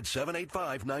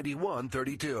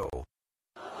 800-785-9132.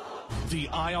 The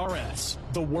IRS,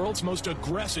 the world's most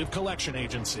aggressive collection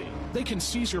agency. They can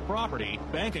seize your property,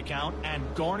 bank account, and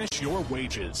garnish your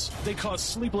wages. They cause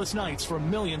sleepless nights for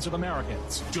millions of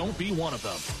Americans. Don't be one of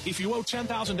them. If you owe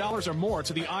 $10,000 or more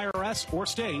to the IRS or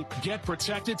state, get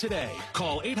protected today.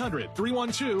 Call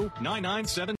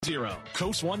 800-312-9970.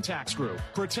 Coast One Tax Group,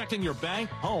 protecting your bank,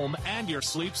 home, and your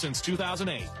sleep since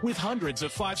 2008. With hundreds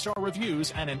of 5-star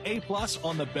reviews and an A+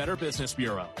 on the Better Business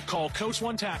Bureau. Call Coast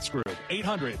One Tax Group,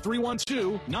 800-312-9970.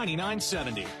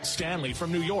 Stanley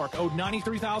from New York owed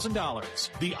 $93,000.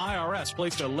 The IRS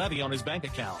placed a levy on his bank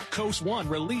account. Coast One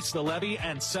released the levy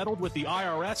and settled with the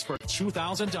IRS for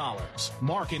 $2,000.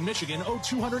 Mark in Michigan owed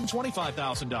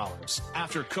 $225,000.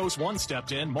 After Coast One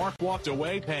stepped in, Mark walked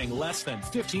away paying less than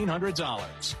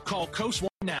 $1,500. Call Coast One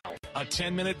now. A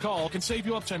 10-minute call can save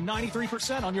you up to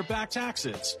 93% on your back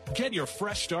taxes. Get your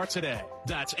fresh start today.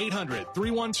 That's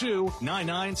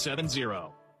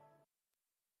 800-312-9970.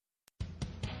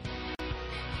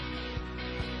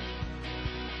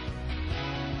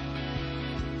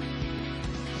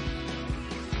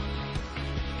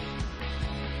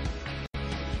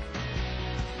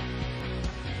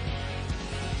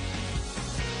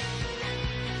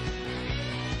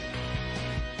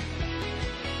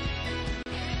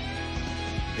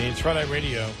 It's Red Eye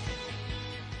Radio.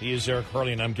 He is Eric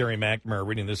Harley, and I'm Gary McNamara.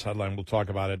 Reading this headline, we'll talk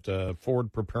about it.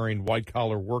 Ford preparing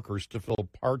white-collar workers to fill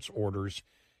parts orders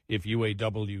if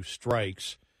UAW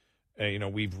strikes.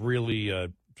 We've really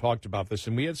talked about this,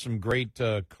 and we had some great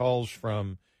calls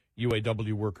from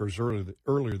UAW workers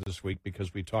earlier this week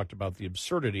because we talked about the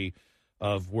absurdity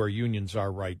of where unions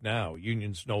are right now. The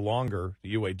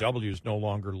UAW is no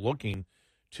longer looking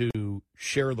to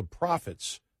share the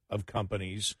profits of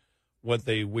companies. What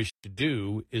they wish to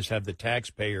do is have the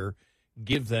taxpayer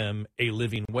give them a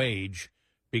living wage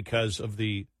because of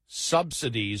the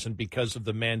subsidies and because of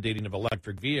the mandating of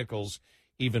electric vehicles.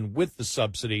 Even with the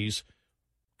subsidies,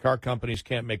 car companies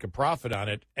can't make a profit on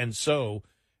it. And so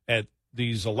at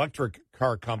these electric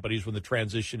car companies, when the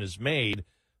transition is made,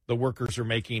 the workers are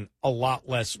making a lot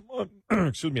less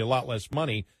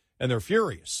money, and they're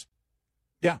furious.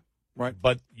 Yeah, right.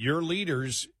 But your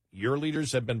leaders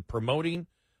have been promoting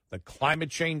the climate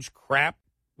change crap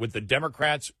with the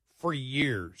Democrats for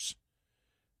years.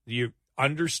 You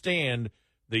understand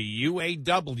the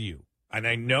UAW, and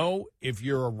I know if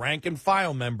you're a rank and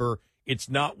file member, it's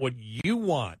not what you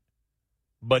want,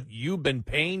 but you've been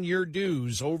paying your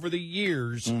dues over the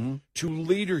years to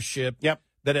leadership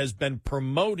that has been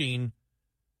promoting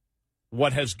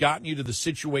what has gotten you to the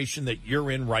situation that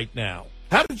you're in right now.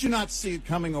 How did you not see it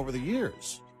coming over the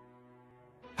years?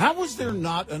 How was there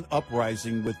not an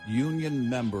uprising with union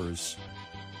members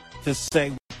to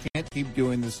say we can't keep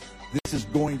doing this? This is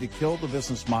going to kill the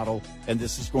business model, and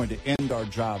this is going to end our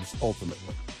jobs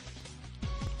ultimately.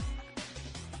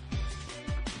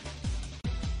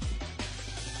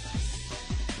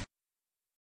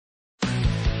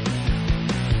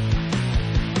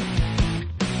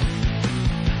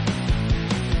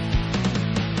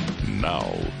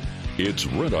 Now, it's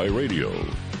Red Eye Radio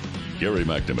Gary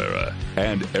McNamara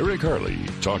and Eric Harley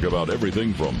talk about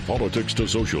everything from politics to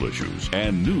social issues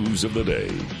and news of the day.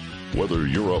 Whether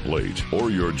you're up late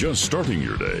or you're just starting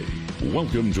your day,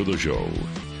 welcome to the show.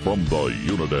 From the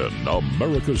Uniden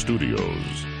America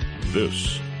Studios,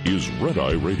 this is Red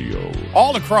Eye Radio.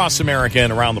 All across America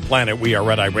and around the planet, we are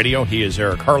Red Eye Radio. He is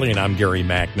Eric Harley, and I'm Gary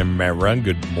McNamara.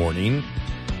 Good morning.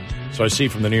 So I see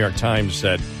from the New York Times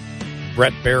that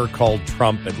Bret Baier called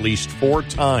Trump at least 4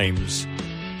 times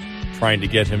trying to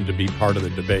get him to be part of the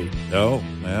debate. Oh,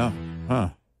 yeah. Huh.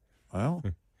 Well.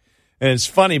 And it's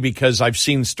funny because I've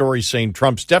seen stories saying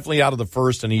Trump's definitely out of the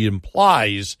first, and he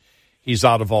implies he's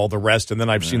out of all the rest. And then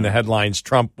I've seen the headlines,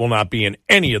 Trump will not be in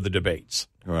any of the debates.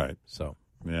 Right. So,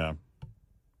 yeah.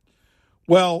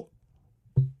 Well,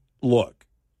 look.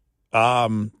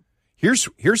 Here's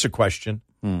a question.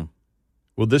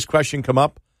 Will this question come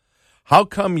up? How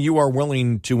come you are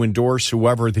willing to endorse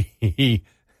whoever the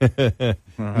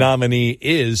nominee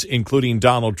is, including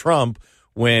Donald Trump,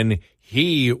 when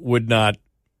he would not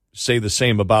say the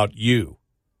same about you?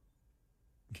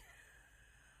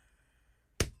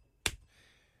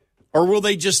 Or will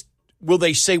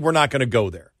they say we're not going to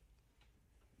go there?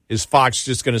 Is Fox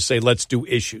just going to say let's do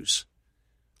issues?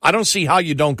 I don't see how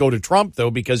you don't go to Trump,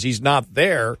 though, because he's not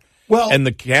there. Well, and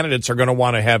the candidates are going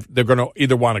to they're going to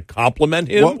either want to compliment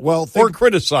him or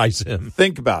criticize him.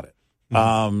 Think about it.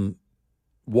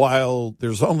 While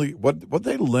there's only, what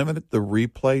they limited the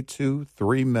replay to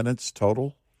 3 minutes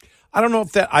total? I don't know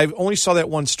if I've only saw that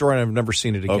one story and I've never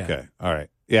seen it again. Okay. All right.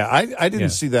 Yeah. I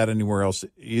didn't see that anywhere else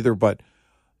either, but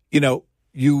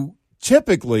you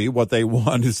typically what they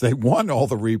want is they want all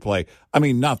the replay. I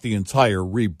mean, not the entire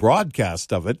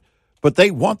rebroadcast of it, but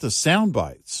they want the sound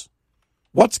bites.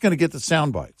 What's going to get the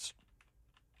sound bites?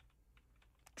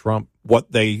 Trump.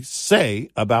 What they say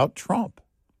about Trump.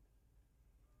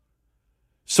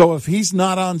 So if he's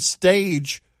not on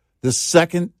stage, the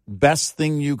second best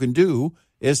thing you can do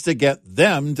is to get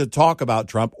them to talk about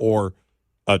Trump or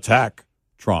attack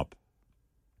Trump.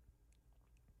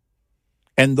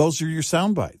 And those are your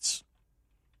sound bites.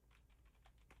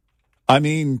 I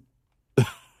mean,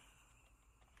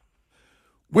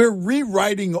 we're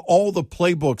rewriting all the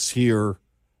playbooks here,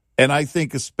 and I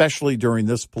think especially during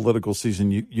this political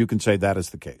season, you can say that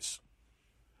is the case.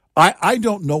 I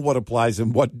don't know what applies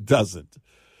and what doesn't.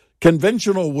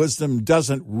 Conventional wisdom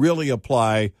doesn't really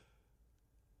apply,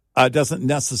 doesn't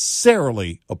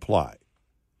necessarily apply.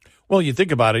 Well, you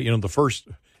think about it, the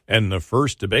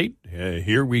first debate,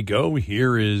 here we go.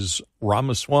 Here is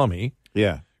Ramaswamy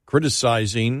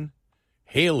criticizing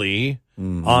Haley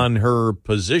on her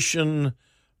position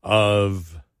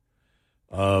of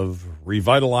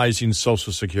revitalizing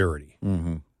Social Security.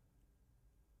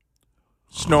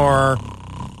 Snore.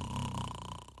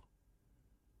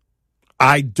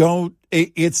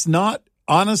 It's not,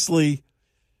 honestly,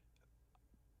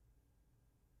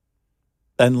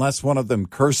 unless one of them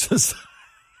curses.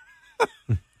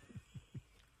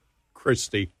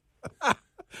 Christie.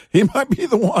 He might be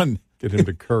the one. Get him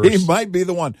to curse. He might be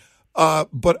the one.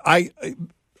 But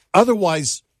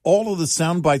otherwise, all of the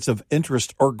sound bites of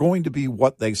interest are going to be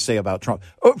what they say about Trump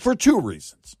for 2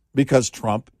 reasons. Because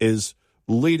Trump is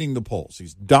leading the polls.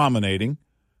 He's dominating.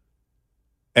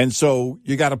 And so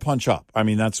you got to punch up. I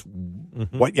mean, that's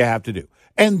what you have to do.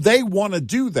 And they want to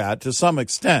do that to some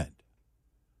extent.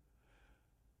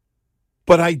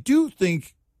 But I do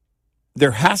think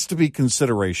there has to be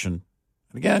consideration.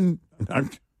 And again,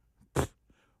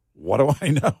 what do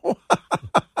I know?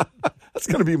 That's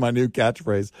going to be my new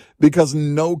catchphrase, because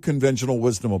no conventional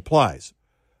wisdom applies.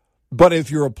 But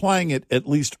if you're applying it at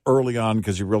least early on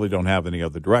because you really don't have any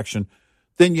other direction,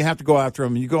 then you have to go after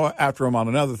him. And you go after him on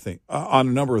another thing, on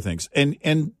a number of things.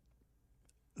 And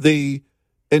the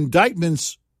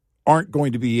indictments aren't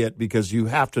going to be it, because you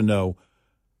have to know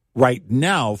right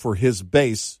now for his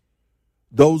base,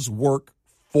 those work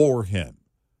for him.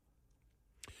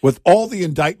 With all the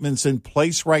indictments in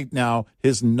place right now,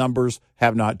 his numbers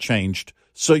have not changed.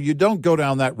 So you don't go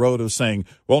down that road of saying,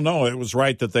 well, no, it was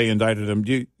right that they indicted him.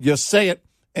 You say it,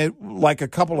 and like a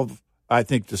couple of, I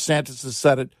think DeSantis has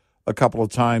said it a couple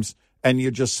of times, and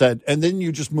you just said, and then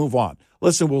you just move on.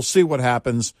 Listen, we'll see what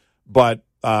happens, but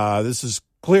this is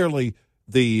clearly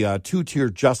the two-tier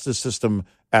justice system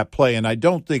at play, and I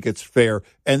don't think it's fair.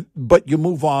 But you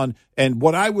move on, and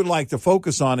what I would like to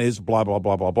focus on is blah blah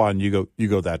blah blah blah, and you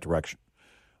go that direction.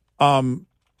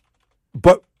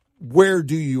 But where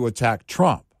do you attack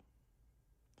Trump?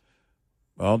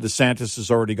 Well, DeSantis has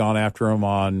already gone after him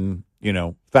on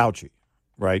Fauci,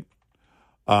 right?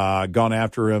 Gone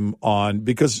after him on,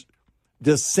 because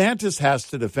DeSantis has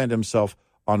to defend himself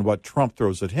on what Trump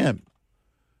throws at him.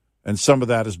 And some of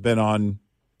that has been on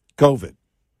COVID.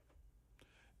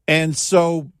 And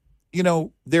so,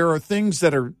 there are things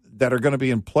that are going to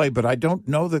be in play, but I don't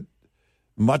know that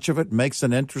much of it makes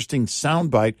an interesting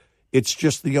soundbite. It's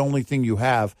just the only thing you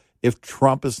have if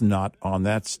Trump is not on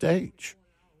that stage.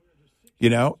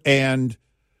 And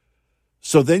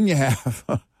so then you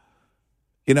have,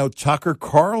 Tucker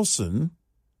Carlson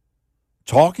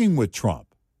talking with Trump.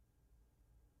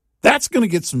 That's going to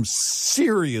get some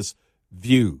serious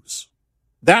views.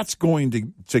 That's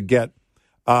going to get,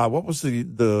 what was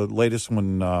the latest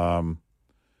one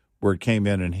where it came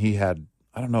in and he had,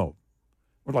 I don't know,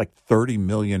 like 30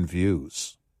 million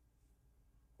views.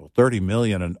 Well, 30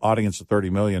 million, an audience of 30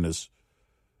 million is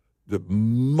the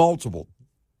multiple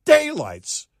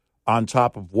daylights on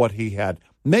top of what he had.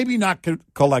 Maybe not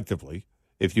collectively,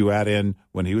 if you add in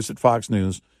when he was at Fox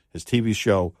News, his TV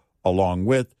show, along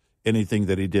with anything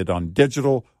that he did on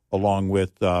digital, along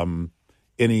with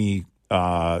anything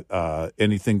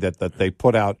that they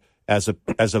put out as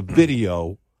a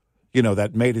video,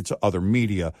 that made it to other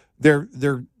media.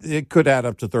 It could add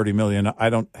up to 30 million. I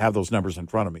don't have those numbers in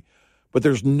front of me. But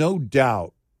there's no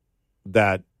doubt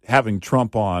that having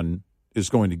Trump on is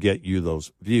going to get you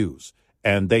those views.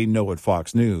 And they know at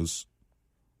Fox News,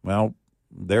 well,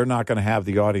 they're not going to have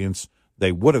the audience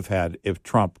they would have had if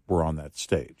Trump were on that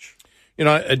stage.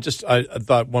 I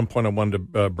thought one point I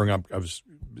wanted to bring up,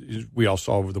 we all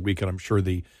saw over the weekend, I'm sure,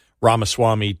 the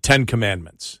Ramaswamy 10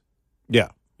 Commandments.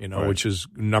 Yeah. Right. Which is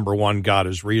number 1, God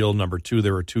is real. Number 2,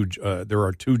 there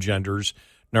are two genders.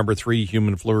 Number 3,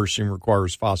 human flourishing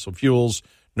requires fossil fuels.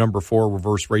 Number 4,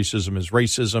 reverse racism is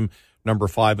racism. Number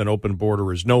 5, an open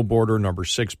border is no border. Number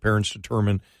 6, parents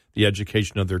determine the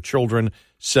education of their children.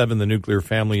 7, the nuclear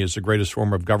family is the greatest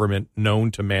form of government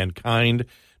known to mankind.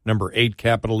 Number 8,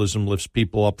 capitalism lifts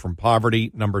people up from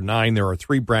poverty. Number 9, there are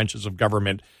 3 branches of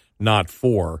government, not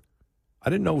 4.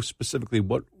 I didn't know specifically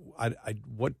what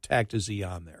tact is he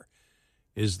on there.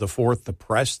 Is the 4th the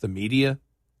press, the media?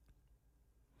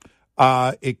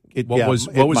 What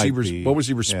was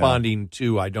he responding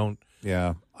to? I don't.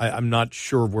 Yeah, I'm not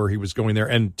sure where he was going there.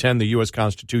 And 10, the U.S.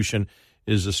 Constitution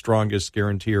is the strongest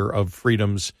guarantor of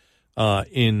freedoms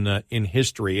in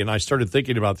history. And I started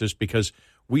thinking about this because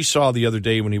we saw the other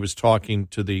day when he was talking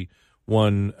to the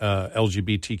one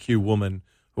LGBTQ woman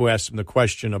who asked him the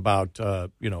question about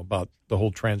about the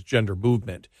whole transgender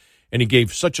movement, and he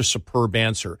gave such a superb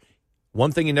answer.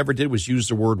 One thing he never did was use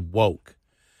the word woke.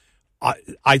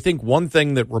 I think one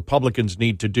thing that Republicans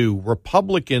need to do, and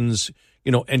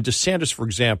DeSantis, for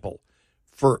example,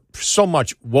 for so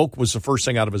much, woke was the first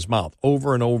thing out of his mouth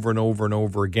over and over and over and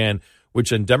over again, which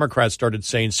then Democrats started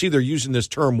saying, see, they're using this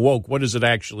term woke. What does it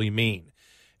actually mean?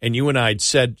 And you and I had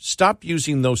said, stop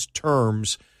using those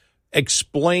terms.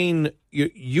 Explain.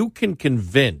 You can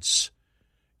convince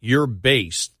your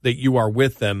base that you are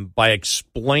with them by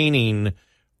explaining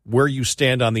where you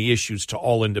stand on the issues to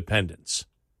all independents.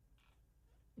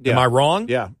 Yeah. Am I wrong?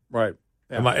 Yeah, right.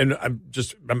 Yeah.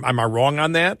 Am I wrong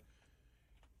on that?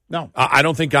 No. I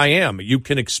don't think I am. You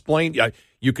can explain.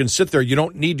 You can sit there. You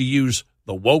don't need to use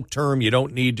the woke term. You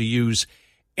don't need to use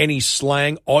any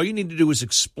slang. All you need to do is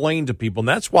explain to people. And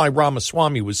that's why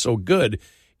Ramaswamy was so good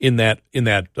in that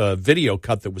video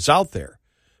cut that was out there,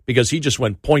 because he just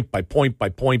went point by point by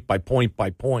point by point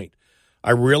by point. I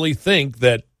really think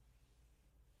that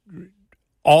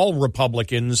all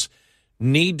Republicans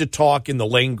need to talk in the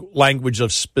language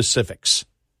of specifics.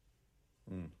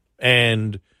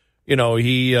 And,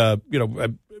 number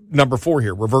 4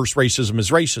 here, reverse racism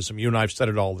is racism. You and I have said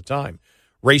it all the time.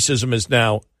 Racism is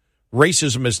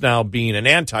now being an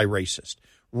anti-racist.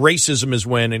 Racism is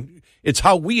and it's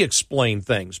how we explain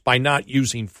things, by not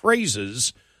using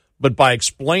phrases, but by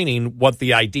explaining what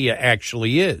the idea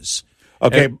actually is.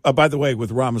 Okay, by the way,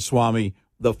 with Ramaswamy,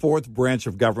 the 4th branch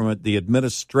of government, the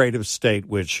administrative state,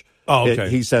 which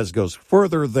he says goes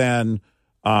further than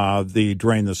the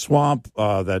drain the swamp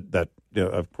that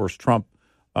of course, Trump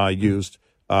used,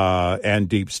 and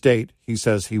deep state. He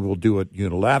says he will do it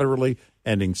unilaterally,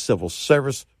 ending civil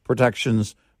service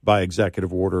protections by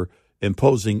executive order,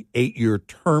 imposing 8-year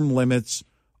term limits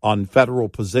on federal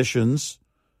positions,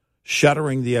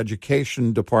 shuttering the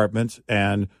education department,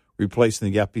 and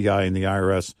replacing the FBI and the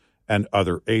IRS and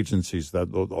other agencies.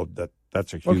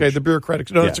 That's a huge... the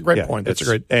bureaucratic... No, that's a great point. That's a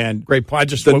great point.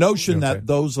 The notion that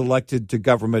those elected to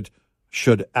government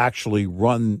should actually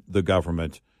run the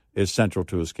government is central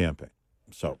to his campaign.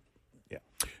 So, yeah.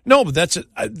 No, but that's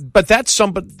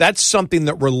something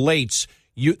that relates.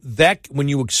 When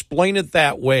you explain it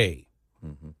that way,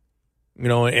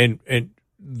 and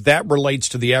that relates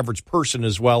to the average person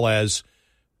as well as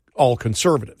all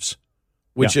conservatives.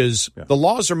 which is the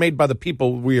laws are made by the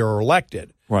people we are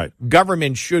elected. Right.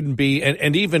 Government shouldn't be,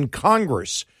 and even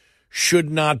Congress should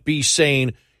not be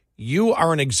saying, you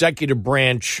are an executive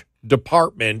branch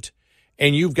department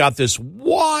and you've got this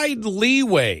wide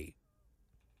leeway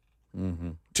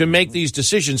to make these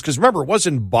decisions. Because remember, it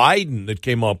wasn't Biden that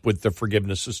came up with the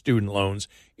forgiveness of student loans.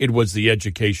 It was the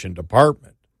education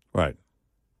department. Right.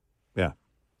 Yeah.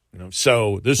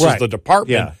 So this is the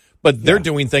department, but they're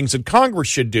doing things that Congress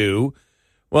should do.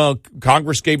 Well,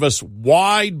 Congress gave us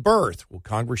wide berth. Well,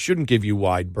 Congress shouldn't give you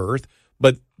wide berth,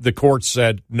 but the court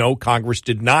said, no, Congress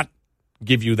did not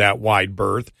give you that wide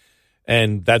berth,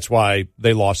 and that's why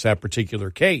they lost that particular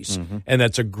case. And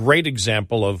that's a great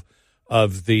example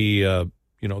of the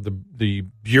the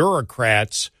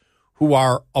bureaucrats who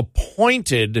are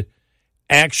appointed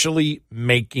actually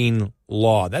making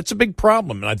law. That's a big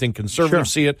problem, and I think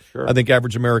conservatives see it. I think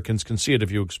average Americans can see it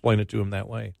if you explain it to them that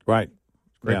way. Right.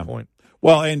 Great point.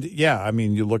 Well, and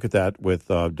you look at that with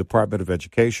Department of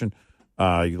Education.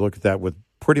 You look at that with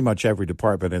pretty much every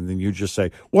department, and then you just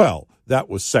say, well, that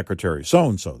was Secretary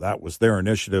so-and-so. That was their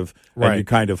initiative, and you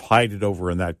kind of hide it over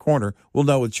in that corner. Well,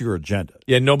 no, it's your agenda.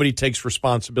 Yeah, nobody takes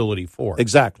responsibility for it.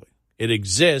 Exactly. It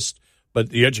exists, but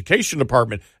the education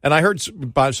department, and I heard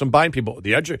by some Biden people,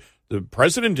 the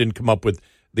president didn't come up with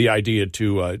the idea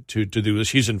to do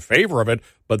this. He's in favor of it,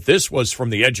 but this was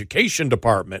from the education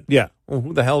department. Yeah. Well,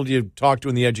 who the hell do you talk to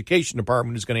in the education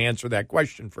department who's going to answer that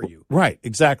question for you? Right,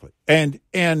 exactly. And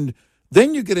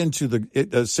then you get into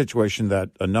the situation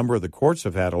that a number of the courts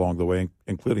have had along the way,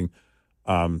 including,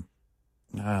 I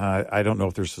don't know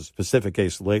if there's a specific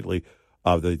case lately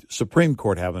of the Supreme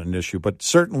Court having an issue, but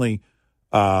certainly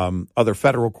other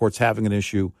federal courts having an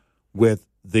issue with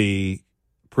the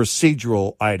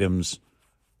procedural items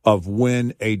of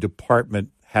when a department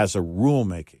has a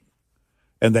rulemaking,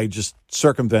 and they just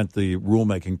circumvent the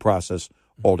rulemaking process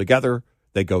altogether.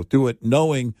 They go through it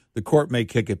knowing the court may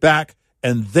kick it back,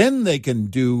 and then they can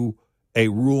do a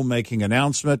rulemaking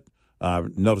announcement,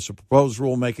 notice of proposed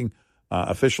rulemaking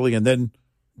officially, and then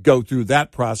go through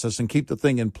that process and keep the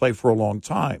thing in play for a long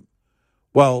time.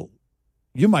 Well,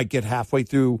 you might get halfway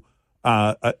through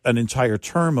an entire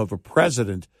term of a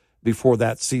president before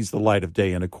that sees the light of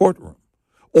day in a courtroom.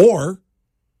 Or,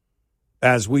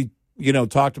 as we,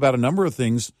 talked about a number of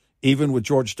things, even with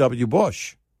George W.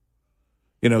 Bush,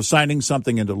 signing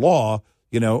something into law,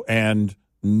 and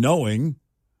knowing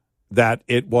that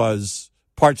it was,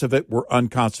 parts of it were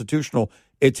unconstitutional.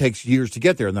 It takes years to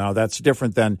get there. Now, that's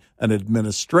different than an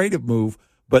administrative move,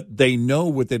 but they know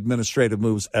with administrative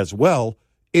moves as well,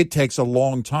 it takes a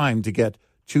long time to get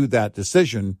to that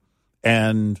decision.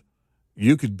 And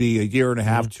you could be a year and a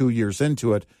half, 2 years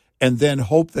into it, and then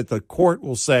hope that the court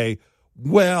will say,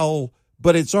 well,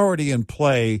 but it's already in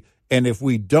play, and if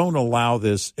we don't allow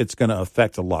this, it's going to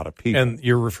affect a lot of people. And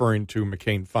you're referring to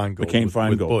McCain-Feingold. McCain-Feingold,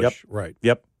 with Bush, yep. Right.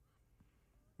 Yep.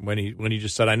 When he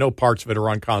just said, I know parts of it are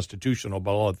unconstitutional,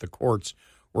 but I'll let the courts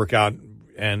work out.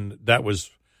 And that was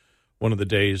one of the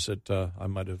days that I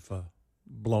might have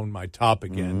blown my top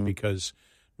again, because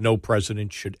no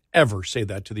president should ever say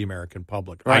that to the American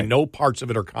public. Right. I know parts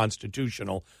of it are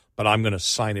constitutional, but I'm going to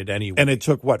sign it anyway. And it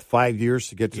took, 5 years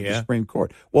to get to the Supreme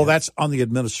Court? Well, that's on the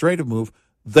administrative move.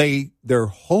 They're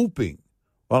hoping,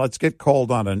 well, let's get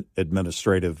called on an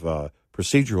administrative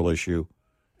procedural issue,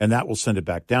 and that will send it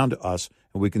back down to us,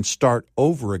 and we can start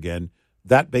over again.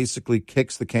 That basically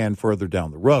kicks the can further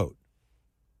down the road.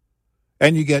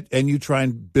 And you try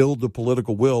and build the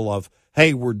political will of,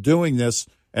 hey, we're doing this,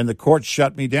 and the court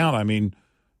shut me down. I mean,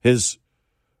 his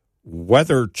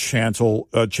Weather Channel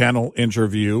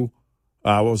interview,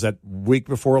 what was that, week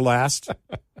before last?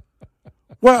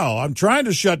 Well, I'm trying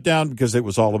to shut down because it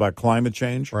was all about climate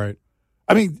change. Right.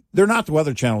 I mean, they're not the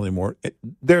Weather Channel anymore.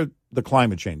 They're the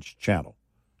climate change channel.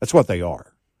 That's what they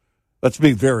are. Let's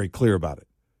be very clear about it.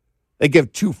 They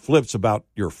give two flips about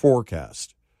your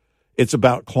forecast. It's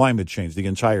about climate change, the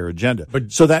entire agenda.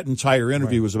 So that entire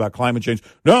interview was about climate change.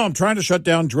 No, I'm trying to shut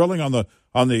down drilling on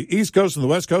the East Coast and the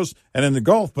West Coast and in the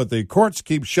Gulf, but the courts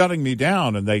keep shutting me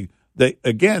down. And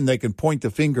they can point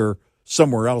the finger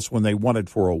somewhere else when they want it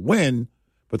for a win,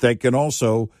 but they can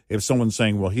also, if someone's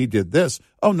saying, well, he did this,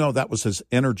 oh, no, that was his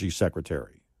energy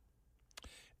secretary.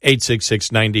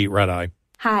 866-98 Red Eye.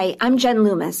 Hi, I'm Jen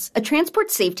Loomis, a transport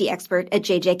safety expert at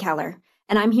J.J. Keller,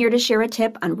 and I'm here to share a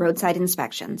tip on roadside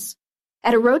inspections.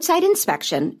 At a roadside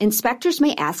inspection, inspectors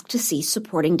may ask to see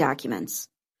supporting documents.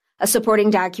 A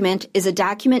supporting document is a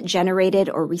document generated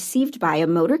or received by a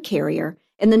motor carrier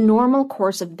in the normal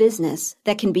course of business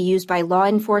that can be used by law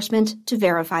enforcement to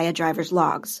verify a driver's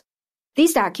logs.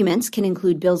 These documents can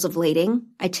include bills of lading,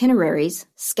 itineraries,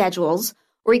 schedules,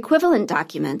 or equivalent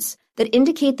documents that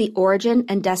indicate the origin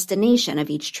and destination of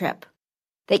each trip.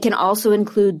 They can also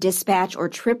include dispatch or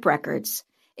trip records,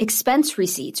 expense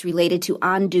receipts related to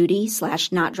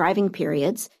on-duty/not driving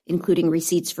periods, including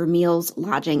receipts for meals,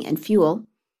 lodging, and fuel,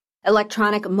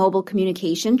 electronic mobile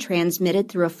communication transmitted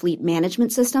through a fleet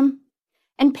management system,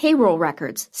 and payroll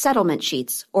records, settlement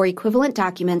sheets, or equivalent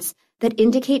documents that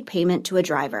indicate payment to a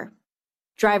driver.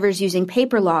 Drivers using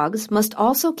paper logs must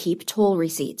also keep toll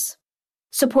receipts.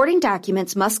 Supporting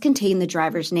documents must contain the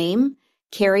driver's name,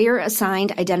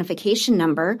 carrier-assigned identification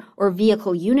number or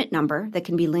vehicle unit number that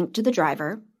can be linked to the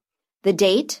driver, the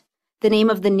date, the name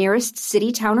of the nearest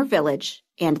city, town, or village,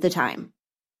 and the time.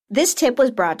 This tip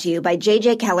was brought to you by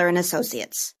J.J. Keller &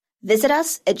 Associates. Visit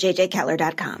us at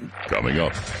jjkeller.com. Coming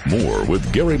up, more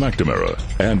with Gary McNamara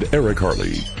and Eric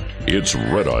Harley. It's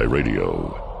Red Eye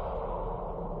Radio.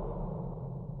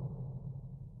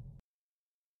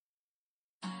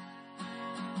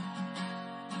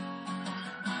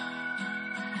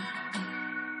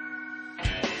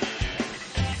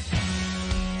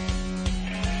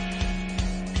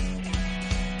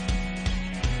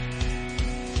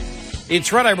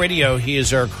 It's Red Eye Radio. He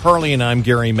is Eric Harley, and I'm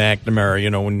Gary McNamara. You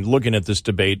know, when looking at this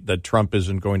debate that Trump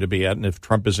isn't going to be at, and if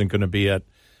Trump isn't going to be at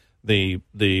the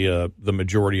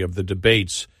majority of the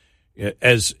debates,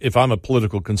 as if I'm a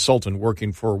political consultant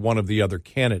working for one of the other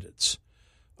candidates,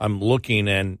 I'm looking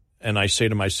and I say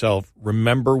to myself,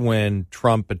 remember when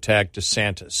Trump attacked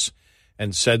DeSantis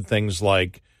and said things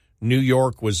like New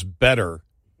York was better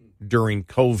during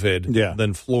COVID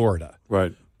than Florida.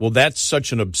 Right. Well, that's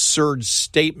such an absurd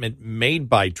statement made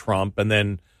by Trump, and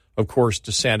then, of course,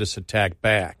 DeSantis attacked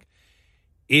back.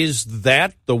 Is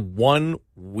that the one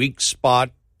weak spot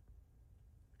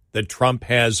that Trump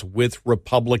has with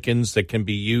Republicans that can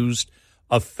be used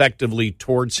effectively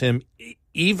towards him,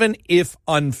 even if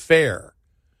unfair?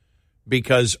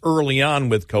 Because early on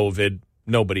with COVID,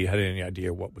 nobody had any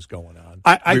idea what was going on.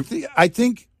 I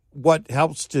think what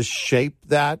helps to shape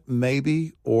that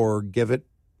maybe, or give it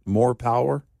more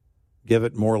power, give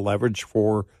it more leverage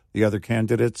for the other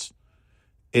candidates,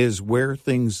 is where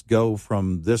things go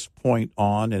from this point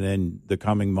on and in the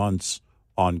coming months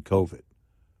on COVID,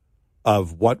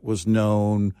 of what was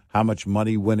known, how much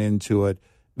money went into it,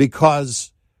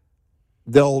 because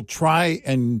they'll try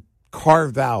and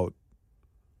carve out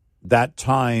that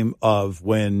time of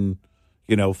when,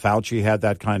 you know, Fauci had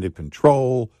that kind of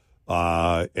control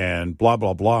and blah,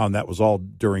 blah, blah, and that was all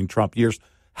during Trump years.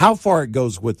 How far it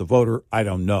goes with the voter, I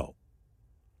don't know.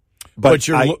 But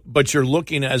you're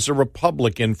looking as a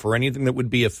Republican for anything that would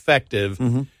be effective,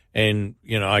 and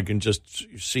you know I can just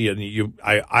see it.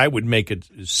 I would make it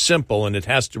simple, and it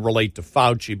has to relate to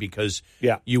Fauci because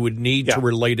you would need to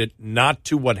relate it not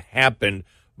to what happened,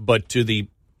 but to the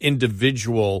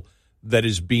individual that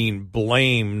is being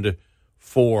blamed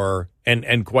for,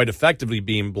 and quite effectively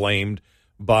being blamed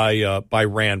by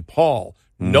Rand Paul.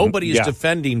 Nobody is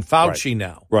defending Fauci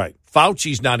now. Right.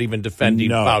 Fauci's not even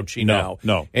defending Fauci now.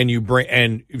 No.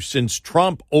 And since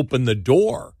Trump opened the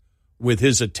door with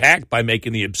his attack by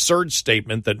making the absurd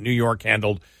statement that New York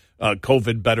handled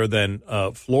COVID better than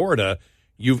Florida,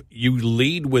 you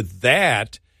lead with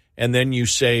that, and then you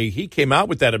say he came out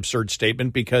with that absurd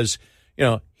statement because, you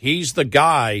know, he's the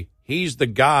guy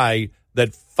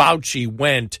that Fauci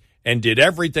went and did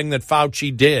everything that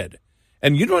Fauci did.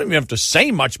 And you don't even have to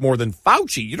say much more than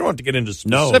Fauci. You don't have to get into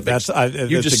specifics. No,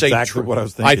 you just exactly say what I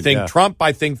was thinking. I think Trump.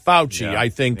 I think Fauci. I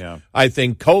think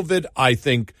COVID. I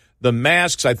think the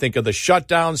masks. I think of the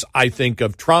shutdowns. I think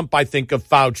of Trump. I think of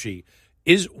Fauci.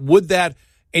 Would that?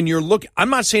 And you're looking. I'm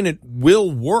not saying it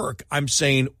will work. I'm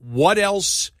saying what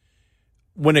else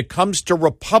when it comes to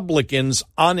Republicans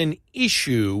on an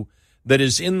issue that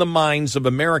is in the minds of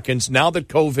Americans now that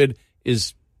COVID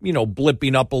is, you know,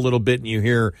 blipping up a little bit, and you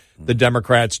hear the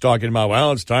Democrats talking about,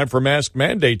 well, it's time for mask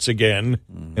mandates again.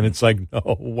 And it's like,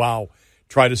 oh, wow.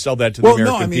 Try to sell that to the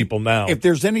American people now. If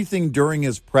there's anything during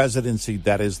his presidency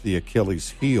that is the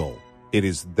Achilles heel, it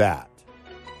is that.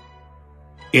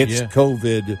 It's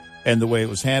COVID and the way it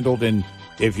was handled. And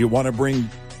if you want to bring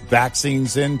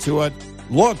vaccines into it,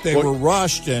 look, they were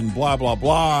rushed and blah, blah,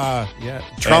 blah. Yeah.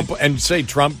 Trump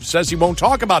says he won't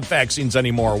talk about vaccines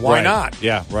anymore. Why not?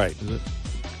 Yeah, right.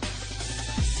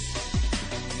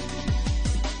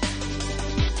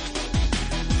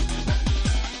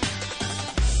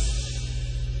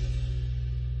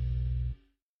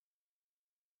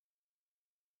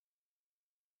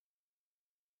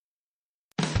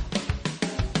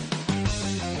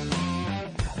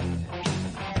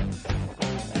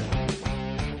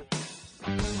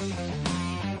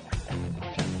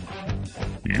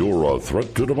 You're a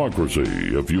threat to democracy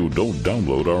if you don't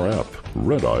download our app,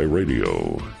 Red Eye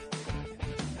Radio.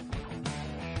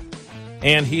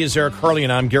 And he is Eric Harley,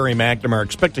 and I'm Gary McNamara.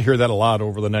 Expect to hear that a lot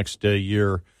over the next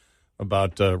year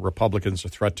about Republicans, a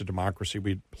threat to democracy.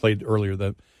 We played earlier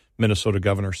the Minnesota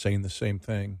governor saying the same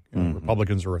thing. You know,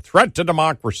 Republicans are a threat to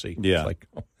democracy. Yeah. It's like,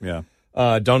 yeah.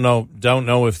 Don't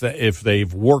know if they've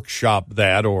workshopped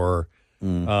that or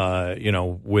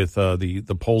with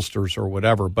the pollsters or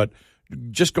whatever. But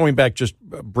just going back, just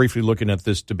briefly looking at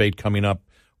this debate coming up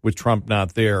with Trump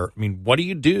not there. I mean, what do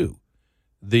you do?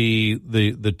 The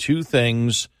two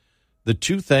things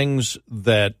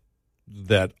that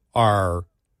are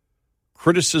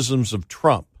criticisms of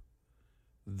Trump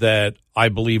that I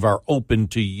believe are open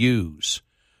to use.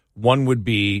 One would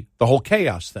be the whole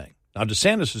chaos thing. Now,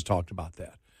 DeSantis has talked about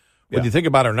that. Whether you think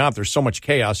about it or not, there's so much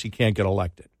chaos he can't get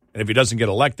elected. And if he doesn't get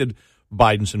elected,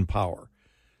 Biden's in power.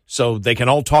 So they can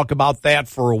all talk about that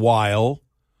for a while,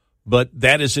 but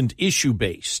that isn't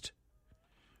issue-based.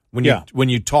 When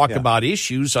you talk about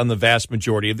issues, on the vast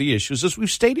majority of the issues, as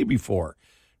we've stated before,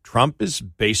 Trump is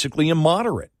basically a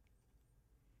moderate,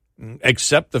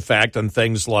 except the fact on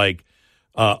things like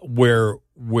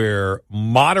where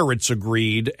moderates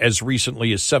agreed as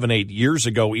recently as 7-8 years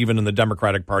ago, even in the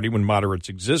Democratic Party when moderates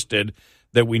existed,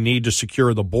 that we need to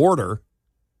secure the border.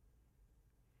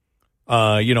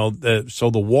 So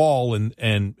the wall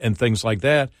and things like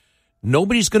that.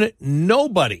 Nobody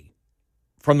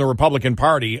from the Republican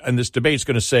Party in this debate is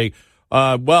going to say,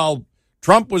 well,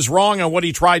 Trump was wrong on what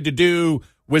he tried to do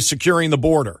with securing the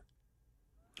border.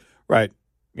 Right.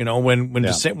 You know, when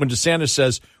DeSantis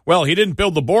says, well, he didn't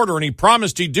build the border and he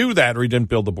promised he'd do that, or he didn't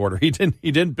build the border. He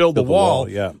didn't build the wall.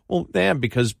 Yeah. Well,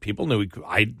 because people knew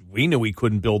we knew he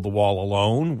couldn't build the wall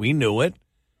alone. We knew it.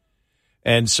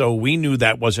 And so we knew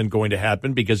that wasn't going to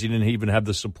happen because he didn't even have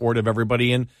the support of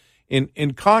everybody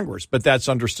in Congress. But that's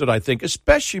understood, I think,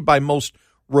 especially by most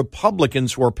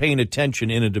Republicans who are paying attention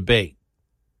in a debate.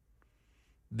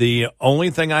 The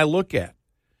only thing I look at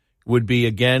would be,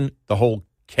 again, the whole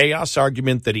chaos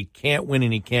argument that he can't win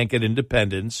and he can't get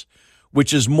independence,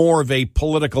 which is more of a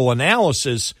political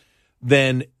analysis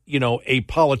than, a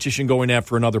politician going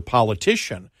after another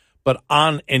politician. But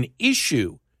on an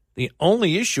issue, the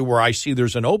only issue where I see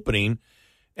there's an opening,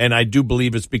 and I do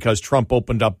believe it's because Trump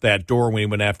opened up that door when he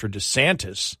went after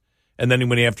DeSantis, and then he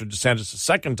went after DeSantis a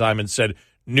second time and said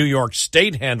New York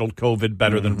State handled COVID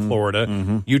better than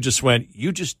Florida. You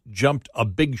just jumped a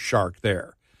big shark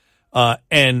there.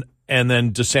 And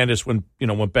then DeSantis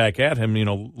went back at him,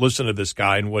 listen to this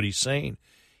guy and what he's saying.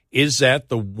 Is that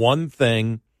the one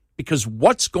thing? Because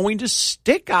what's going to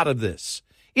stick out of this?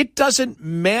 It doesn't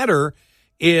matter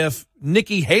if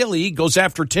Nikki Haley goes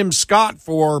after Tim Scott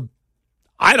for,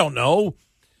 I don't know,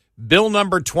 bill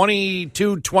number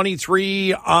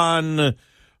 2223 on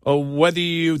whether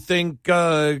you think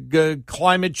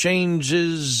climate change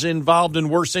is involved in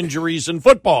worse injuries in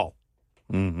football.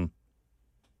 Mm-hmm.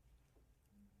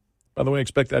 By the way, I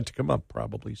expect that to come up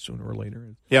probably sooner or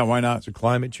later. Yeah, why not? It's a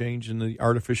climate change and the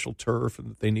artificial turf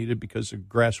and that they needed because the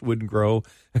grass wouldn't grow.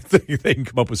 They can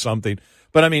come up with something.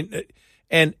 But I mean,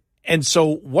 and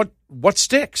so what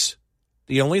sticks?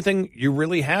 The only thing you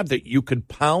really have that you could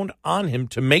pound on him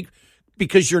to make,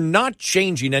 because you're not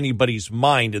changing anybody's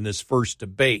mind in this first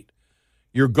debate.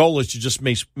 Your goal is to just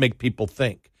make people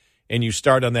think. And you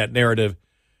start on that narrative,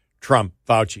 Trump,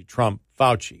 Fauci.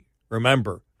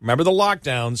 Remember the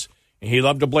lockdowns. He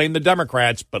loved to blame the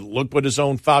Democrats, but look what his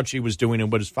own Fauci was doing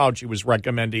and what his Fauci was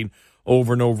recommending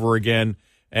over and over again,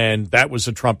 and that was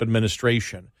the Trump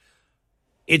administration.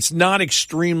 It's not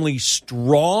extremely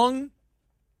strong.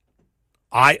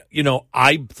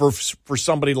 For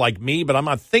somebody like me, but I'm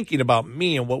not thinking about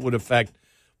me and what would affect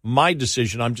my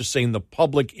decision. I'm just saying the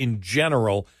public in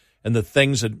general and the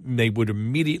things that they would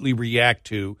immediately react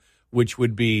to, which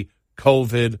would be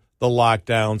COVID, the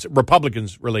lockdowns.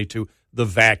 Republicans relate to the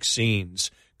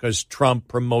vaccines, because Trump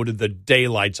promoted the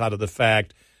daylights out of the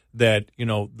fact that,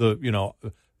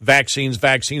 vaccines,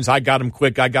 I got them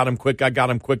quick.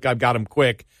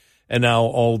 And now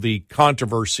all the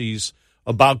controversies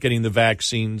about getting the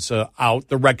vaccines out,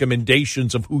 the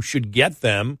recommendations of who should get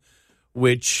them,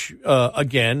 which,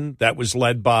 again, that was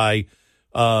led by,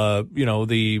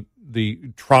 the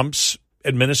Trump's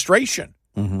administration.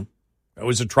 Mm-hmm. It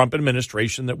was a Trump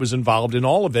administration that was involved in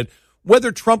all of it.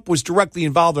 Whether Trump was directly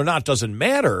involved or not doesn't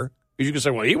matter. You can say,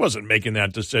 well, he wasn't making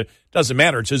that decision. Doesn't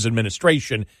matter. It's his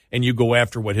administration, and you go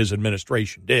after what his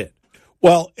administration did.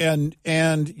 Well, and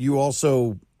you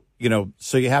also,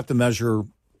 so you have to measure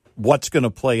what's going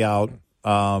to play out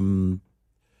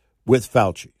with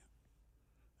Fauci.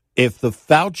 If the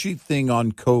Fauci thing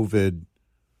on COVID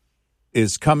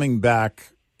is coming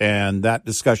back, and that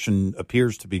discussion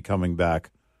appears to be coming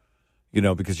back,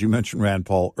 because you mentioned Rand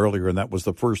Paul earlier, and that was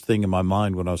the first thing in my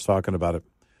mind when I was talking about it,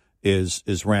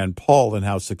 is Rand Paul and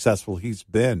how successful he's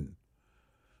been.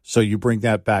 So you bring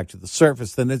that back to the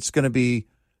surface, then it's going to be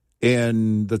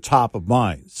in the top of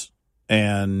minds,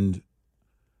 and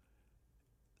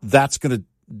that's going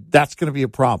to be a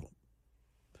problem.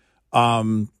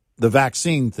 The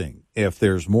vaccine thing, if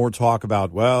there's more talk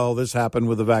about, well, this happened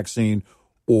with the vaccine,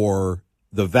 or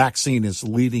the vaccine is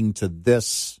leading to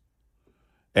this,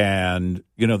 and,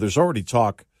 there's already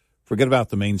talk, forget about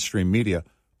the mainstream media,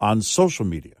 on social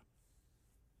media.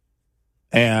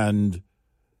 And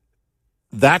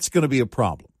that's going to be a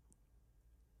problem.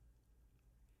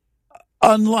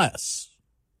 Unless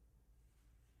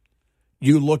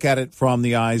you look at it from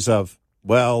the eyes of,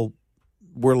 well,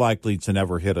 we're likely to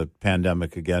never hit a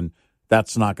pandemic again.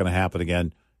 That's not going to happen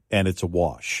again, and it's a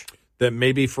wash. That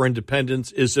may be for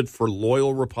independents. Is it for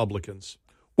loyal Republicans?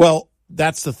 Well,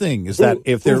 that's the thing, is that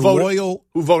if they're loyal...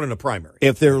 Who vote in a primary?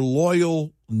 If they're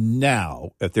loyal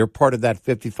now, if they're part of that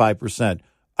 55%,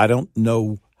 I don't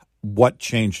know what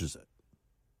changes it.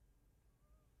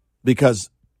 Because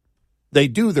they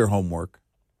do their homework.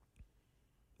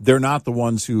 They're not the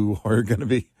ones who are going to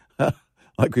be,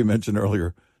 like we mentioned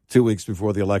earlier, 2 weeks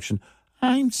before the election,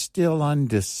 I'm still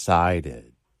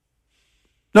undecided.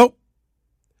 Nope.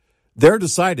 They're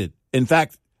decided. In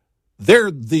fact,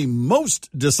 they're the most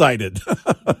decided.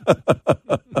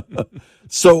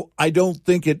 So I don't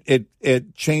think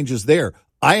it changes there.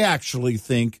 I actually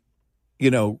think,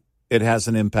 it has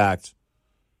an impact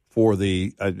for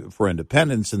for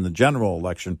independents in the general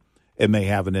election. It may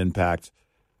have an impact.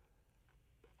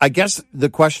 I guess the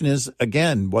question is,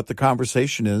 again, what the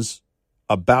conversation is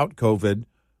about COVID,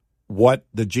 what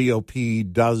the GOP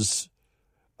does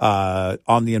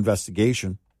on the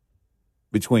investigation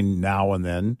between now and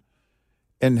then,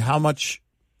 and how much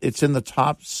it's in the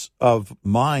tops of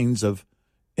minds of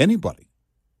anybody.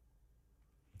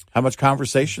 How much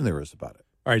conversation there is about it.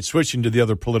 All right, switching to the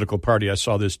other political party, I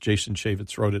saw this. Jason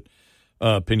Chaffetz wrote it,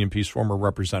 opinion piece, former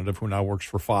representative who now works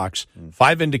for Fox.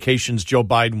 5 indications Joe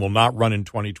Biden will not run in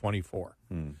 2024.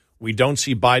 We don't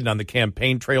see Biden on the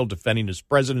campaign trail defending his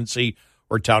presidency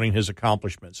or touting his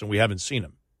accomplishments, and we haven't seen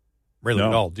him really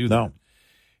at all do that. No.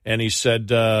 And he said,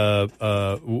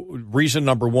 reason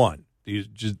number one,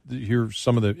 here's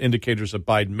some of the indicators that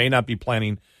Biden may not be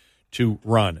planning to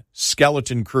run.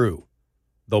 Skeleton crew.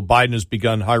 Though Biden has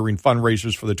begun hiring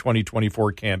fundraisers for the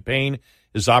 2024 campaign,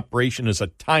 his operation is a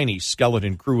tiny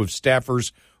skeleton crew of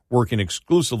staffers working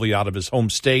exclusively out of his home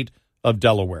state of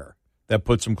Delaware. That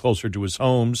puts him closer to his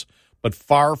homes, but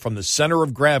far from the center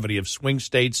of gravity of swing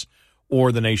states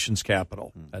or the nation's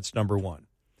capital. That's number one.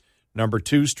 Number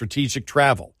 2, strategic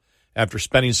travel. After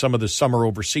spending some of the summer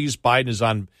overseas,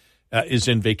 Biden is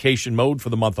in vacation mode for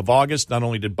the month of August. Not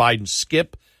only did Biden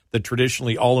skip the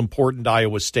traditionally all-important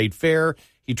Iowa State Fair,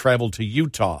 he traveled to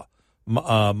Utah.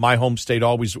 My home state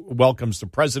always welcomes the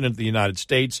President of the United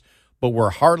States, but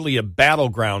we're hardly a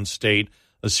battleground state.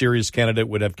 A serious candidate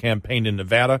would have campaigned in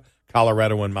Nevada,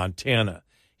 Colorado, and Montana.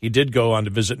 He did go on to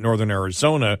visit northern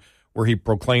Arizona, where he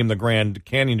proclaimed the Grand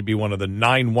Canyon to be one of the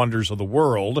 9 wonders of the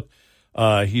world.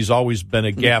 He's always been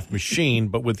a gaffe machine,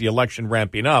 but with the election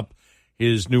ramping up,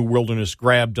 his new wilderness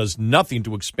grab does nothing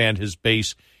to expand his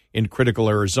base in critical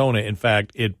Arizona. In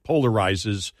fact, it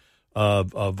polarizes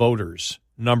voters.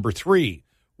 Number 3,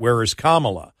 where is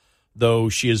Kamala? Though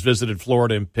she has visited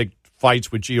Florida and picked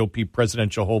fights with GOP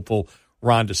presidential hopeful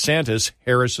Ron DeSantis,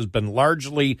 Harris has been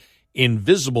largely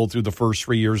invisible through the first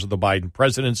 3 years of the Biden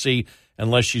presidency.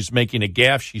 Unless she's making a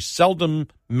gaffe, she seldom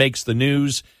makes the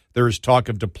news. There is talk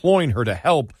of deploying her to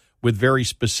help with very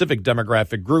specific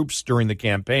demographic groups during the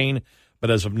campaign,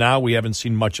 but as of now, we haven't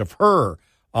seen much of her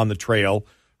on the trail.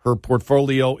 Her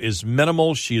portfolio is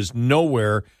minimal. She is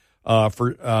nowhere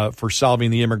for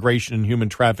solving the immigration and human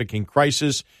trafficking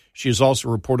crisis. She is also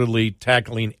reportedly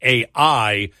tackling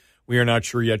AI. We are not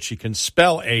sure yet she can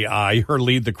spell AI or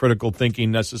lead the critical thinking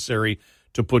necessary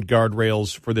to put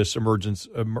guardrails for this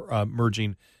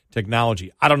emerging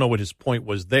technology. I don't know what his point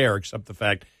was there, except the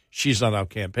fact she's not out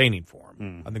campaigning for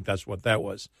him. I think that's what that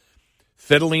was.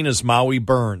 Fiddling as Maui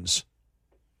burns.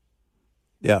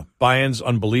 Yeah. Biden's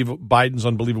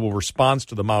unbelievable response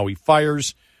to the Maui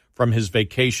fires from his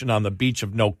vacation on the beach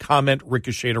of no comment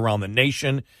ricocheted around the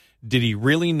nation. Did he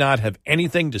really not have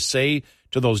anything to say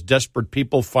to those desperate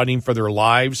people fighting for their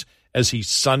lives as he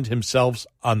sunned himself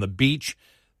on the beach?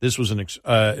 This was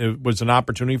an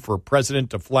opportunity for a president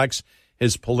to flex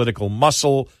his political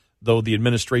muscle. Though the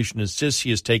administration insists he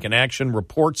has taken action,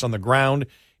 reports on the ground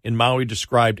in Maui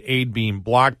described aid being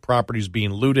blocked, properties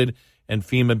being looted, and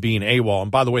FEMA being AWOL.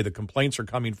 And by the way, the complaints are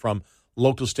coming from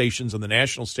local stations and the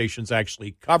national stations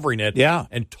actually covering it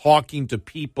and talking to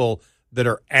people that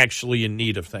are actually in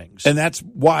need of things. And that's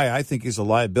why I think he's a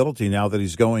liability now that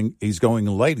he's going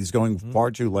late. He's going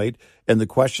far too late, and the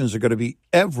questions are going to be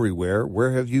everywhere.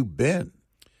 Where have you been?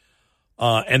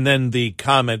 And then the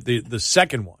comment, the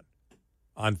second one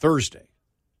on Thursday,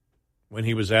 when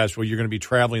he was asked, well, you're going to be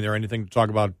traveling there, anything to talk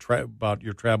about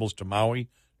your travels to Maui?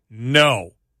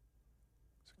 No.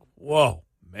 Whoa,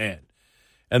 man.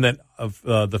 And then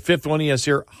the fifth one he has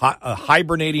here,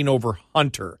 hibernating over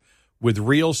Hunter, with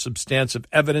real substantive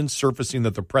evidence surfacing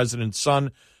that the president's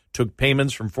son took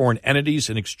payments from foreign entities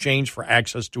in exchange for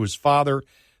access to his father.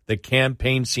 The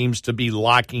campaign seems to be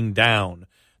locking down.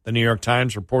 The New York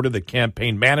Times reported that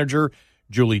campaign manager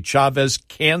Julie Chavez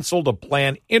canceled a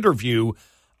planned interview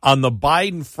on the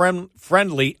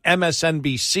Biden-friendly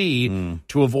MSNBC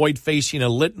to avoid facing a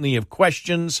litany of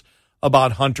questions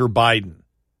about Hunter Biden.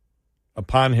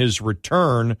 Upon his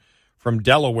return from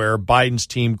Delaware, Biden's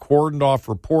team cordoned off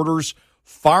reporters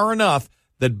far enough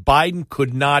that Biden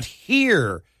could not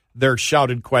hear their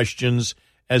shouted questions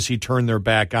as he turned their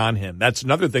back on him. That's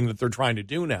another thing that they're trying to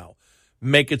do now.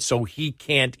 Make it so he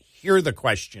can't hear the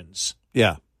questions.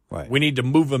 Yeah, right. We need to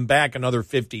move him back another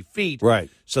 50 feet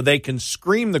so they can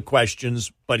scream the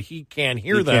questions, but he can't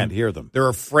hear them. He can't hear them. They're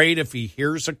afraid if he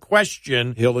hears a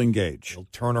question, he'll engage. He'll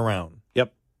turn around.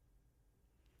 Yep.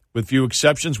 With few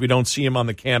exceptions, we don't see him on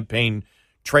the campaign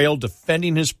trail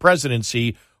defending his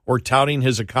presidency or touting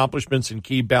his accomplishments in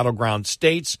key battleground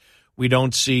states. We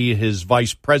don't see his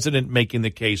vice president making the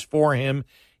case for him.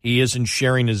 He isn't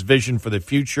sharing his vision for the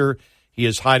future. He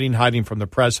is hiding from the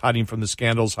press, hiding from the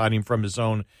scandals, hiding from his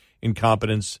own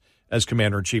incompetence as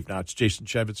commander-in-chief. Now, it's Jason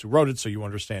Chaffetz who wrote it, so you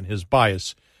understand his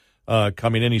bias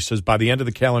coming in. He says, by the end of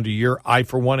the calendar year, I,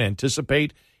 for one,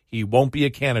 anticipate he won't be a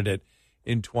candidate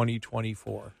in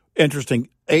 2024. Interesting.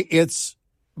 It's,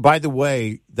 by the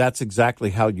way, that's exactly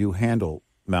how you handle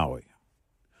Maui.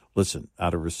 Listen,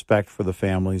 out of respect for the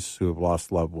families who have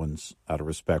lost loved ones, out of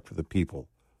respect for the people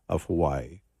of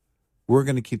Hawaii, we're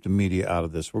going to keep the media out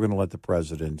of this. We're going to let the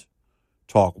president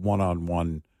talk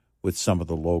one-on-one with some of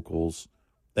the locals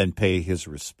and pay his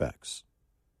respects.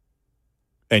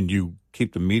 And you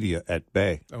keep the media at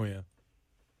bay. Oh, yeah.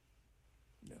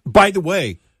 By the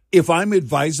way, if I'm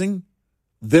advising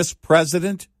this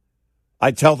president,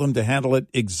 I tell them to handle it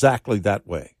exactly that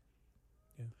way.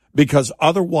 Yeah. Because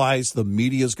otherwise the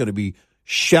media is going to be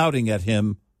shouting at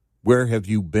him, where have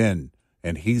you been?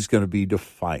 And he's going to be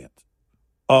defiant.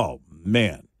 Oh,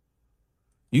 man.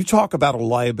 You talk about a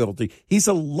liability. He's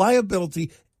a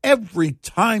liability every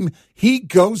time he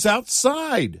goes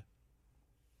outside.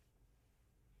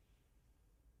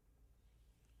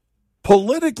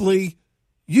 Politically,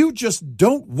 you just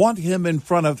don't want him in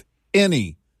front of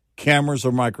any cameras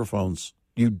or microphones.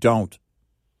 You don't.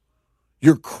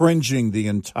 You're cringing the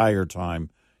entire time.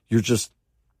 You're just,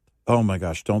 oh my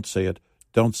gosh, don't say it.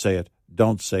 Don't say it.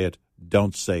 Don't say it.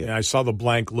 Don't say it. Yeah, I saw the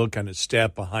blank look on his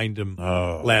staff behind him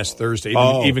last Thursday.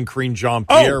 Even Karine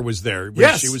Jean-Pierre was there.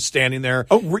 When she was standing there,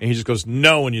 and he just goes,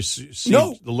 no, and you see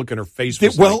the look in her face.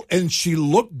 Was and she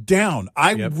looked down.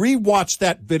 I rewatched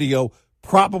that video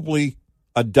probably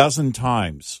a dozen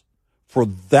times for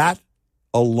that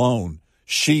alone.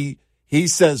 He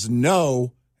says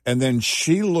no, and then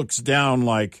she looks down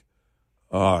like,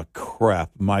 oh, crap,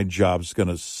 my job's going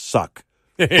to suck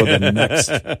for the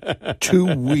next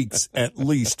 2 weeks at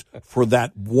least for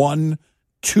that one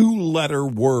 2-letter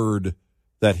word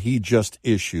that he just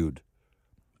issued.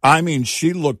 I mean,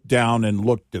 she looked down and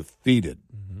looked defeated.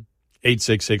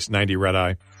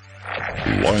 866-90-RED-EYE.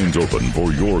 Lines open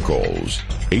for your calls.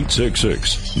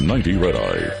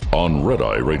 866-90-RED-EYE on Red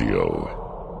Eye Radio.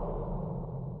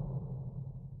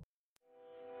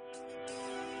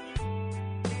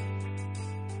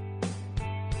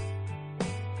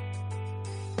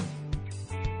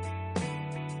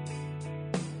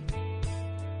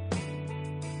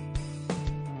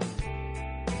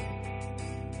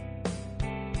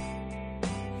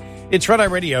 It's Red Eye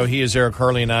Radio. He is Eric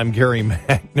Harley, and I'm Gary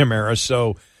McNamara.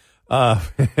 So I'm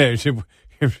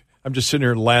just sitting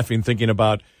here laughing, thinking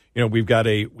about, we've got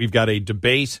a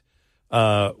debate.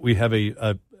 We have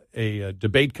a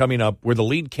debate coming up where the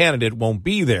lead candidate won't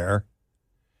be there.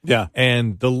 Yeah,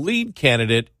 and the lead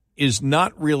candidate is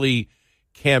not really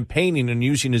campaigning and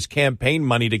using his campaign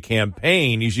money to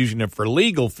campaign. He's using it for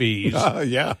legal fees.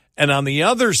 Yeah, and on the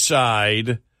other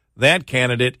side, that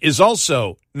candidate is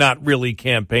also not really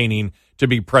campaigning to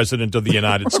be president of the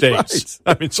United States.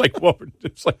 I mean, it's like, whoa,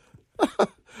 it's like.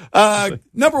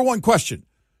 Number one question.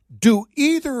 do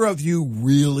either of you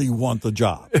really want the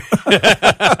job?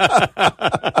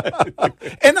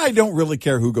 And I don't really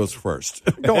care who goes first.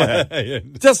 Go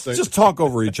ahead. Just talk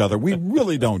over each other. We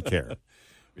really don't care.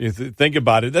 You think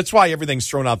about it. That's why everything's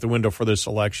thrown out the window for this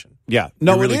election. Yeah.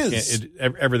 No, really it is.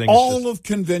 Everything's all of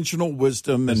conventional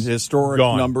wisdom and historic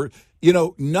number.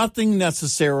 Nothing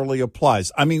necessarily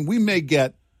applies. I mean, we may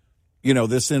get,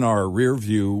 this in our rear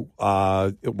view.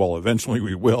 Well, eventually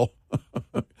we will.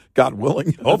 God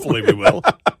willing. Hopefully we will.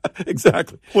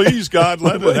 Exactly. Please, God,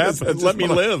 let it happen. Let me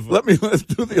live. Let's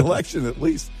do the election at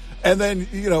least. And then,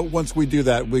 once we do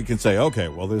that, we can say, okay,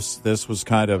 well, this was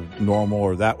kind of normal,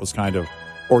 or that was kind of,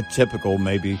 or typical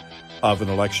maybe of an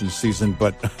election season.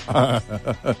 But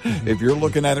if you're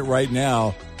looking at it right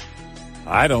now,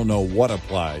 I don't know what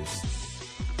applies.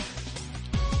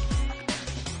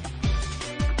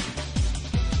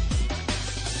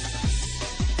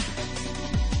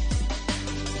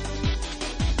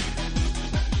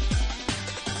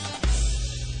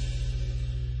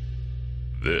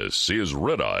 This is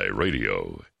Red Eye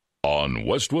Radio on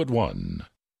Westwood One.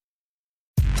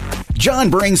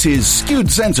 John brings his skewed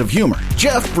sense of humor.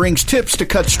 Jeff brings tips to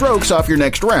cut strokes off your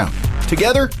next round.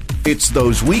 Together, it's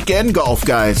those weekend golf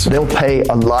guys. They'll pay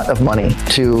a lot of money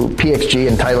to PXG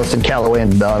and Titleist and Callaway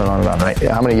and on and on and on, right?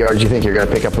 How many yards do you think you're going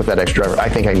to pick up with that extra driver? I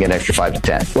think I can get an extra 5 to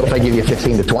 10. What if I give you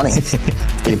 15 to 20?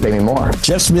 You pay me more.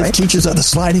 Jeff Smith teaches on a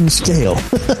sliding scale.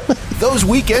 Those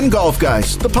Weekend Golf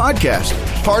Guys, the podcast,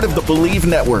 part of the Believe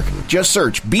Network. Just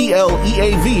search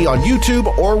BLEAV on YouTube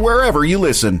or wherever you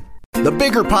listen. The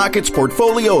Bigger Pockets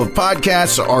portfolio of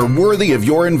podcasts are worthy of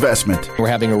your investment. We're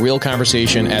having a real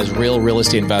conversation as real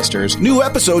estate investors. New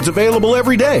episodes available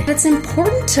every day. It's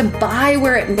important to buy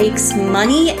where it makes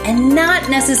money and not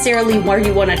necessarily where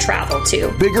you want to travel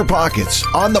to. Bigger Pockets,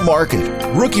 On the Market,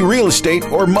 Rookie Real Estate,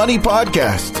 or Money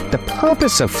Podcast. The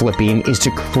purpose of flipping is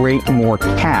to create more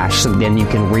cash so then you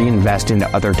can reinvest into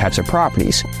other types of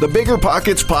properties. The Bigger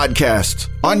Pockets Podcast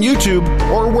on YouTube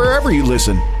or wherever you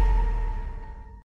listen.